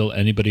would heal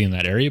anybody in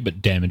that area, but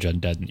damage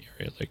undead in the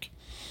area.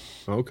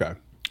 Okay,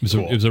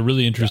 it was a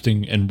really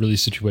interesting and really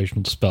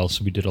situational spell.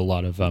 So we did a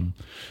lot of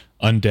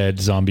undead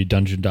zombie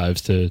dungeon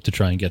dives to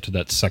try and get to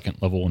that second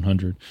level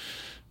 100.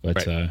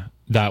 But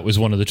that was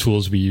one of the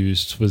tools we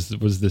used was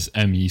this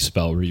ME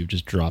spell where you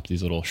just drop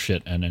these little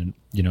shit, and then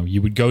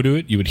you would go to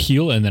it, you would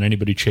heal, and then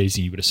anybody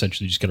chasing you would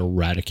essentially just get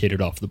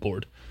eradicated off the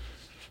board.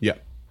 Yeah.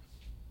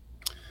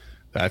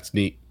 That's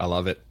neat. I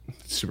love it.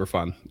 It's super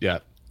fun. Yeah.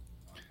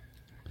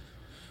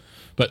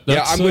 But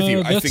I'm with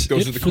you. I think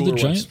those are the cooler the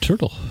giant ones.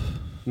 Turtle.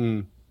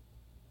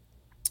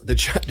 The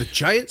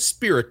giant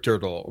spirit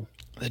turtle.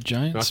 The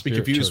giant. Not to be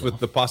confused with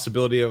the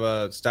possibility of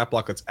a stat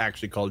block that's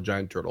actually called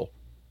giant turtle.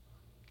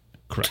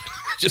 Correct.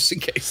 Just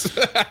in case.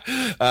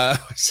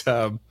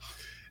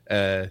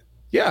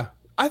 Yeah,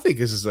 I think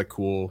this is a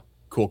cool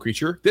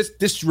creature.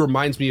 This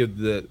reminds me of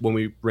when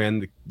we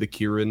ran the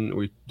Kirin.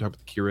 We talked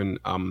about the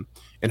Kirin.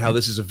 And how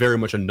this is very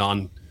much a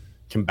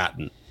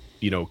non-combatant,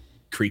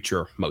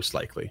 creature, most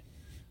very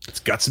It's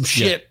got some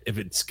shit if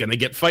it's gonna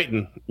get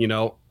fighting,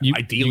 ideally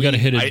you gotta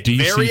hit a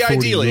DC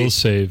 40 will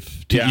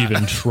save to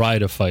even try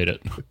to fight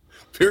it.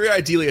 Very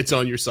ideally, it's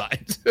on your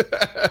side.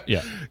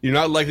 Yeah, you're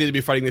not likely to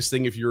be fighting this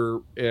thing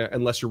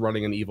unless you're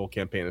running an evil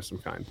campaign of some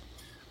kind.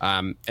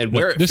 And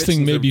where this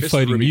thing may be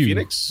fighting you,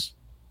 Phoenix,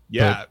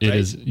 yeah, it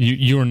is.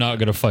 You are not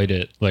gonna fight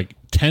it. Like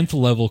 10th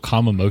level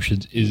calm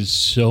emotions is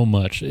so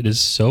much. It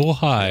is so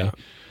high. Yeah.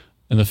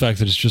 And the fact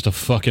that it's just a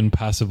fucking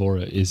passive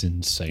aura is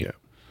insane.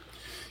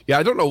 Yeah,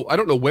 I don't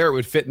know where it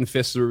would fit in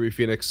Fists of the Ruby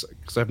Phoenix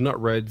because I've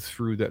not read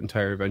through that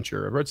entire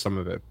adventure. I've read some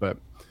of it, but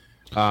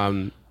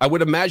I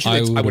would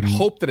imagine I would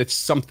hope that it's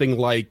something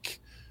like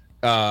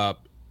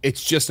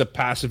it's just a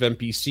passive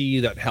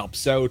NPC that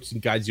helps out and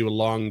guides you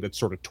along that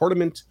sort of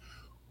tournament,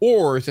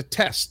 or it's a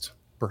test,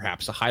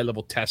 perhaps a high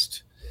level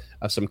test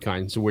of some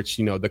kind, so which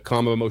the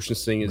calm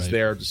emotions thing is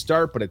there to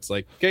start, but it's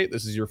like, okay,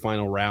 this is your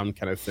final round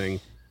kind of thing.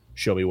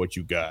 Show me what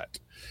you got,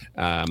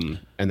 and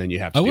then you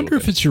have to. I wonder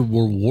if it's your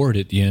reward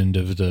at the end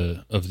of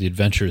the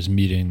adventure is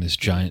meeting this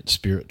giant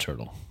spirit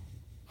turtle.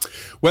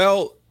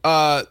 Well,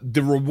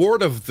 the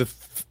reward of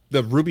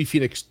the Ruby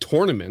Phoenix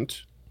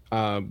tournament,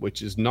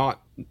 which is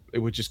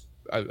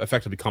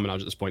effectively common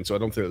knowledge at this point, so I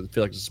don't feel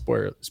like it's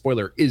a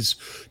spoiler, is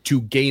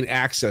to gain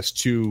access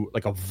to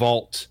like a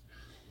vault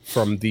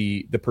from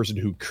the person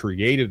who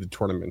created the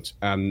tournament,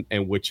 and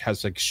which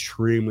has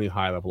extremely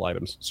high level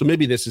items. So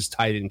maybe this is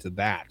tied into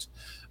that.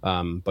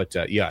 But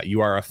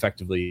you are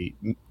effectively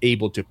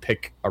able to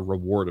pick a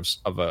reward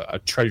of a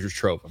treasure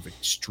trove of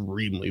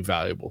extremely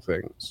valuable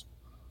things.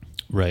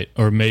 Right.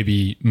 Or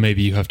maybe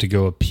you have to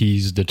go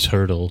appease the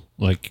turtle,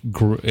 like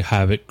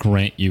have it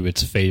grant you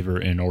its favor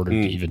in order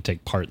to even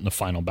take part in the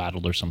final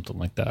battle or something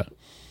like that.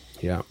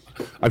 Yeah.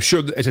 I'm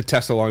sure that it's a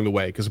test along the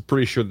way, because I'm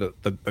pretty sure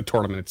that the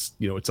tournament,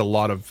 it's a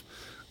lot of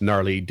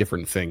gnarly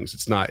different things.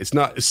 It's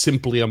not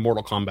simply a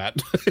Mortal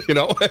Kombat,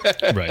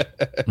 Right.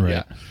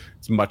 Yeah.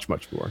 It's much,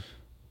 much more.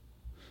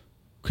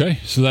 Okay,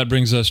 so that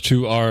brings us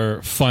to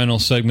our final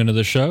segment of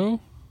the show.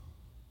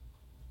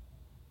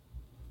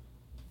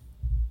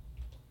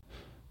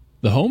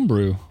 The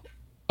homebrew,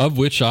 of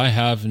which I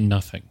have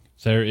nothing.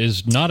 There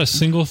is not a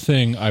single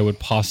thing I would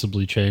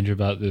possibly change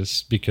about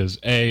this because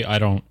A, I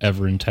don't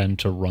ever intend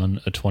to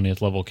run a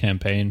 20th level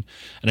campaign,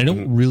 and I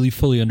don't really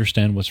fully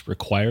understand what's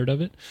required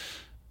of it.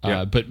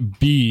 But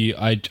B,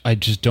 I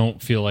just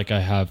don't feel like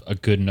I have a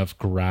good enough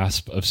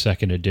grasp of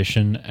second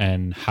edition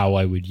and how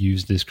I would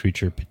use this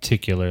creature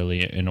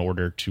particularly in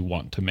order to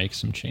want to make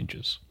some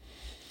changes.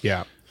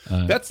 Yeah.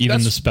 That's the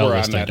spell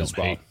list I don't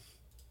hate.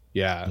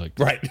 Yeah,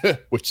 right.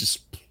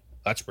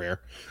 That's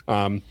rare.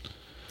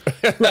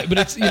 Right, but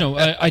it's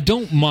I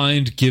don't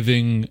mind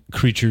giving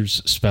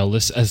creatures spell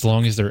lists as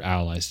long as they're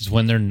allies. It's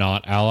when they're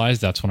not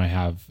allies that's when I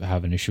have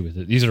an issue with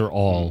it. These are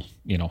all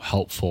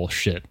helpful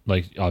shit.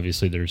 Like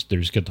obviously there's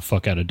get the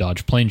fuck out of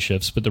dodge plane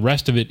shifts, but the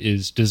rest of it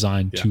is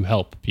designed to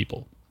help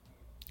people.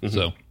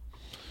 So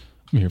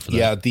I'm here for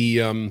that.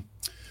 Yeah,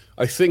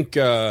 I think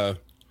I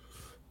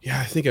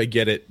think I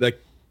get it.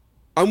 Like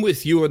I'm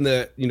with you in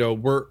that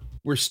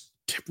we're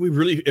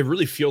it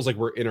really feels like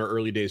we're in our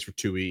early days for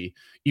 2E,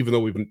 even though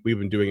we've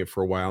been doing it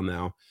for a while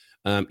now.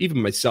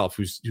 Even myself,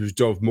 who's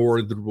dove more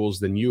into the rules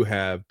than you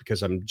have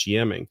because I'm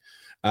GMing,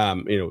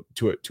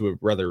 to a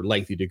rather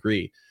lengthy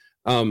degree.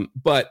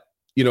 But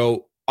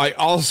I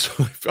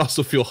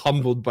also feel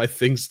humbled by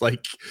things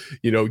like,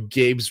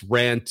 Gabe's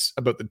rant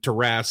about the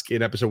Tarrasque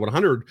in episode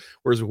 100.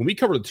 Whereas when we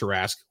covered the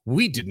Tarrasque,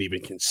 we didn't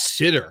even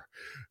consider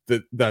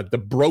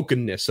the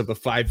brokenness of the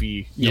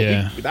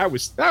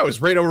 5e. That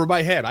was right over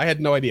my head. I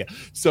had no idea.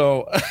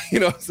 So,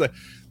 it's like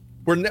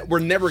we're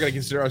never going to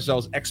consider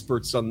ourselves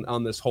experts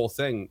on this whole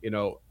thing,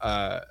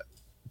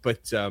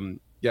 but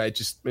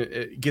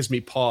it gives me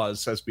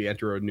pause as we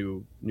enter a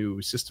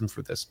new system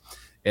for this.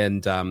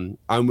 And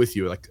I'm with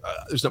you. Like,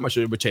 there's not much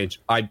that would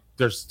change.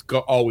 There's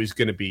always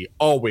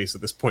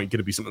at this point going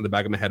to be something in the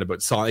back of my head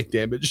about sonic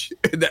damage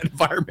and that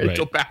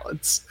environmental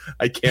balance.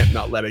 I can't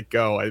not let it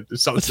go.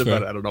 There's something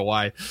about it. I don't know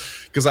why,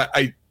 because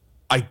I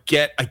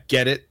get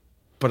it,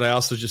 but I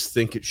also just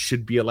think it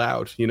should be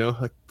allowed.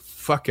 Like,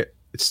 fuck it,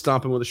 it's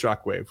stomping with a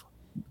shockwave.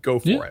 Go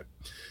for it.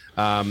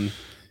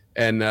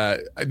 And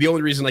the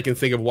only reason I can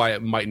think of why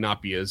it might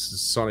not be is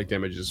sonic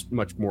damage is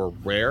much more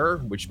rare,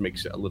 which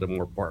makes it a little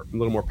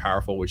more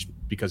powerful, which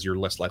because you're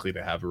less likely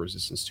to have a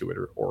resistance to it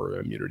or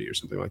immunity or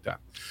something like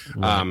that.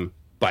 Right.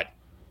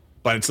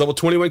 But it's level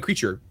 21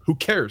 creature. Who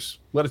cares?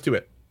 Let it do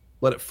it.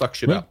 Let it fuck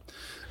shit up.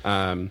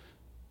 But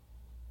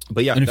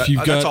yeah, and if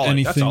you've got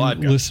anything,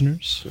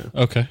 listeners,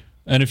 okay.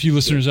 And if you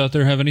listeners out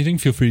there have anything,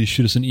 feel free to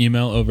shoot us an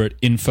email over at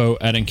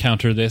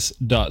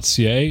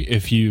info@encounterthis.ca.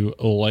 If you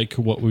like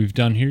what we've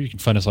done here, you can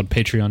find us on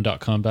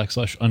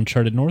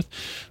patreon.com/unchartednorth.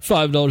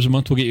 $5 a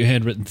month will get you a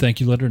handwritten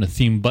thank you letter and a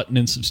theme button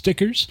and some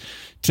stickers.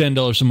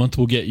 $10 a month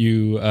will get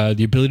you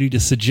the ability to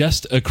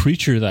suggest a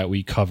creature that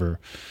we cover.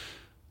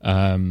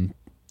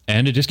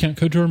 And a discount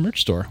code to our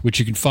merch store, which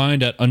you can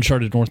find at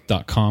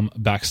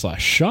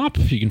unchartednorth.com/shop.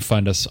 You can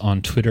find us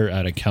on Twitter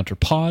at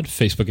EncounterPod,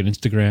 Facebook and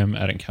Instagram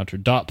at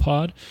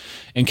encounter.pod,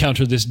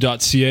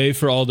 encounterthis.ca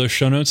for all those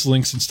show notes,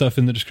 links and stuff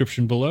in the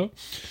description below.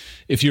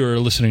 If you are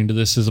listening to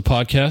this as a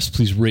podcast,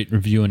 please rate and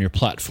review on your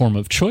platform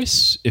of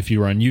choice. If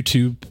you are on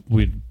YouTube,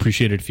 we'd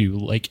appreciate it if you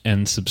like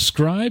and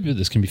subscribe.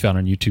 This can be found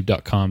on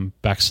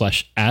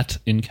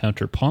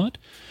youtube.com/@encounterpod. And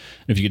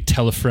if you could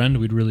tell a friend,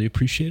 we'd really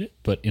appreciate it.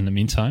 But in the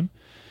meantime,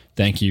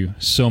 thank you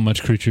so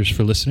much, creatures,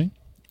 for listening,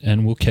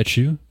 and we'll catch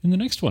you in the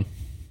next one.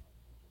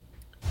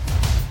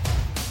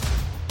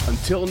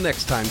 Until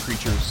next time,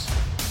 creatures,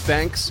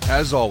 thanks,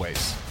 as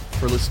always,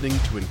 for listening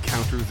to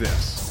Encounter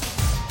This.